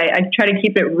leisure, I try to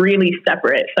keep it really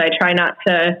separate. So I try not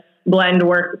to blend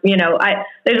work.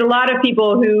 There's a lot of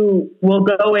people who will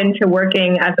go into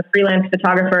working as a freelance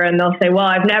photographer and they'll say, well,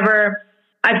 I've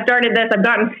started this. I've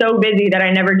gotten so busy that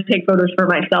I never take photos for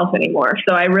myself anymore.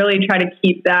 So I really try to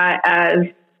keep that as,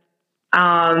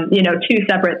 2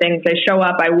 separate things. I show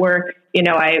up, I work,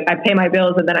 I pay my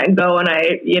bills and then I go and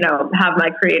I, have my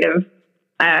creative,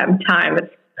 time.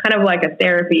 It's kind of like a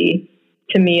therapy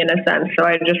to me in a sense. So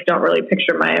I just don't really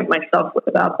picture myself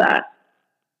without that.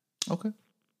 Okay.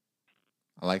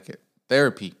 I like it.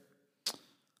 Therapy.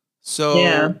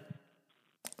 So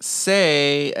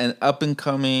say an up and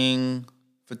coming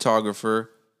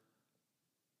photographer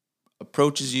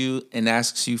approaches you and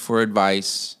asks you for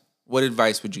advice. What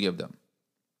advice would you give them?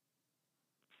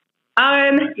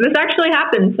 This actually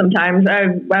happens sometimes.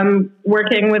 I'm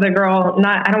working with a girl,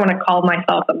 I don't want to call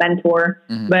myself a mentor,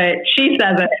 mm-hmm. but she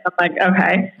says it. I'm like,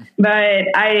 okay. But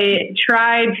I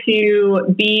try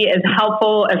to be as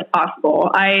helpful as possible.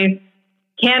 I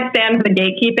can't stand the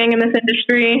gatekeeping in this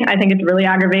industry. I think it's really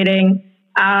aggravating.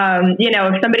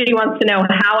 If somebody wants to know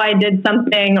how I did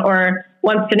something or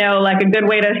wants to know like a good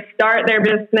way to start their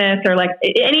business or like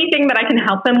anything that I can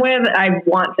help them with, I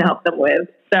want to help them with.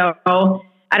 So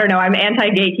I don't know. I'm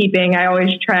anti-gatekeeping. I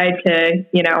always try to,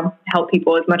 help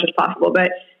people as much as possible.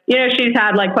 But, she's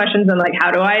had like questions on like,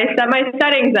 how do I set my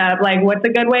settings up? Like, what's a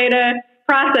good way to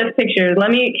process pictures?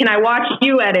 Can I watch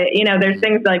you edit? There's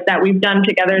things like that we've done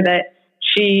together that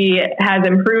she has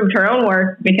improved her own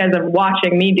work because of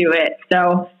watching me do it.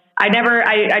 So I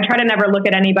try to never look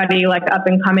at anybody like up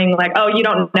and coming, like, oh, you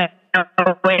don't know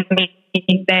anything.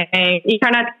 You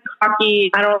try not to be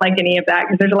cocky. I don't like any of that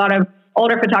because there's a lot of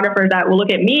older photographers that will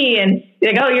look at me and be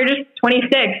like, oh, you're just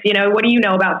 26. What do you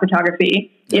know about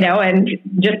photography? And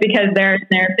just because they're in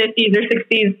their 50s or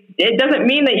 60s, it doesn't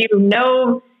mean that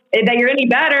that you're any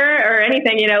better or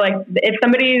anything. Like if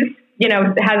somebody's,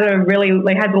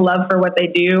 has a love for what they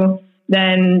do,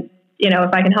 then,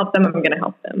 if I can help them, I'm going to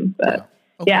help them. But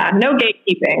no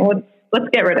gatekeeping. Let's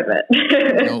get rid of it.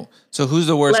 No. So who's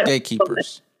the worst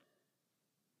gatekeepers?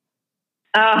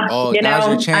 Now's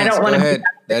your chance. I don't want to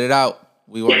let it out.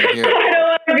 We want to hear it. I don't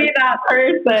want to be that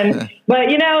person. But,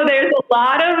 there's a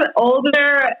lot of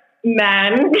older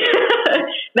men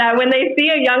that when they see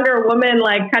a younger woman,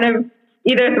 like kind of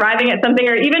either thriving at something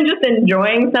or even just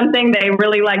enjoying something, they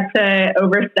really like to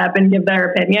overstep and give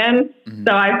their opinion. Mm-hmm.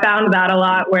 So I found that a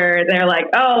lot where they're like,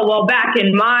 oh, well, back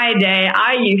in my day,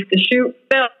 I used to shoot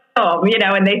film,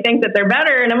 and they think that they're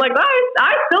better. And I'm like,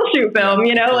 I still shoot film,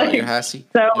 like you're Hassie.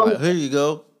 So here you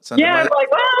go. I'm like,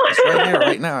 well, it's right here,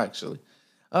 right now, actually.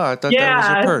 Oh, I thought that was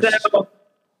a purse. So,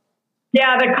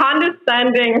 yeah, the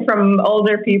condescending from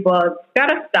older people, it's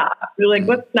gotta stop. Like,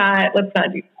 let's not do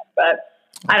that. But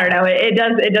I don't know. It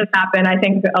does happen. I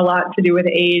think a lot to do with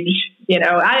age. You know,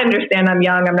 I understand I'm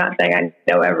young. I'm not saying I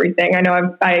know everything. I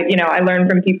know I learn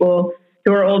from people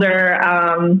who are older.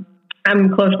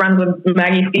 I'm close friends with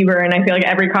Maggie Stieber, and I feel like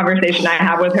every conversation I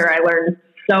have with her, I learn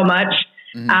so much.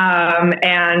 Mm-hmm.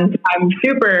 And I'm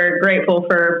super grateful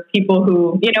for people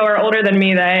who, you know, are older than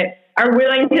me that are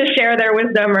willing to share their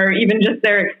wisdom or even just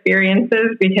their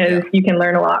experiences, because you can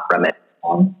learn a lot from it.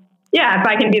 Yeah, if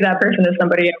I can be that person to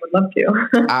somebody, I would love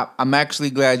to. I'm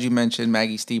actually glad you mentioned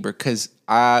Maggie Stieber, because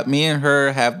me and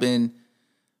her have been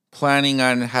planning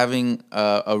on having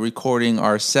a recording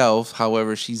ourselves.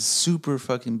 However, she's super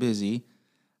fucking busy.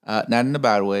 Not in a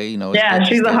bad way, you know. Yeah,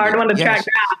 she's a hard one to track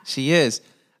down. She is.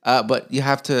 But you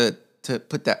have to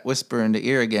put that whisper in the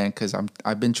ear again, because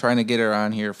I've been trying to get her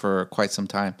on here for quite some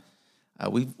time.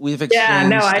 We've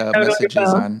exchanged messages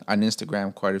on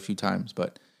Instagram quite a few times,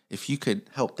 but if you could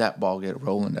help that ball get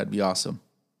rolling, that'd be awesome.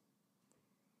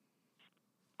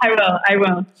 I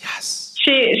will. Yes.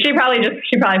 She probably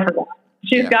forgot.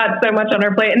 She's got so much on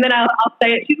her plate, and then I'll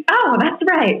say it. She's, oh, that's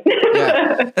right.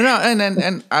 Yeah. No,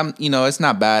 and I'm, you know, it's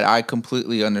not bad. I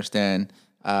completely understand.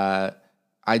 I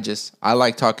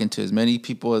like talking to as many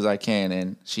people as I can,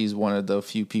 and she's one of the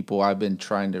few people I've been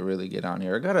trying to really get on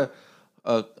here. I got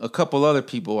a couple other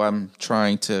people I'm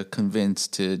trying to convince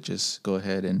to just go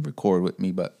ahead and record with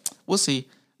me, but we'll see.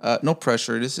 No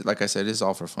pressure. This is, like I said, this is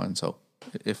all for fun. So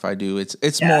if I do,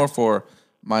 it's more for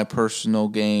my personal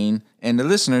gain and the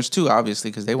listeners too, obviously,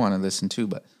 because they want to listen too.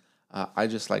 But I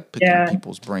just like picking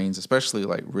people's brains, especially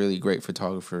like really great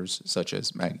photographers such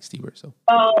as Maggie Stieber. So,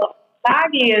 well,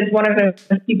 Maggie is one of those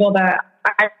people that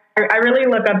I really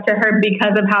look up to her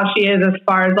because of how she is, as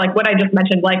far as like what I just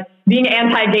mentioned, like being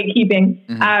anti-gatekeeping.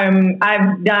 Mm-hmm.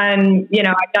 I've done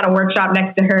a workshop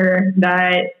next to her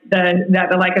that the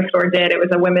Leica store did. It was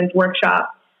a women's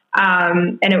workshop.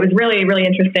 And it was really, really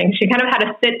interesting. She kind of had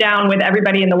to sit down with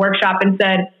everybody in the workshop and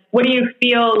said, what do you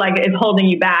feel like is holding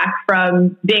you back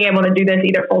from being able to do this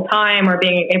either full time or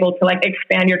being able to like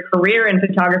expand your career in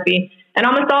photography? And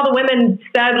almost all the women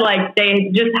said like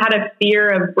they just had a fear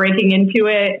of breaking into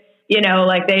it. You know,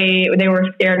 like they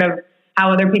were scared of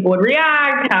how other people would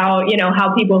react, how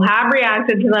people have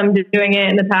reacted to them doing it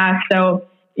in the past. So,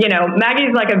 you know,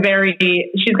 Maggie's like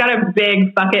she's got a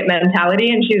big fuck it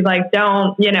mentality, and she's like,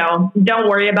 don't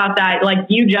worry about that. Like,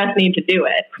 you just need to do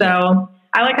it. So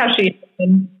I like how she's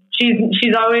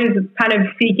always kind of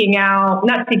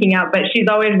not seeking out, but she's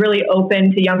always really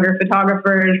open to younger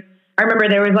photographers. I remember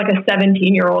there was like a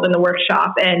 17-year-old in the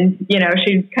workshop, and, you know,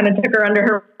 she kind of took her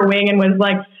under her wing and was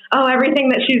like, oh, everything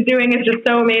that she's doing is just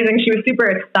so amazing. She was super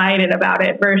excited about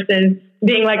it versus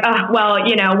being like, oh, well,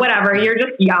 you know, whatever, you're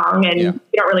just young and you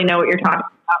don't really know what you're talking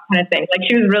about, kind of thing. Like,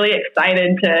 she was really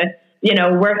excited to, you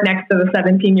know, work next to the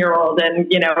 17-year-old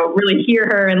and, you know, really hear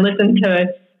her and listen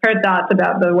to her thoughts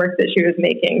about the work that she was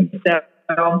making. So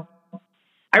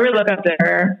I really look up to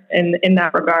her in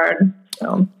that regard.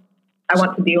 So I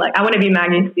want to be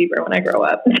Maggie Stieber when I grow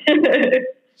up.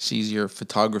 She's your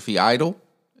photography idol?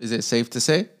 Is it safe to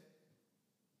say?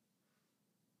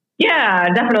 Yeah,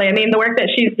 definitely. I mean, the work that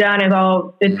she's done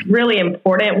it's really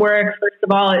important work. First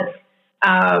of all, it's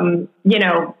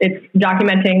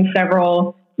documenting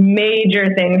several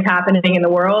major things happening in the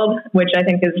world, which I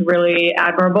think is really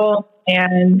admirable.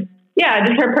 And yeah,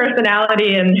 just her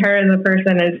personality and her as a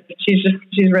person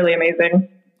she's really amazing.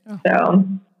 Oh, so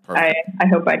I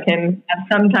hope I can have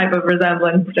some type of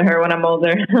resemblance to her when I'm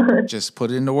older. Just put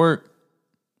it into work.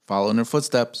 Follow in her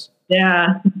footsteps.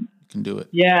 Yeah. You can do it.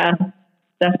 Yeah,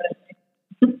 definitely.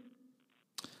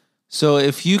 So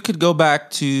if you could go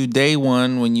back to day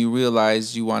one when you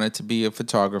realized you wanted to be a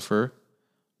photographer,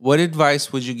 what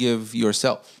advice would you give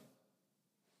yourself?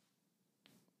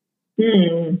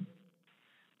 That's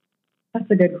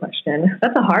a good question.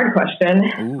 That's a hard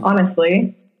question,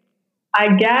 honestly.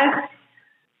 I guess,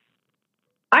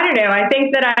 I don't know. I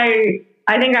think that I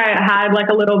had like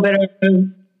a little bit of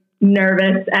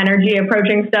nervous energy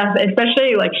approaching stuff,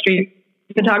 especially like street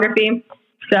photography.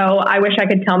 So I wish I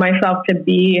could tell myself to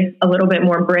be a little bit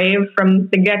more brave from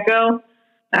the get-go,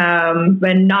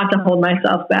 but not to hold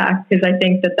myself back, because I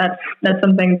think that that's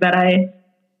something that I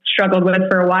struggled with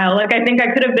for a while. Like, I think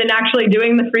I could have been actually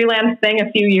doing the freelance thing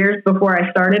a few years before I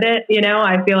started it. You know,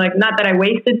 I feel like, not that I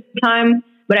wasted time,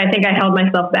 but I think I held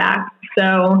myself back.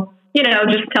 So, you know,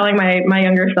 just telling my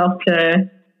younger self to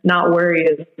not worry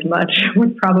as much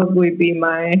would probably be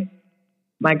my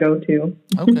go-to.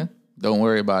 Okay. Don't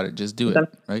worry about it. Just do it.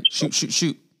 Right?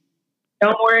 Shoot.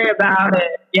 Don't worry about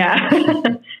it. Yeah.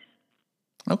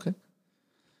 Okay.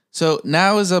 So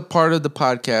now is a part of the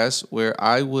podcast where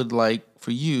I would like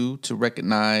for you to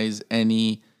recognize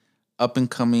any up and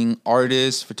coming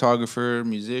artist, photographer,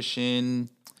 musician,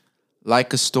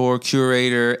 like a store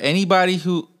curator, anybody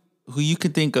who you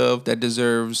can think of that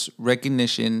deserves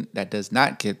recognition that does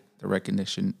not get the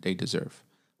recognition they deserve.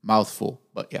 Mouthful,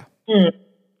 but yeah.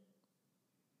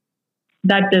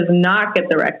 That does not get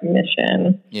the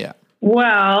recognition. Yeah.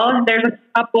 Well, there's a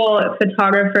couple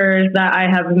photographers that I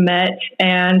have met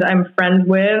and I'm friends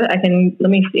with. Let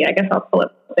me see. I guess I'll pull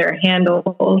up their handles.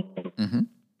 Mm-hmm.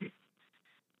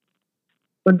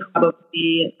 Would probably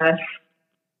be the best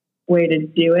way to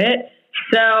do it.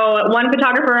 So one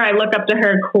photographer, I look up to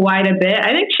her quite a bit.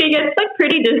 I think she gets like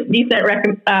pretty decent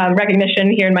recognition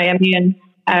here in Miami and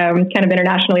kind of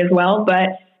internationally as well. But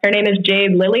her name is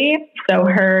Jade Lilly. So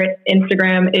her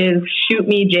Instagram is Shoot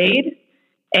Me Jade.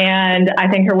 And I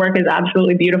think her work is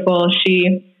absolutely beautiful.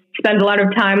 She spends a lot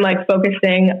of time like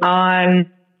focusing on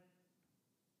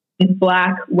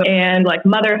Black and like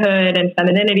motherhood and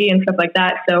femininity and stuff like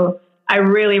that. So I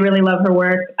really, really love her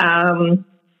work. I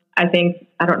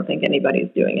don't think anybody's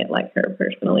doing it like her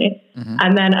personally. Mm-hmm.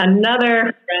 And then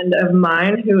another friend of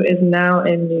mine who is now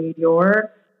in New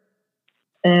York,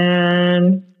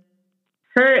 and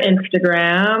her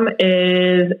Instagram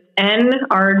is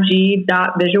nrg.visuals.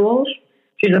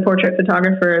 She's a portrait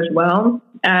photographer as well.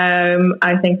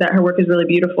 I think that her work is really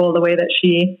beautiful, the way that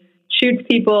she shoots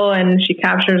people and she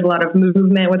captures a lot of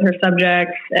movement with her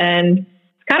subjects, and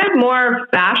it's kind of more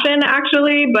fashion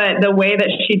actually, but the way that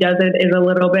she does it is a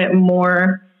little bit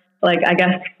more like, I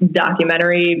guess,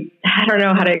 documentary. I don't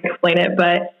know how to explain it,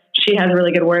 but she has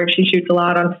really good work. She shoots a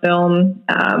lot on film,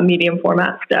 medium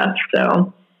format stuff.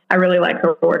 So I really like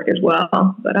her work as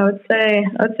well. But I would say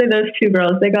those two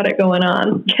girls, they got it going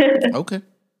on. Okay.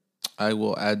 I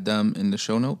will add them in the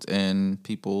show notes, and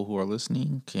people who are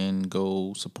listening can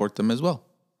go support them as well.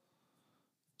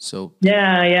 So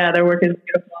yeah, their work is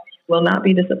beautiful. You will not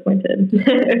be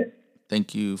disappointed.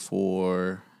 Thank you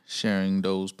for sharing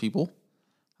those people.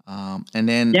 And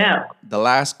then the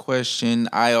last question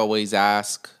I always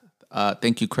ask,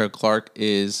 thank you, Craig Clark,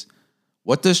 is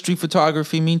what does street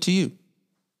photography mean to you?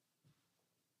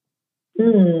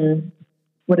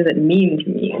 What does it mean to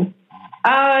me?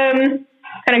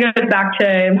 Kind of goes back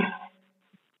to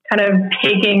kind of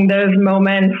taking those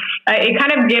moments. It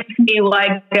kind of gives me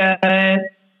like I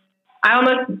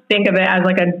almost think of it as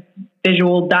like a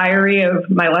visual diary of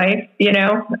my life, you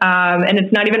know? And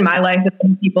it's not even my life, it's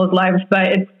people's lives, but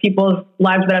it's people's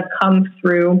lives that have come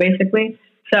through basically.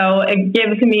 So it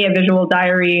gives me a visual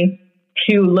diary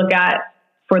to look at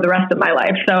for the rest of my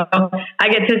life. So I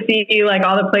get to see like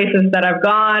all the places that I've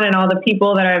gone and all the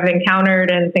people that I've encountered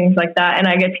and things like that. And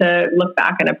I get to look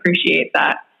back and appreciate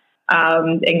that.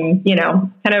 And, you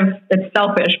know, kind of, it's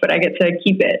selfish, but I get to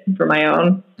keep it for my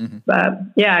own. Mm-hmm. But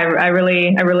yeah, I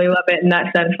really love it in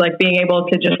that sense. Like being able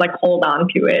to just like hold on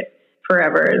to it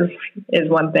forever is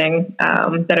one thing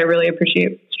that I really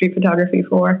appreciate street photography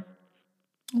for.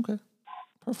 Okay,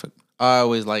 perfect. I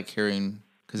always like hearing,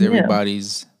 because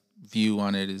everybody's view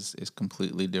on it is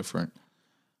completely different.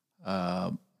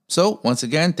 So once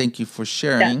again, thank you for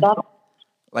sharing.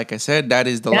 Like I said, that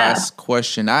is the last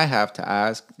question I have to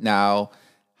ask now.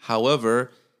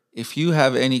 However, if you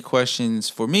have any questions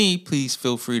for me, please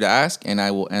feel free to ask and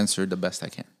I will answer the best I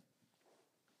can.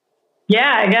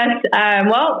 Yeah, I guess.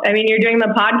 Well, I mean, you're doing the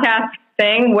podcast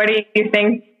thing. Where do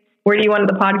you want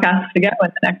the podcast to get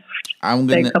with the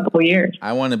next couple of years?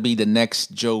 I want to be the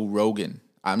next Joe Rogan.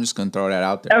 I'm just going to throw that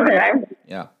out there. Okay.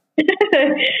 Yeah.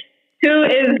 Who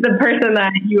is the person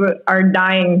that you are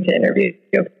dying to interview?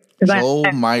 Joel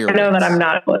Meyerowitz. I know that I'm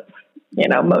not, you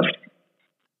know, most.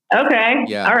 Okay.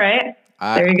 Yeah. All right.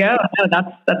 There you go. Oh,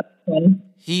 that's fun.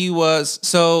 He was,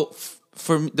 so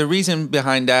for the reason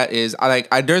behind that is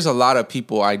there's a lot of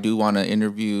people I do want to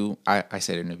interview. I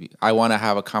said interview. I want to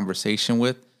have a conversation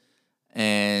with.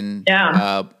 And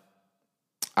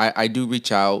I do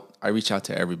reach out. I reach out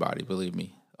to everybody, believe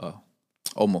me.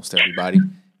 Almost everybody.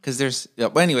 Because there's,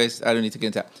 but anyways, I don't need to get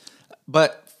into that.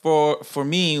 But for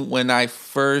me, when I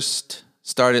first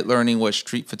started learning what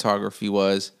street photography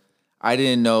was, I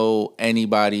didn't know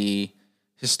anybody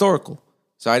historical.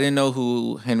 So I didn't know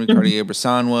who Henry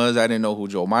Cartier-Bresson was. I didn't know who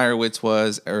Joel Meyerowitz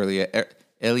was, Elliot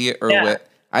Erwitt. Yeah.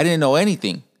 I didn't know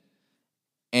anything.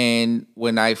 And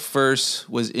when I first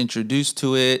was introduced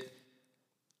to it,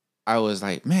 I was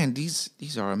like, man, these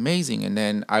are amazing. And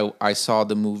then I saw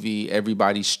the movie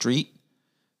Everybody's Street.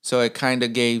 So it kind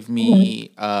of gave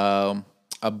me a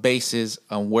basis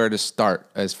on where to start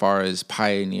as far as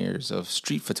pioneers of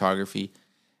street photography.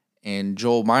 and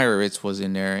Joel Meyerowitz was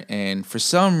in there. And for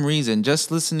some reason,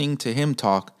 just listening to him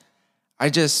talk, I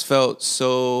just felt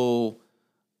so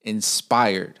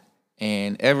inspired.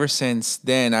 And ever since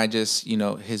then, I just,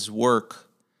 his work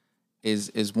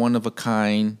is one of a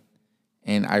kind,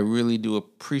 and I really do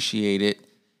appreciate it.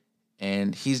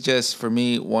 And he's just, for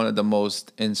me, one of the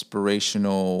most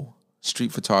inspirational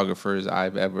street photographers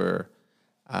I've ever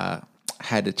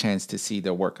had the chance to see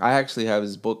their work. I actually have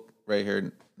his book right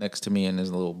here next to me, and there's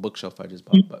a little bookshelf I just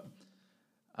bought.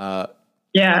 But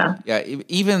yeah,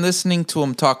 even listening to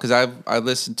him talk, because I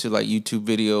listened to like YouTube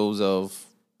videos of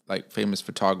like famous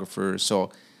photographers,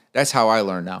 so that's how I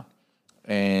learn now.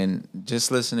 And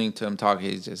just listening to him talk,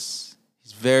 he's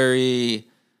very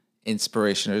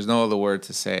inspirational. There's no other word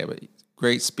to say, but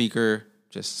great speaker,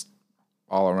 just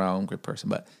all around great person.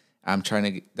 But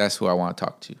that's who I want to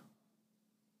talk to.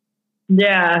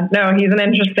 Yeah, no, he's an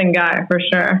interesting guy for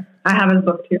sure. I have his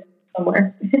book too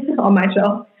somewhere on my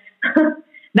shelf.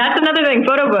 That's another thing.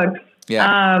 Photo books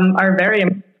are very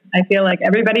important. I feel like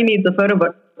everybody needs a photo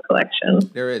book collection.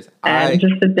 There is. And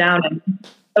just sit down and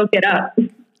soak it up.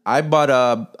 I bought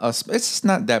it's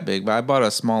not that big, but I bought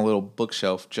a small little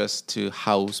bookshelf just to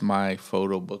house my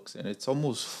photo books, and it's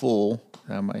almost full.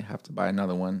 I might have to buy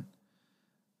another one.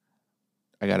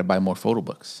 I got to buy more photo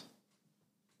books.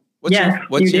 What's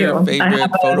your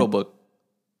favorite photo book?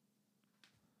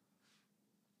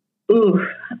 Ooh,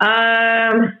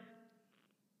 damn.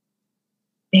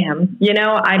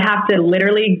 I'd have to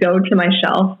literally go to my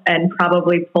shelf and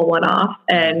probably pull one off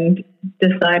and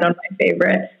decide on my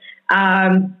favorite. I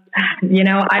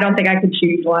don't think I could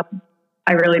choose one.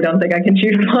 I really don't think I can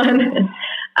choose one.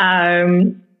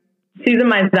 Susan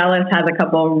Meiselas has a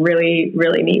couple really,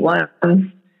 really neat ones.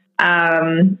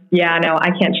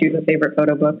 I can't choose a favorite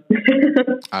photo book.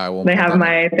 I won't. They have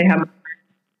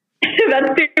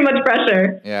that's too much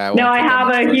pressure. Yeah. I have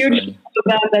a huge of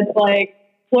them that's like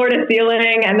floor to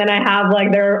ceiling, and then I have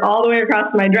like they're all the way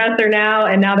across my dresser now,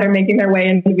 and now they're making their way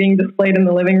into being displayed in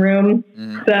the living room.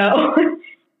 So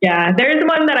yeah, there's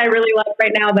one that I really like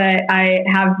right now that I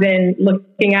have been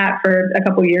looking at for a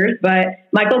couple years, but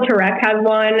Michael Turek has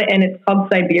one, and it's called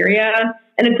Siberia,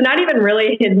 and it's not even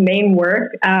really his main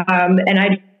work. And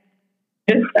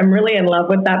I'm really in love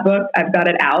with that book. I've got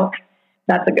it out.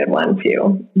 That's a good one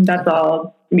too. That's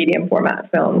all medium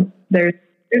format film. There's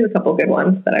a couple good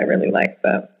ones that I really like,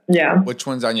 but yeah. Which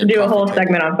one's on your do a whole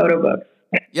segment on photo books?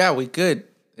 Yeah, we could.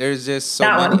 There's just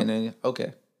so many.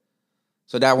 Okay.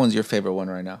 So that one's your favorite one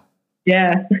right now?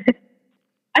 Yeah.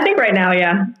 I think right now,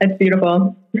 yeah. It's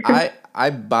beautiful. I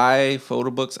buy photo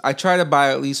books. I try to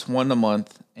buy at least one a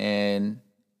month, and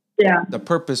the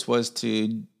purpose was to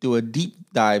do a deep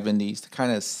dive in these, to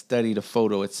kind of study the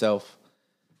photo itself.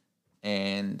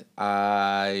 And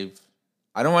I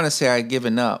don't want to say I've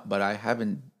given up, but I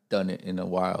haven't done it in a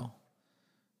while.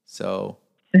 So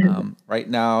right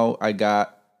now I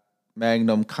got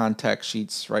Magnum contact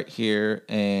sheets right here,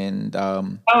 and I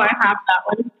have that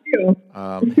one too.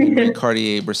 Henri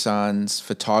Cartier-Bresson's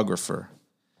Photographer,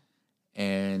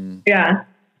 and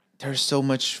there's so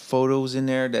much photos in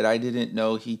there that I didn't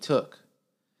know he took,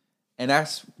 and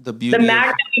that's the beauty. The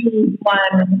Magnum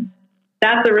one,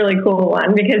 that's a really cool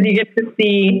one because you get to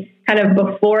see kind of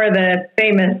before the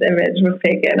famous image was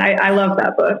taken. I love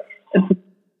that book.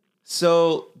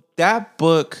 So that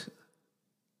book,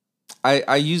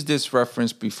 I used this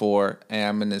reference before, and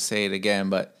I'm going to say it again,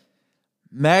 but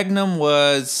Magnum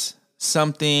was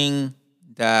something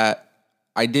that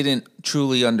I didn't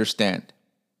truly understand,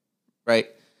 right?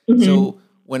 Mm-hmm. So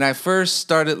when I first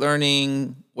started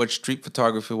learning what street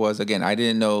photography was, again, I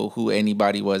didn't know who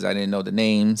anybody was. I didn't know the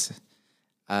names.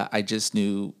 I just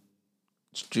knew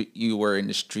you were in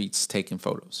the streets taking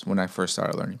photos when I first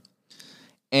started learning.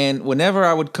 And whenever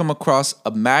I would come across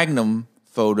a Magnum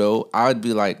photo, I would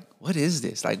be like, what is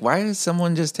this? Like, why is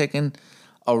someone just taking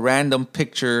a random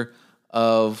picture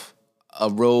of a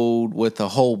road with a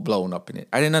hole blown up in it?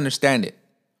 I didn't understand it.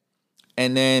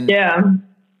 And then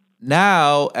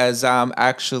now, as I'm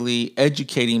actually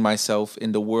educating myself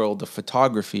in the world of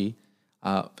photography,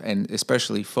 and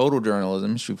especially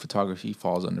photojournalism, street photography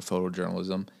falls under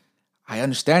photojournalism, I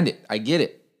understand it. I get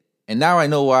it. And now I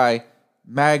know why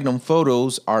Magnum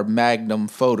photos are Magnum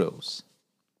photos.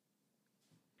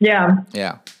 Yeah.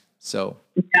 Yeah. So.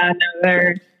 Yeah, no,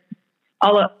 they're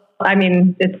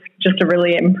it's just a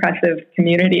really impressive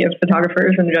community of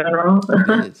photographers in general.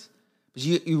 It is.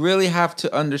 You really have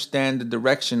to understand the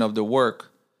direction of the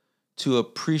work to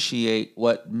appreciate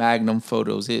what Magnum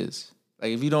photos is.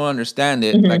 Like, if you don't understand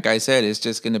it, like I said, it's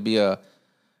just going to be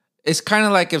it's kind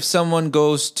of like if someone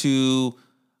goes to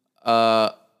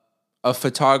a a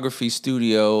photography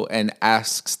studio and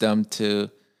asks them to,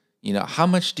 how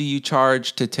much do you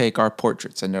charge to take our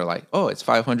portraits? And they're like, oh, it's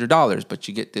 $500, but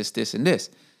you get this, this, and this.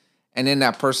 And then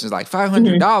that person's like,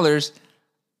 $500?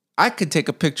 I could take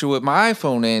a picture with my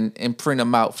iPhone and print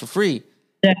them out for free.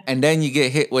 Yeah. And then you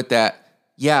get hit with that,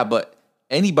 yeah, but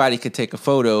anybody could take a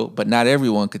photo, but not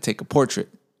everyone could take a portrait.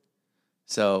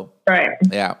 So, right.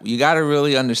 Yeah, you got to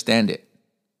really understand it.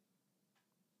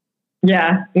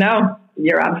 Yeah, no,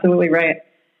 you're absolutely right.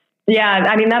 Yeah,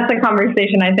 I mean, that's a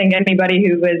conversation I think anybody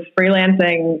who is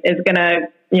freelancing is going to,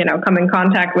 come in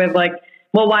contact with, like,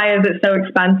 well, why is it so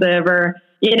expensive? Or,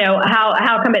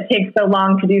 how come it takes so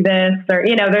long to do this? Or,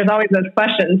 there's always those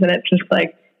questions, and it's just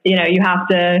like, you have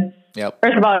to,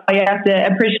 first of all, you have to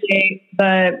appreciate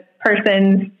the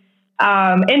person's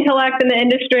intellect in the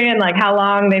industry and like how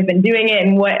long they've been doing it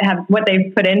and what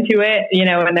they've put into it,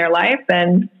 in their life.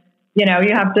 And, you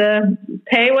have to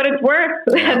pay what it's worth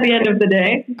at the end of the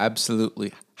day.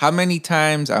 Absolutely. How many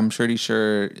times, I'm pretty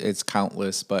sure it's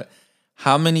countless, but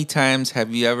how many times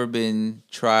have you ever been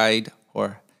tried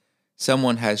or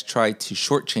someone has tried to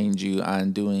shortchange you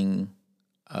on doing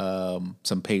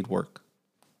some paid work,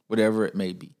 whatever it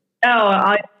may be?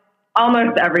 Oh,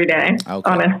 almost every day,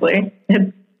 honestly.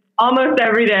 It's almost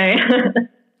every day.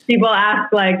 People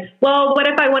ask like, well, what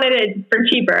if I wanted it for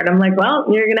cheaper? And I'm like, well,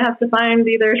 you're going to have to find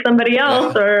either somebody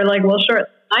else or like we'll short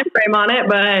time frame on it.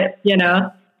 But,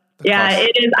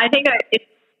 it is. I think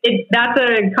that's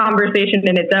a conversation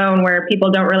in its own where people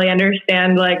don't really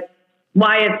understand like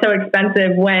why it's so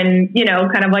expensive when,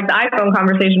 kind of like the iPhone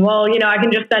conversation. Well, I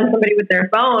can just send somebody with their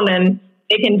phone and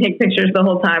they can take pictures the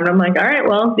whole time. And I'm like, all right,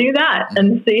 well, do that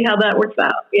and see how that works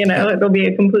out. It'll be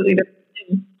a completely different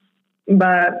thing.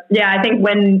 But yeah, I think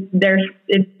when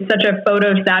it's such a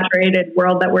photo saturated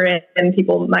world that we're in,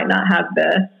 people might not have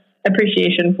the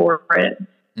appreciation for it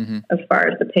as far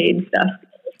as the paid stuff.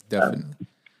 Definitely.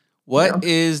 What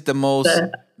is the most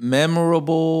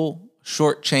memorable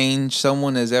short change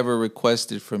someone has ever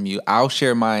requested from you? I'll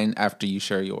share mine after you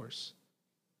share yours.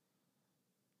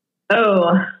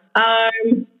 Oh,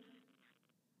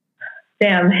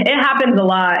 damn, it happens a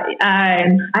lot.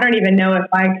 I don't even know if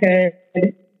I could.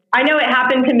 I know it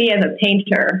happened to me as a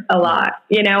painter a lot.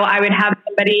 I would have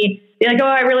somebody be like, oh,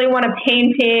 I really want a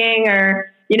painting or,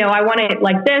 I want it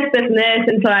like this, this, and this.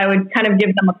 And so I would kind of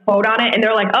give them a quote on it. And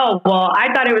they're like, oh, well,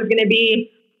 I thought it was going to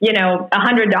be,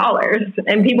 $100.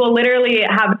 And people literally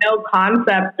have no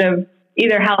concept of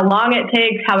either how long it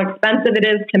takes, how expensive it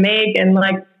is to make. And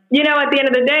like, at the end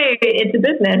of the day, it's a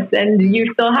business and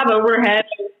you still have overhead,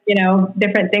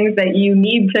 different things that you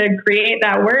need to create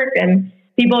that work. And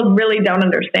people really don't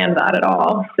understand that at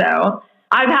all. So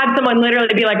I've had someone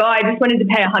literally be like, oh, I just wanted to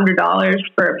pay $100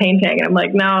 for a painting. And I'm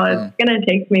like, no, it's going to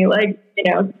take me like,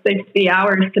 60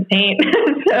 hours to paint.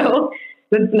 So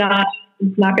it's not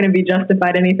going to be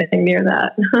justified anything near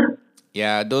that.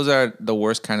 Yeah, those are the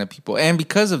worst kind of people. And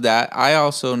because of that, I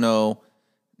also know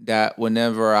that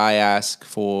whenever I ask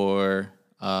for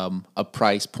a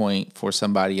price point for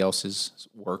somebody else's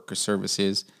work or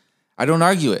services, I don't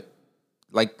argue it.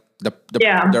 Like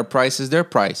their price is their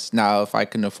price. Now, if I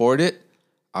can afford it,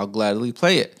 I'll gladly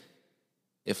play it.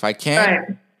 If I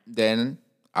can't, then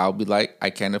I'll be like, I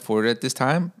can't afford it at this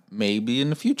time, maybe in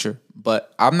the future.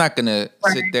 But I'm not going to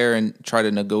sit there and try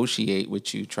to negotiate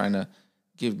with you trying to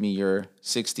give me your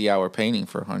 60-hour painting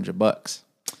for $100.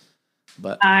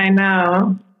 But I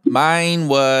know. Mine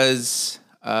was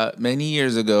many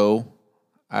years ago.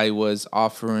 I was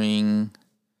offering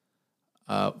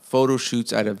photo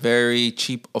shoots at a very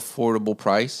cheap, affordable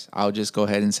price. I'll just go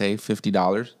ahead and say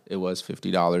 $50. It was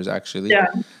 $50 actually. Yeah.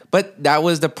 But that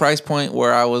was the price point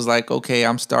where I was like, okay,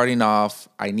 I'm starting off.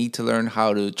 I need to learn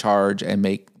how to charge and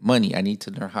make money. I need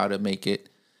to learn how to make it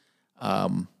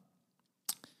a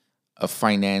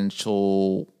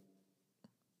financial.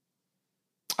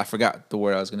 I forgot the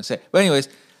word I was going to say. But anyways,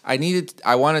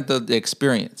 I wanted the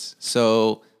experience.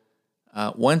 So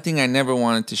one thing I never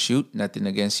wanted to shoot, nothing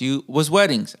against you, was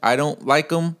weddings. I don't like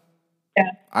them.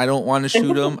 Yeah. I don't want to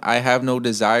shoot them. I have no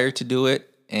desire to do it.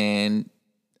 And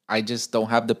I just don't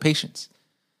have the patience.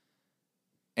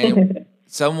 And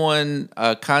someone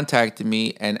contacted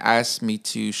me and asked me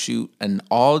to shoot an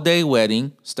all-day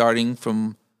wedding starting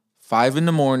from 5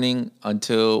 a.m.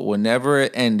 until whenever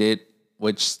it ended,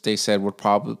 which they said would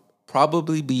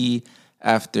probably be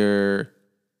after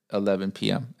 11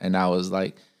 p.m. And I was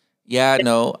like, yeah,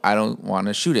 no, I don't want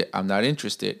to shoot it. I'm not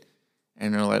interested.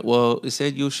 And they're like, well, it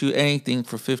said you'll shoot anything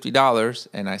for $50.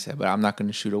 And I said, but I'm not going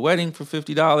to shoot a wedding for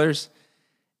 $50.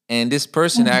 And this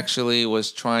person actually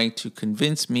was trying to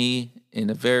convince me in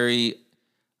a very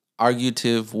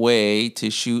argumentative way to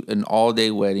shoot an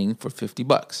all-day wedding for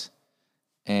 $50.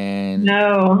 And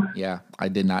no, yeah, I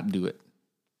did not do it.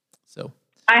 So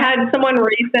I had someone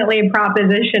recently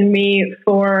proposition me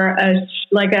for a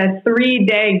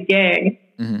 3-day gig.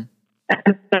 Mm-hmm.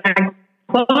 And I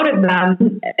quoted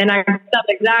them, and I said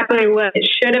exactly what it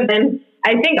should have been.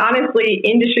 I think honestly,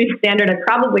 industry standard, I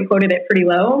probably quoted it pretty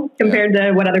low compared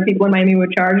to what other people in Miami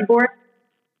would charge for.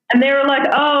 And they were like,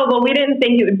 "Oh, well, we didn't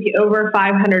think it would be over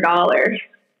 $500."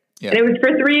 Yeah. And it was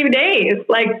for 3 days,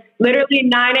 like literally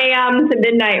 9 a.m. to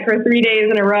midnight for 3 days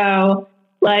in a row,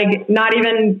 like not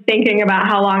even thinking about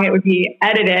how long it would be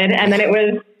edited. And then it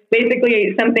was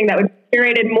basically something that was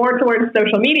curated more towards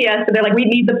social media. So they're like, we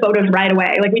need the photos right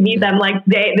away. Like we need them like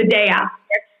the day after.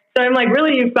 So I'm like,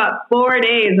 really, you've got 4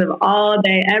 days of all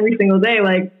day, every single day.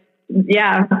 Like,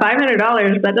 yeah,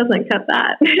 $500, that doesn't cut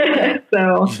that.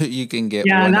 So you can get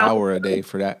 1 hour a day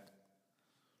for that.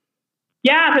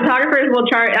 Yeah, photographers will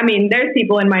charge. I mean, there's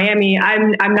people in Miami.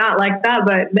 I'm not like that,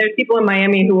 but there's people in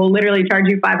Miami who will literally charge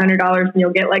you $500 and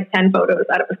you'll get like 10 photos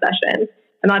out of a session,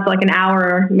 and that's like an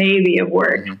hour maybe of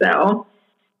work. Mm-hmm. So,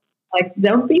 like,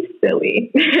 don't be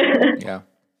silly. Yeah.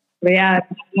 But yeah,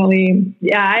 definitely.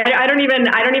 Yeah, I don't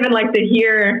even like to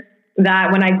hear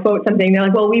that when I quote something. They're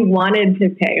like, "Well, we wanted to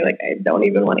pay." Like, I don't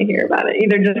even want to hear about it.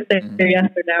 Either just say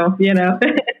yes or no. You know.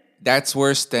 That's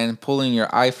worse than pulling your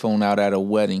iPhone out at a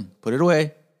wedding. Put it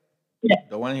away. Yeah.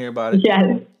 Don't want to hear about it.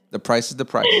 Yes. The price is the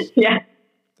price. Yeah.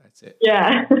 That's it.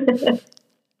 Yeah.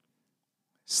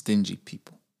 Stingy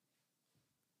people.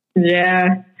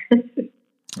 Yeah.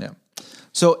 Yeah.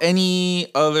 So any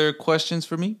other questions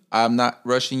for me? I'm not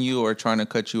rushing you or trying to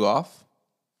cut you off.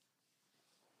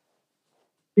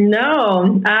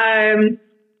 No.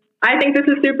 I think this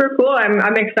is super cool.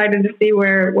 I'm excited to see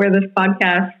where this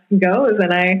podcast goes,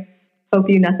 and I hope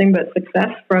you nothing but success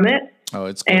from it. Oh,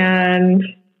 it's cool. And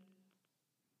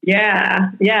yeah,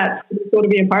 it's cool to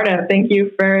be a part of. Thank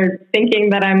you for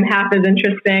thinking that I'm half as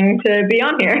interesting to be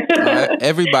on here.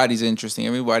 Everybody's interesting.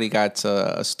 Everybody got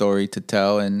a story to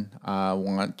tell, and I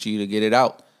want you to get it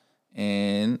out.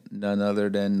 And none other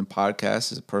than the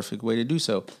podcast is a perfect way to do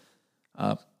so.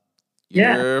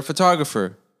 You're a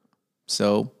photographer,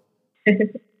 so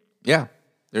yeah,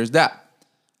 there's that.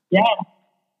 Yeah.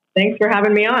 Thanks for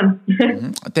having me on. Mm-hmm.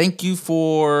 Thank you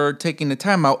for taking the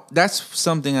time out. That's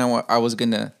something I was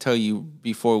going to tell you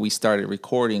before we started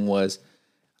recording was,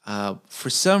 for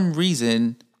some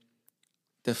reason,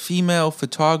 the female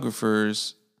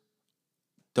photographers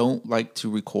don't like to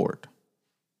record.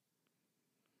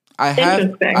 I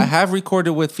have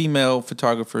recorded with female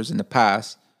photographers in the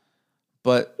past,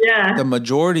 but the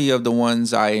majority of the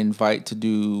ones I invite to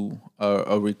do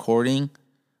a recording,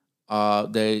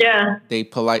 they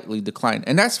politely decline.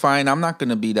 And that's fine. I'm not going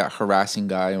to be that harassing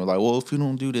guy and like, well, if you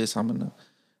don't do this, I'm going to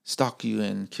stalk you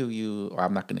and kill you. Or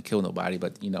I'm not going to kill nobody,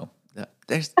 but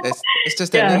it's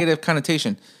just that negative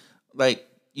connotation. Like,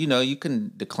 you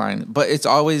can decline, but it's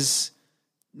always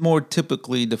more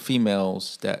typically the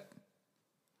females that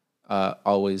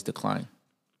always decline.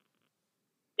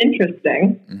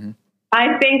 Interesting. Mm-hmm.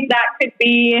 I think that could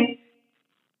be,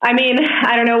 I mean,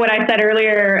 I don't know what I said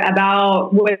earlier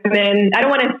about women. I don't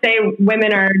want to say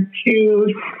women are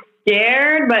too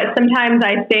scared, but sometimes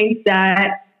I think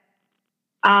that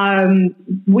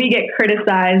we get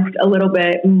criticized a little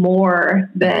bit more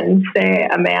than, say,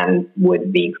 a man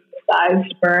would be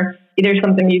criticized for either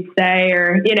something you'd say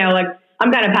or, like,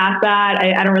 I'm kind of past that.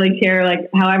 I don't really care. Like,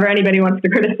 however anybody wants to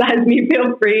criticize me,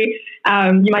 feel free.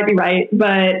 You might be right,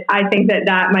 but I think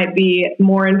that might be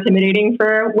more intimidating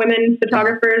for women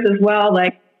photographers as well.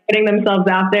 Like putting themselves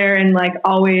out there and like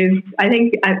always, I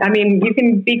mean, you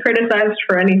can be criticized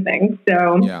for anything.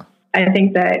 So I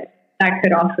think that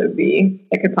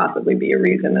could possibly be a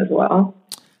reason as well.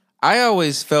 I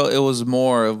always felt it was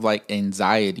more of like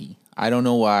anxiety. I don't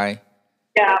know why.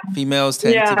 Yeah. Females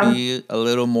tend to be a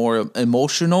little more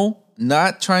emotional,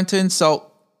 not trying to insult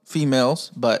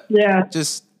females, but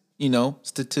just,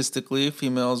 statistically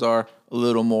females are a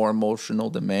little more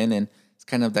emotional than men. And it's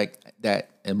kind of like that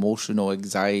emotional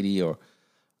anxiety or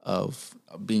of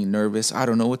being nervous. I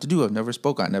don't know what to do. I've never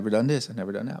spoken. I've never done this. I've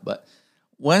never done that. But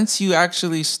once you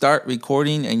actually start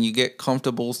recording and you get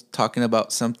comfortable talking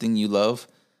about something you love,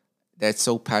 that's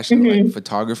so passionate, like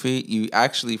photography, you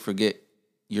actually forget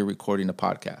you're recording a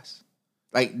podcast.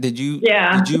 Like, did you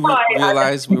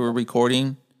realize we were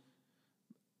recording?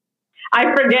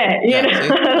 I forget, you know,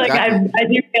 like exactly. I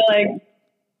do feel like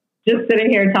just sitting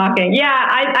here talking. Yeah.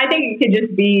 I think it could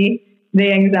just be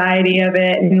the anxiety of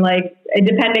it. And like,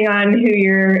 depending on who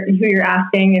you're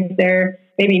asking, if they're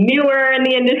maybe newer in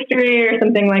the industry or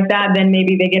something like that, then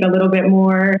maybe they get a little bit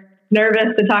more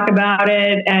nervous to talk about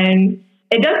it. And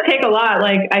it does take a lot.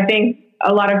 Like, I think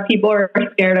a lot of people are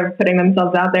scared of putting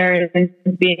themselves out there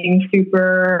and being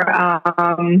super,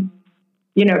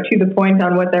 you know, to the point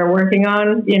on what they're working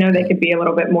on. You know, they could be a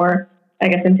little bit more, I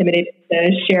guess, intimidated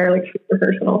to share like super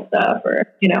personal stuff, or,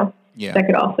 you know, that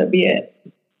could also be it.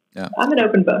 Yeah. I'm an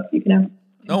open book. You can have.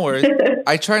 No worries.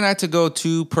 I try not to go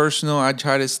too personal. I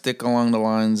try to stick along the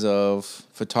lines of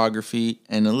photography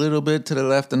and a little bit to the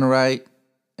left and the right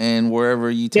and wherever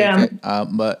you take it.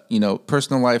 But, you know,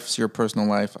 personal life is your personal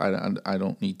life. I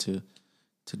don't need to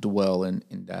dwell in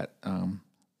that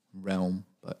realm.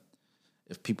 But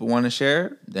if people want to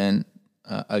share, then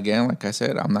again, like I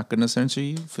said, I'm not going to censor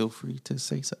you. Feel free to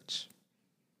say such.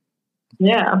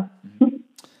 Yeah.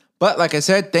 But like I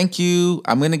said, thank you.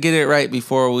 I'm going to get it right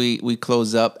before we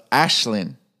close up.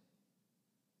 Ashlyn.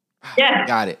 Yeah.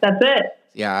 Got it. That's it.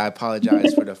 Yeah, I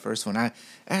apologize for the first one.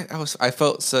 I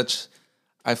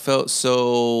felt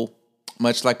so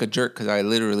much like a jerk because I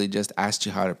literally just asked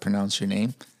you how to pronounce your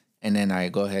name, and then I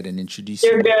go ahead and introduce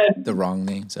you with the wrong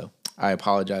name. So I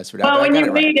apologize for that. Well, when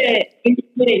you read it,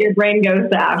 your brain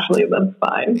goes to Ashley. That's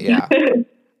fine. Yeah.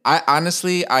 I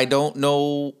honestly, I don't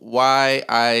know why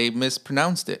I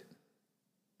mispronounced it,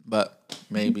 but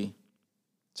maybe.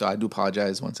 So I do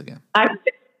apologize once again.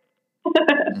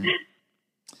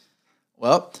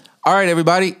 Well, all right,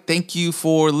 everybody. Thank you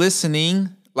for listening.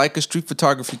 Leica Street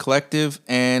Photography Collective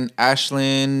and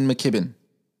Ashlyn McKibben.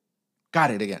 Got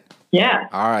it again. Yeah.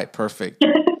 All right, perfect.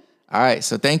 All right,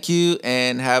 so thank you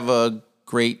and have a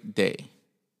great day.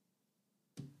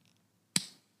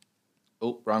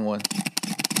 Oh, wrong one.